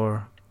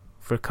for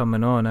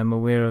coming on. I'm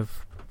aware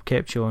I've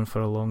kept you on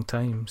for a long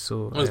time,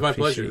 so it was my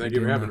pleasure. Thank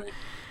you for having me.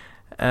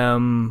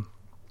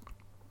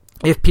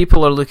 If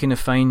people are looking to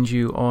find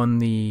you on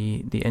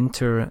the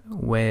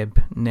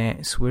interweb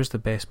nets, where's the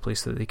best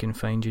place that they can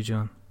find you,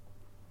 John?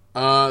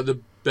 The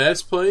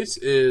best place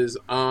is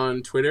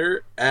on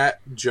Twitter at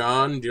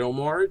John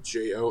Gilmour,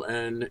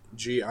 JONGILMOUR.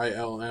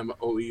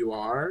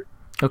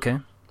 Okay.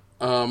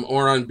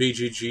 Or on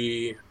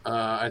BGG,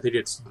 I think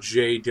it's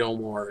J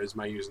Gilmour is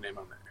my username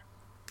on there.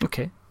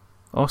 Okay.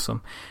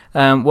 Awesome.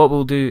 What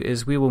we'll do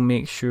is we will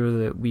make sure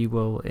that we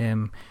will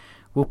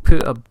we'll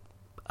put a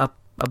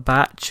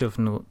batch of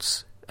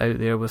notes out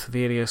there with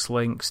various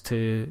links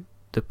to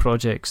the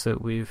projects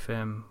that we've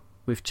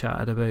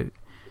chatted about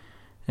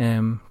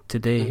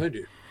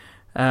today.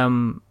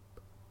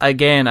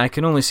 Again, I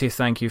can only say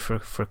thank you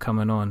for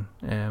coming on.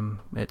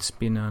 It's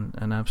been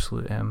an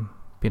absolute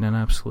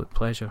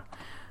pleasure.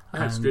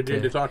 It's good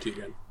to talk to you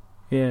again.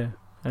 Yeah,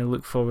 I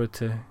look forward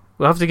to.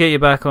 We'll have to get you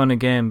back on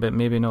again, but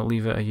maybe not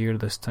leave it a year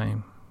this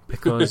time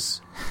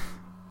because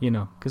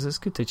because it's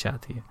good to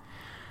chat to you.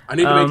 I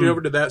need to make it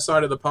over to that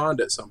side of the pond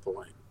at some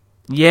point.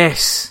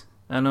 Yes,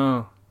 I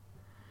know.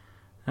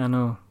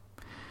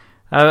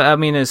 I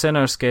mean, it's in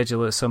our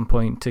schedule at some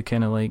point to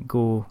kind of like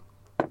go,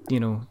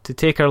 to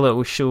take our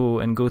little show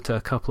and go to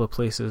a couple of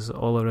places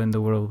all around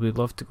the world. We'd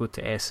love to go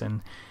to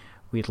Essen.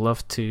 We'd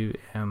love to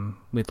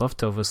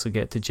obviously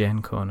get to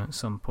Gen Con at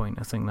some point.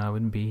 I think that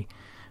would be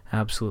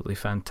absolutely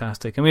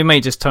fantastic. And we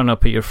might just turn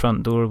up at your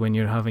front door when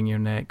you're having your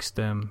next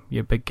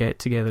your big get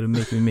together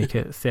and make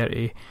it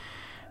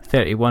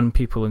 31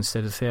 people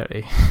instead of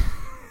 30.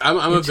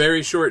 I'm a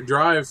very short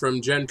drive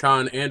from Gen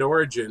Con and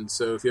Origin,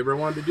 so if you ever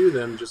wanted to do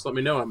them, just let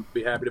me know. I'd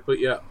be happy to put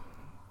you up.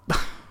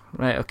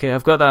 Right, okay,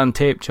 I've got that on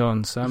tape,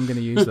 John, so I'm going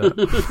to use that.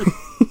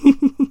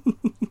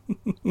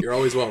 You're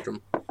always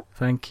welcome.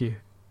 Thank you.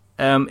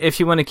 If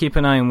you want to keep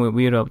an eye on what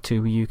we're up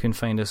to, you can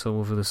find us all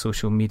over the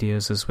social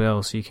medias as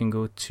well. So you can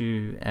go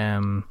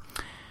to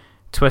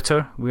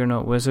Twitter, We're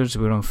Not Wizards.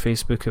 We're on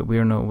Facebook at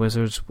We're Not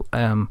Wizards.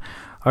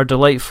 Our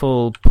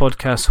delightful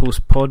podcast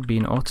host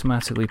Podbean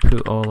automatically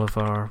put all of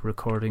our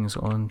recordings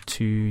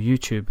onto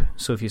YouTube.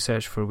 So if you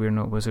search for We're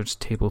Not Wizards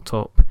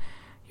Tabletop,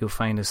 you'll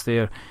find us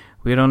there.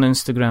 We're on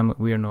Instagram at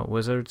We're Not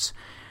Wizards.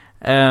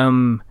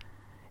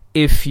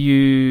 If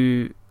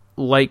you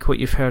like what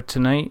you've heard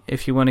tonight,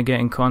 if you want to get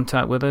in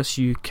contact with us,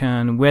 you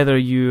can, whether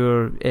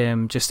you're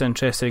just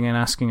interested in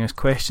asking us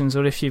questions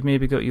or if you've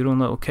maybe got your own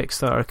little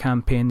Kickstarter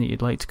campaign that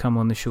you'd like to come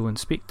on the show and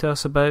speak to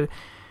us about,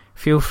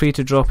 feel free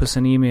to drop us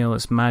an email.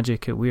 It's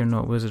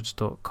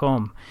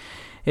magic@we'renotwizards.com.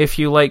 If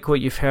you like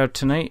what you've heard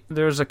tonight,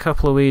 there's a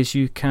couple of ways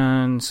you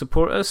can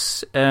support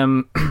us.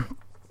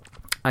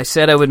 I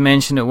said I would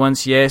mention it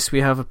once. Yes,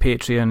 we have a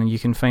Patreon and you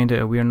can find it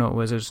at We're Not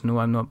Wizards. No,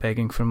 I'm not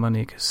begging for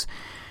money because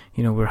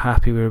we're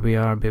happy where we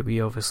are, but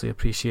we obviously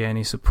appreciate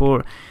any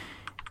support.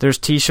 There's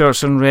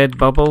t-shirts on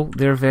Redbubble.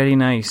 They're very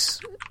nice.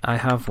 I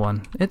have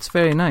one. It's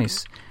very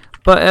nice.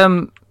 But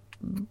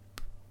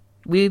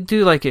we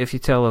do like it if you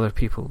tell other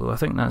people, though. I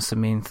think that's the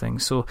main thing.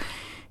 So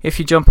if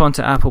you jump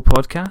onto Apple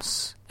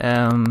Podcasts,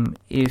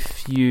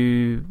 if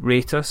you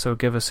rate us or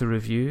give us a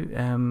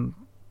review,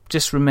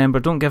 just remember,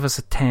 don't give us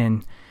a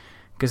 10,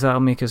 because that'll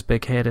make us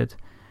big-headed.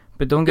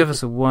 But don't give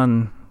us a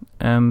 1,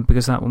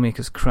 because that will make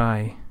us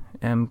cry.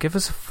 Give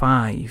us a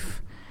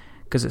 5,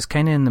 because it's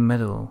kind of in the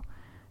middle.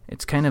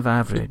 It's kind of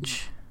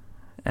average.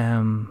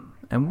 And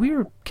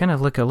we're kind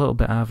of like a little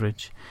bit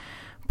average.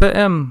 But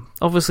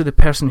obviously the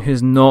person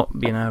who's not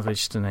been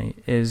average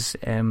tonight is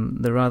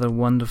the rather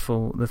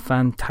wonderful, the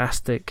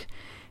fantastic,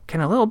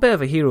 kind of little bit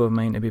of a hero of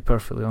mine, to be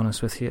perfectly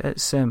honest with you.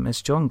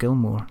 It's John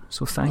Gilmore.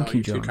 So thank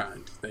you, John. You're too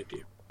kind. Thank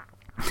you.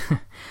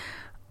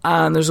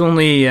 And there's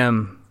only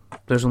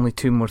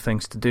 2 more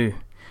things to do.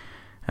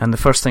 And the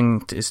first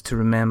thing is to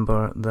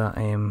remember that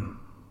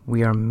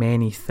we are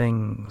many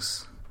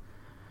things,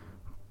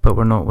 but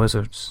we're not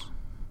wizards.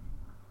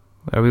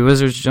 Are we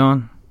wizards,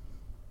 John?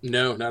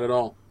 No, not at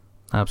all.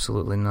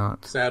 Absolutely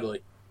not.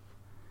 Sadly.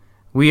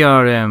 We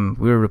are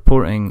we're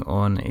reporting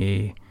on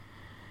a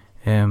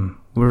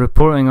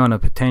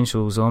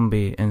potential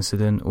zombie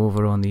incident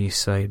over on the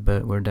east side,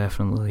 but we're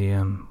definitely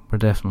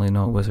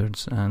not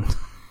wizards. And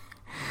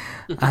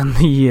and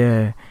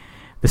the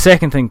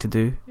second thing to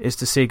do is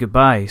to say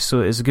goodbye.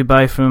 So it's a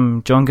goodbye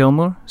from John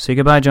Gilmore. Say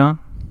goodbye, John.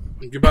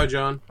 Goodbye,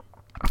 John.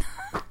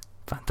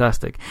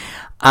 Fantastic.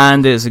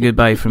 And it's a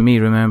goodbye from me.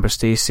 Remember,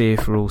 stay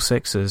safe, roll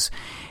 6s.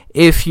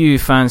 If you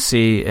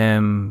fancy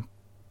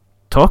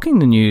talking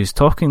the news,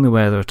 talking the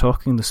weather,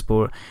 talking the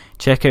sport,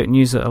 check out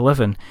News at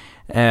 11.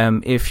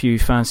 If you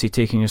fancy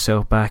taking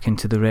yourself back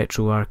into the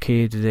retro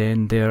arcade,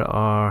 then there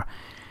are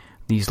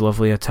these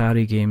lovely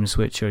Atari games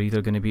which are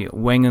either going to be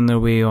winging their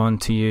way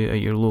onto you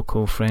at your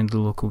friendly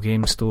local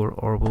game store,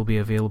 or will be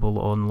available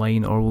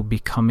online, or will be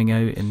coming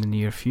out in the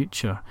near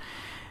future.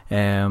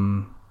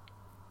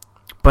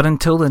 But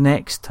until the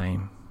next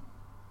time,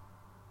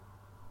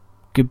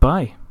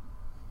 goodbye.